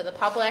available to the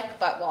public,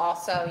 but we'll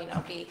also,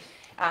 be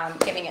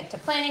giving it to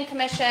Planning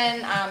Commission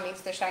because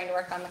they're starting to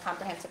work on the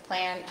comprehensive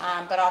plan,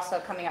 but also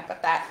coming up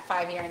with that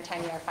 5-year and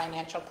 10-year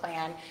financial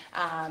plan,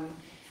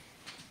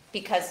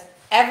 because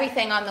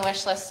everything on the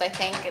wish list, I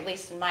think, at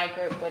least in my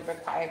group, would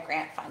require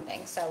grant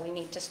funding. So we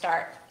need to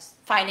start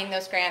finding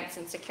those grants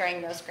and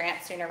securing those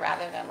grants sooner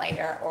rather than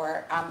later,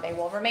 or they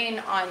will remain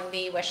on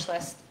the wish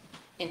list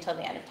until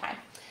the end of time.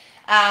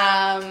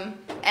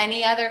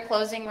 Any other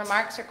closing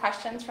remarks or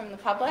questions from the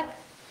public?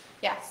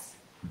 Yes.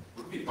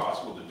 Would it be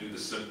possible to do the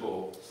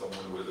simple,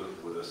 someone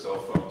with a cell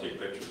phone, take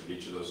pictures of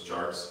each of those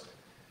charts,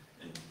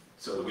 and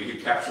so that we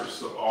could capture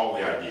all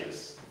the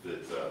ideas that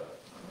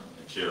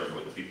and share them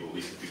with the people, at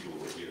least the people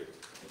who are here?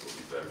 It would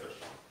be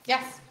beneficial.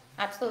 Yes,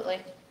 absolutely.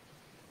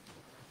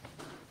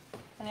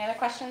 Any other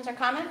questions or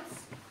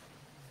comments?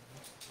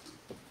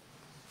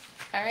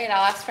 All right,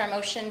 I'll ask for a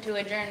motion to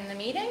adjourn the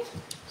meeting.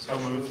 So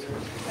moved.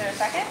 Is there a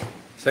second?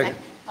 Second.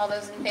 All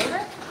those in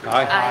favor?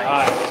 Aye.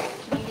 Aye.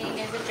 Meeting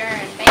is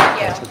adjourned.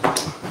 Thank you.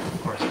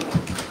 Of course.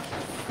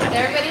 Did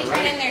everybody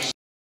turn in their